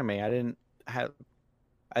surprising anime. I didn't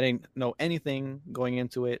know anything going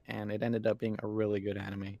into it, and it ended up being a really good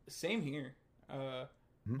anime. Same here. Mhm.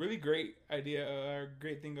 Really great idea.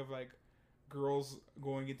 Great thing of like girls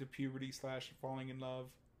going into puberty / falling in love.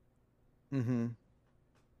 Mm-hmm.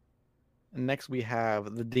 Next, we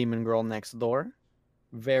have The Demon Girl Next Door.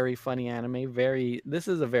 Very funny anime. This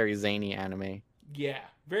is a very zany anime. Yeah,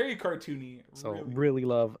 very cartoony. So really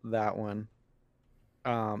love that one.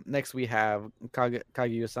 Next, we have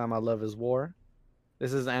Kaguya-sama Love is War.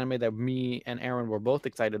 This is an anime that me and Aaron were both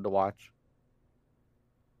excited to watch.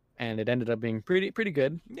 And it ended up being pretty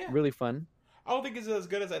good. Yeah. Really fun. I don't think it's as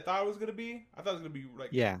good as I thought it was gonna be. I thought it was gonna be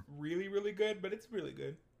like really, really good, but it's really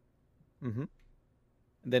good. Mm-hmm.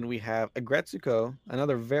 Then we have Agretsuko,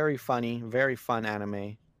 another very funny, very fun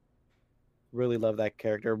anime. Really love that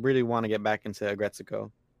character. Really want to get back into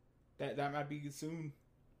Agretsuko. That might be soon.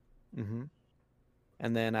 Mm-hmm.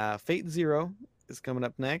 And then Fate Zero is coming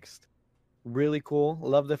up next. Really cool.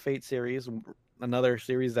 Love the Fate series. Another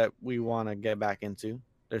series that we want to get back into.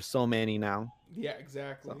 There's so many now. Yeah,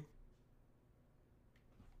 exactly. So.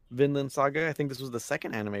 Vinland Saga. I think this was the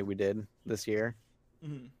second anime we did this year.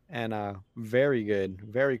 Mm-hmm. And very good.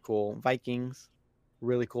 Very cool. Vikings.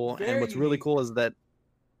 Really cool. Very and what's really unique. cool is that...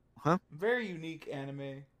 Huh? Very unique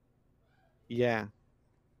anime. Yeah.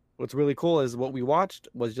 What's really cool is what we watched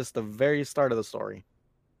was just the very start of the story.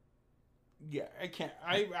 Yeah,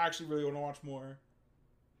 I actually really want to watch more.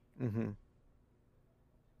 Mm-hmm.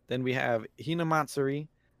 Then we have Hinamatsuri,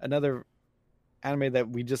 another anime that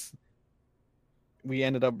we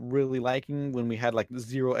ended up really liking when we had like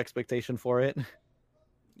zero expectation for it.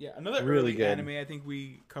 Yeah, another Really early good. anime I think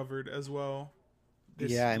we covered as well.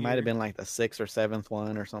 Yeah, it might have been like the 6th or 7th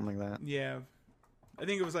one or something like that. Yeah, I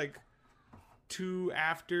think it was like 2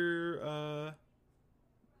 after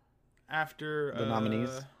after The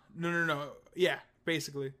nominees? No. Yeah,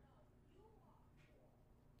 basically.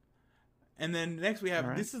 And then next we have All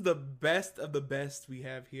right. this is the best of the best we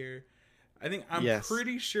have here. I'm Yes.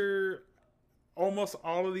 pretty sure almost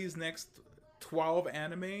all of these next 12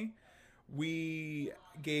 anime we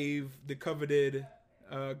gave the coveted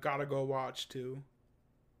gotta go watch to.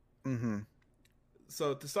 Mm-hmm.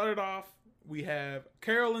 So to start it off, we have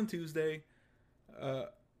Carol and Tuesday.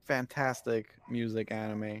 Fantastic music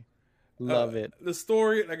anime. Love it. The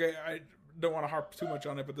story, like I don't want to harp too much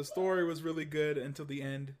on it, but the story was really good until the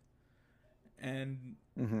end, and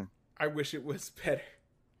Mm-hmm. I wish it was better.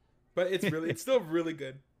 But it's still really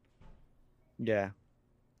good. Yeah.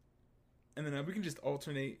 And then we can just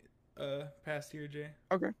alternate past here, Jay.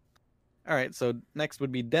 Okay. All right. So next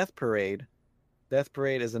would be Death Parade. Death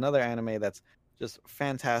Parade is another anime that's just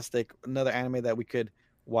fantastic. Another anime that we could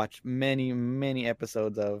watch many, many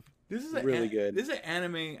episodes of. This is really good. This is an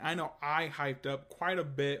anime I know I hyped up quite a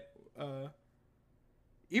bit,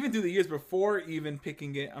 even through the years before even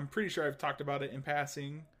picking it. I'm pretty sure I've talked about it in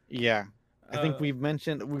passing. Yeah. I think we've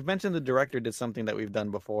mentioned the director did something that we've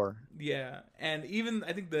done before. Yeah, and even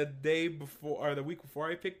I think the day before or the week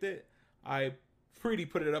before I picked it, I pretty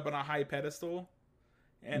put it up on a high pedestal,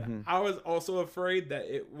 and I was also afraid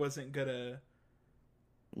that it wasn't gonna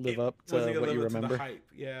live up to what you remember. To the hype.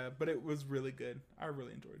 Yeah, but it was really good. I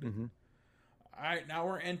really enjoyed it. All right, now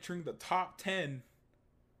we're entering the top 10,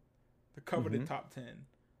 the coveted top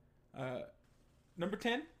 10. Number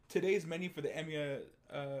 10, today's menu for the Emiya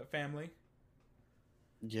family.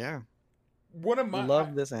 Yeah. One of my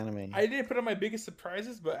love this anime. I didn't put on my biggest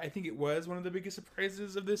surprises, but I think it was one of the biggest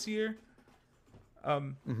surprises of this year.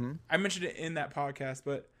 I mentioned it in that podcast,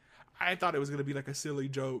 but I thought it was going to be like a silly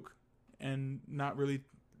joke and not really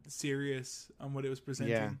serious on what it was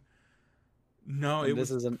presenting. Yeah. No,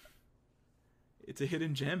 and it's a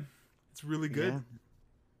hidden gem. It's really good.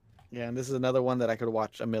 Yeah, and this is another one that I could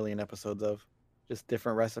watch a million episodes of. Just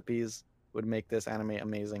different recipes would make this anime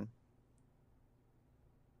amazing.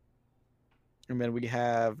 And then we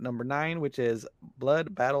have number 9, which is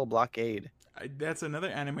Blood Battle Blockade. That's another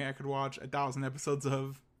anime I could watch 1,000 episodes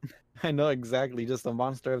of. I know exactly. Just a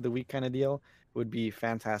monster of the week kind of deal would be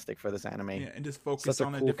fantastic for this anime. Yeah, and just focus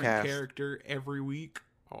on a different character every week.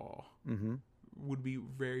 Oh, would be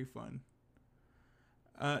very fun.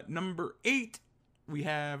 Number 8, we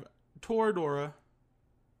have Toradora.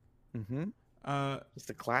 Just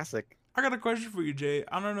a classic. I got a question for you, Jay.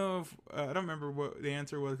 I don't know if I don't remember what the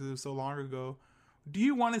answer was because it was so long ago. Do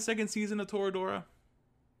you want a second season of Toradora?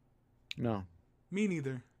 No. Me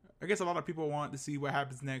neither. I guess a lot of people want to see what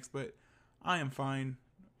happens next, but I am fine.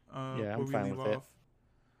 I'm fine with it.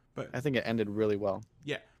 But I think it ended really well.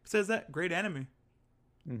 Yeah. Besides that, great anime.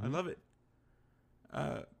 I love it.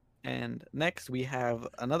 And next we have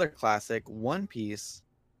another classic, One Piece.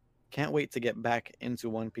 Can't wait to get back into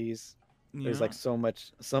One Piece. There's like so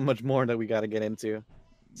much more that we got to get into.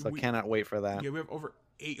 So I cannot wait for that. Yeah, we have over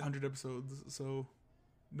 800 episodes, so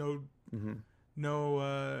no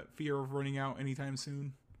fear of running out anytime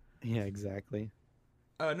soon. Yeah, exactly.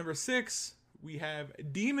 Number 6, we have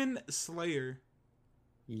Demon Slayer.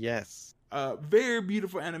 Yes. Very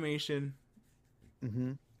beautiful animation.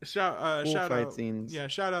 Shout fight out scenes. Yeah,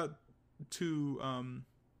 shout out to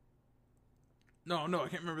no, I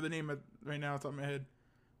can't remember the name right now off the top of my head.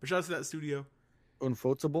 But shout out to that studio.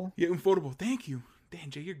 Ufotable? Yeah, Ufotable. Thank you. Damn,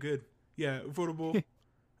 Jay, you're good. Yeah, Ufotable.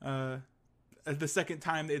 The second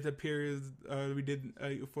time it appears, we did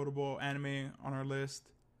a Ufotable anime on our list.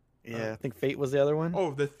 Yeah, I think Fate was the other one.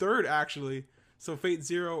 Oh, the third, actually. So Fate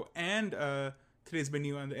Zero and today's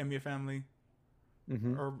menu on the Emiya family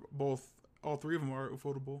are both, all three of them are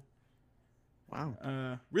Ufotable.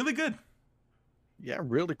 Wow. Really good. Yeah,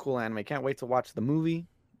 really cool anime. Can't wait to watch the movie.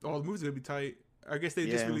 Oh, the movie's going to be tight. I guess they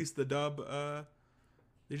just released the dub.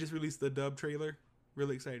 They just released the dub trailer.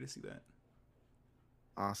 Really excited to see that.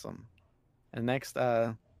 Awesome. And next,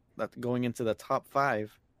 going into the top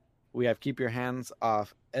 5, we have Keep Your Hands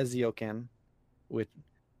Off Eizouken, with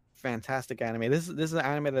fantastic anime. This is an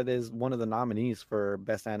anime that is one of the nominees for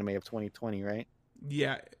Best Anime of 2020, right?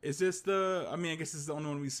 Yeah. Is this the? I mean, I guess this is the only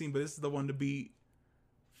one we've seen, but this is the one to beat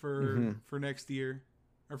for next year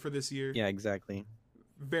or for this year. Yeah, exactly.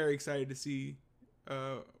 Very excited to see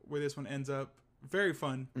where this one ends up. Very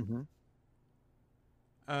fun.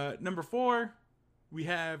 Number 4, we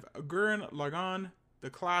have Gurren Lagann, the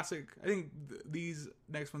classic. I think these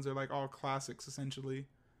next ones are like all classics essentially.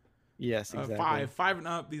 Yes, exactly. 5 and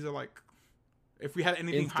up. These are like, if we had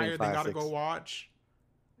anything Instant higher than classics. Gotta Go Watch,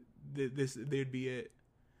 they'd be it.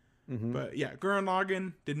 Mm-hmm. But yeah, Gurren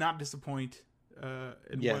Lagann did not disappoint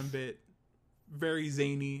in one bit. very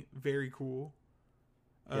zany, very cool.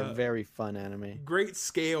 Yeah, very fun anime. Great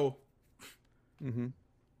scale. Mm-hmm.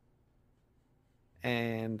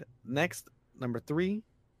 And next, number 3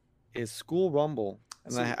 is School Rumble.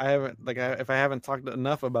 And So I haven't if I haven't talked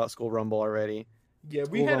enough about School Rumble already, yeah,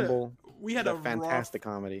 School Rumble we is had a a rough fantastic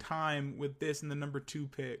comedy. time with this in the number 2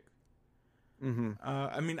 pick. Mm-hmm.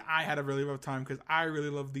 I mean, I had a really rough time because I really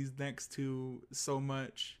love these next two so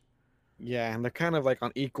much. Yeah, and they're kind of like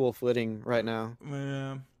on equal footing right now.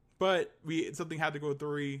 But something had to go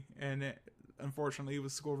 3, and unfortunately, it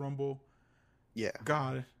was School Rumble. Yeah.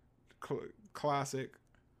 God, classic.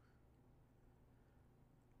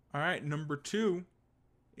 All right, number 2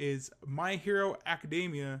 is My Hero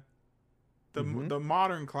Academia, the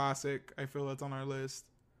modern classic. I feel that's on our list.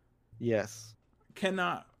 Yes.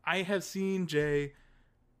 I have seen, Jay,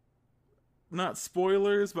 not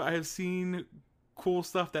spoilers, but I have seen cool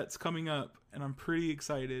stuff that's coming up, and I'm pretty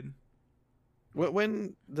excited.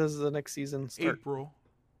 When does the next season start?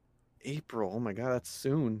 April. Oh my god, that's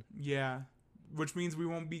soon. Yeah, which means we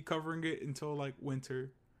won't be covering it until like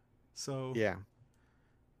winter. So yeah,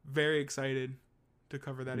 very excited to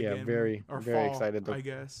cover that again. Yeah, very fall, excited to I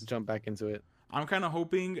guess. Jump back into it. I'm kind of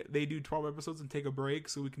hoping they do 12 episodes and take a break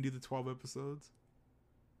so we can do the 12 episodes.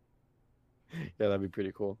 Yeah, that'd be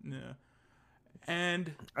pretty cool. Yeah.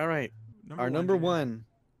 And all right, our number 1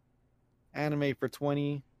 anime for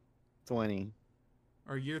 2020.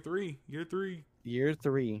 Or year 3. Year 3.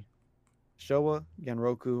 Showa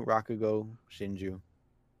Genroku Rakugo Shinju.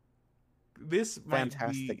 This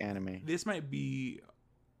fantastic anime. This might be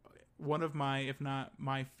one of my, if not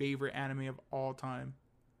my favorite anime of all time.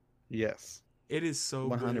 Yes. It is so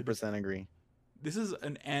 100% good. agree. This is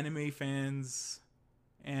an anime fan's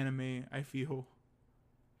anime, I feel.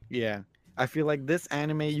 Yeah. I feel like this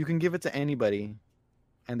anime, you can give it to anybody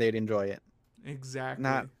and they'd enjoy it. Exactly.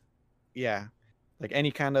 Yeah. Like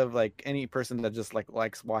any kind of any person that just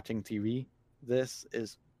likes watching TV, this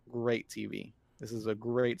is great TV. This is a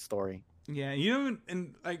great story. Yeah,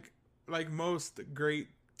 and like most great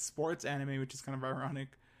sports anime, which is kind of ironic,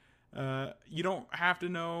 you don't have to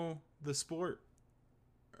know the sport,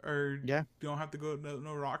 or you don't have to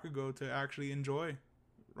know Rakugo to actually enjoy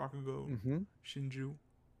Rakugo Shinju.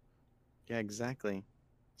 Yeah, exactly.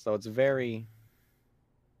 So it's very,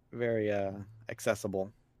 very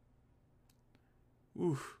accessible.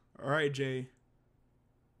 Oof. All right, Jay.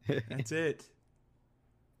 That's it.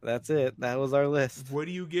 That's it. That was our list. What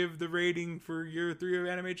do you give the rating for year 3 of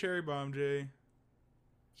Anime Cherry Bomb, Jay?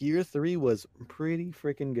 Year 3 was pretty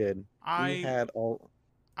freaking good. I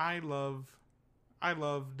love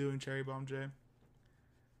doing Cherry Bomb, Jay.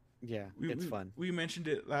 Yeah, it's fun. We mentioned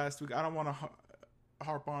it last week. I don't want to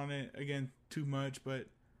harp on it again too much, but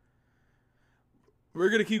we're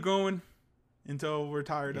gonna keep going until we're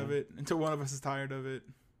tired of it. Until one of us is tired of it.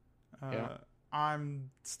 I'm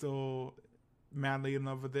still madly in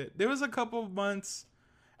love with it. There was a couple months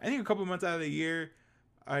out of the year,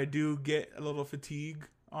 I do get a little fatigue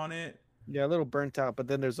on it. Yeah, a little burnt out, but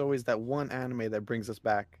then there's always that one anime that brings us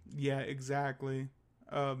back. Yeah, exactly.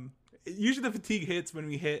 Usually the fatigue hits when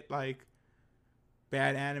we hit like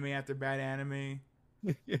bad anime after bad anime.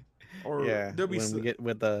 Or there'll be we get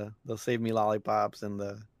with they'll save me lollipops and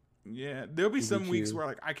there'll be some weeks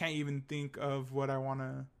where I can't even think of what I want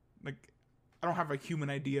to I don't have a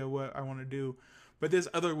human idea what I want to do, but there's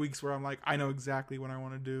other weeks where I'm like, I know exactly what I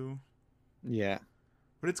want to do. Yeah,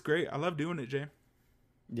 but it's great. I love doing it, Jay.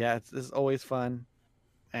 Yeah, it's always fun,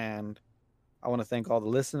 and I want to thank all the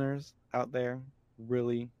listeners out there.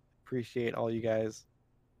 Really appreciate all you guys.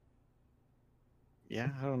 Yeah,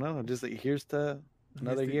 I don't know. Just here's to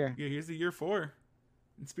another year. Yeah, here's the year 4.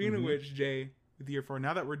 And speaking of which, Jay, with the year 4,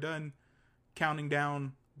 now that we're done counting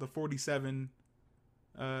down the 47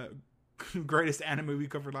 greatest anime we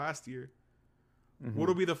covered last year,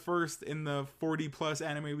 what'll be the first in the 40 plus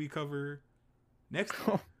anime we cover next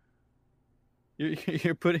year?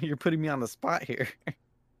 You're putting me on the spot here.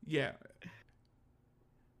 Yeah.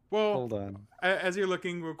 Well, hold on. As you're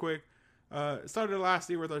looking real quick, started last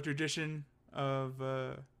year with our tradition of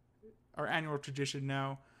our annual tradition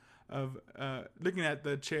now of looking at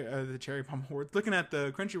the Cherry Bomb Awards, looking at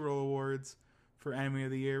the Crunchyroll Awards for Anime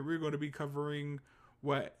of the Year. We're going to be covering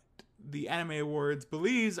what the Anime Awards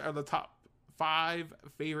believes are the top 5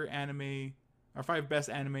 favorite anime, or 5 best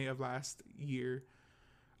anime of last year.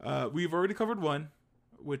 We've already covered one,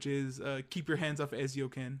 which is Keep Your Hands Off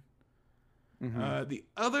Ezio-ken. The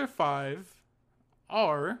other 5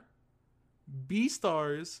 are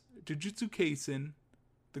Beastars, Jujutsu Kaisen,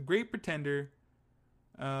 The Great Pretender,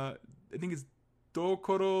 I think it's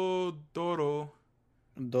Dorohedoro.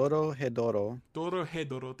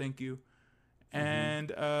 Dorohedoro, thank you.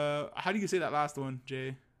 And how do you say that last one,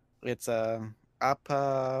 Jay? It's Apare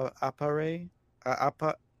Appare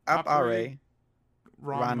Ranman.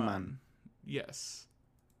 Ranman. Yes.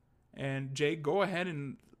 And Jay, go ahead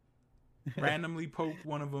and randomly poke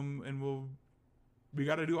one of them, and we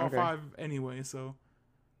got to do all Okay. 5 anyway. So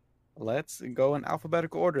Let's go in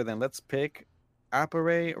alphabetical order then. Let's pick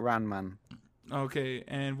Apare Ranman. okay,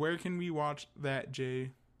 and where can we watch that,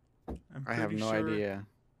 Jay? I have no idea.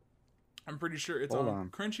 I'm pretty sure it's Hold on on.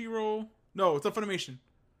 Crunchyroll. No, it's on Funimation.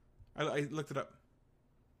 I looked it up.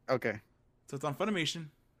 Okay. So it's on Funimation.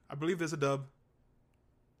 I believe there's a dub.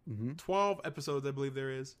 12 episodes, I believe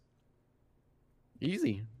there is.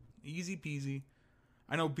 Easy. Easy peasy.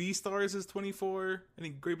 I know Beastars is 24. I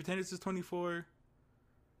think Great Pretenders is 24.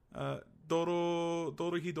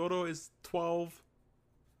 Dorohedoro is 12.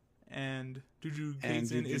 And Jujutsu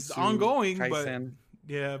Kaisen is Jujutsu ongoing, Kaisen.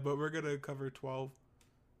 but we're gonna cover 12.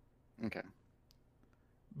 Okay.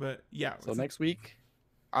 But yeah. So next week,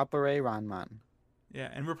 Apare Ranman. Yeah,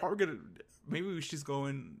 and we're probably gonna maybe we should just go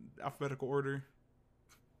in alphabetical order.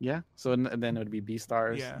 Yeah. So then it would be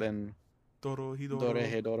Beastars. Yeah. Then Dorohedoro,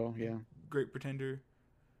 Dorohedoro. Yeah. Great Pretender,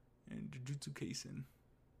 and Jujutsu Kaisen.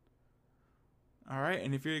 All right,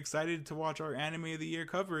 and if you're excited to watch our Anime of the Year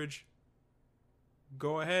coverage,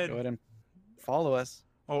 go ahead. Go ahead and follow us.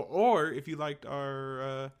 Or if you liked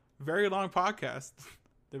our very long podcast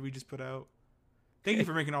that we just put out, thank you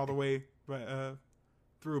for making it all the way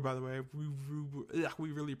through. By the way,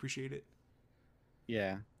 we really appreciate it.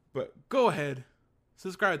 Yeah. But go ahead,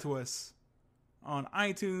 subscribe to us on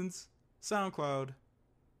iTunes, SoundCloud,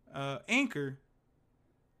 Anchor,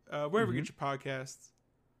 wherever you get your podcasts.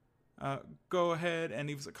 Go ahead and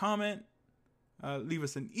leave us a comment. Leave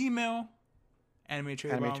us an email.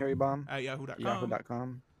 AnimeCherryBomb at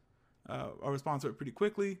yahoo.com. I'll respond to it pretty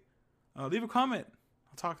quickly. Leave a comment.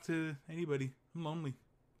 I'll talk to anybody. I'm lonely.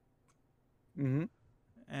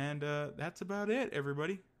 And that's about it,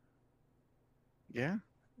 everybody. Yeah.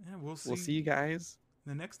 Yeah, we'll see. We'll see you guys in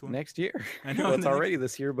the next one. Next year. I know. Well, it's already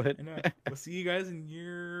this year, but I know. We'll see you guys in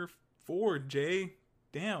year 4, Jay.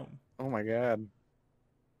 Damn. Oh my god.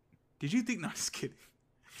 Did you think? No, just kidding.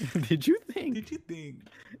 Did you think? Did you think?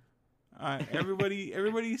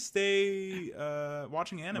 Everybody stay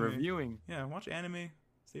watching anime. Reviewing. Yeah, watch anime.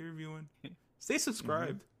 Stay reviewing. Stay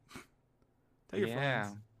subscribed. Tell your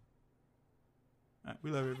friends. We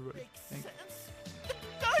love everybody. Thank you. You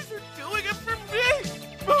guys are doing it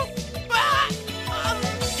for me!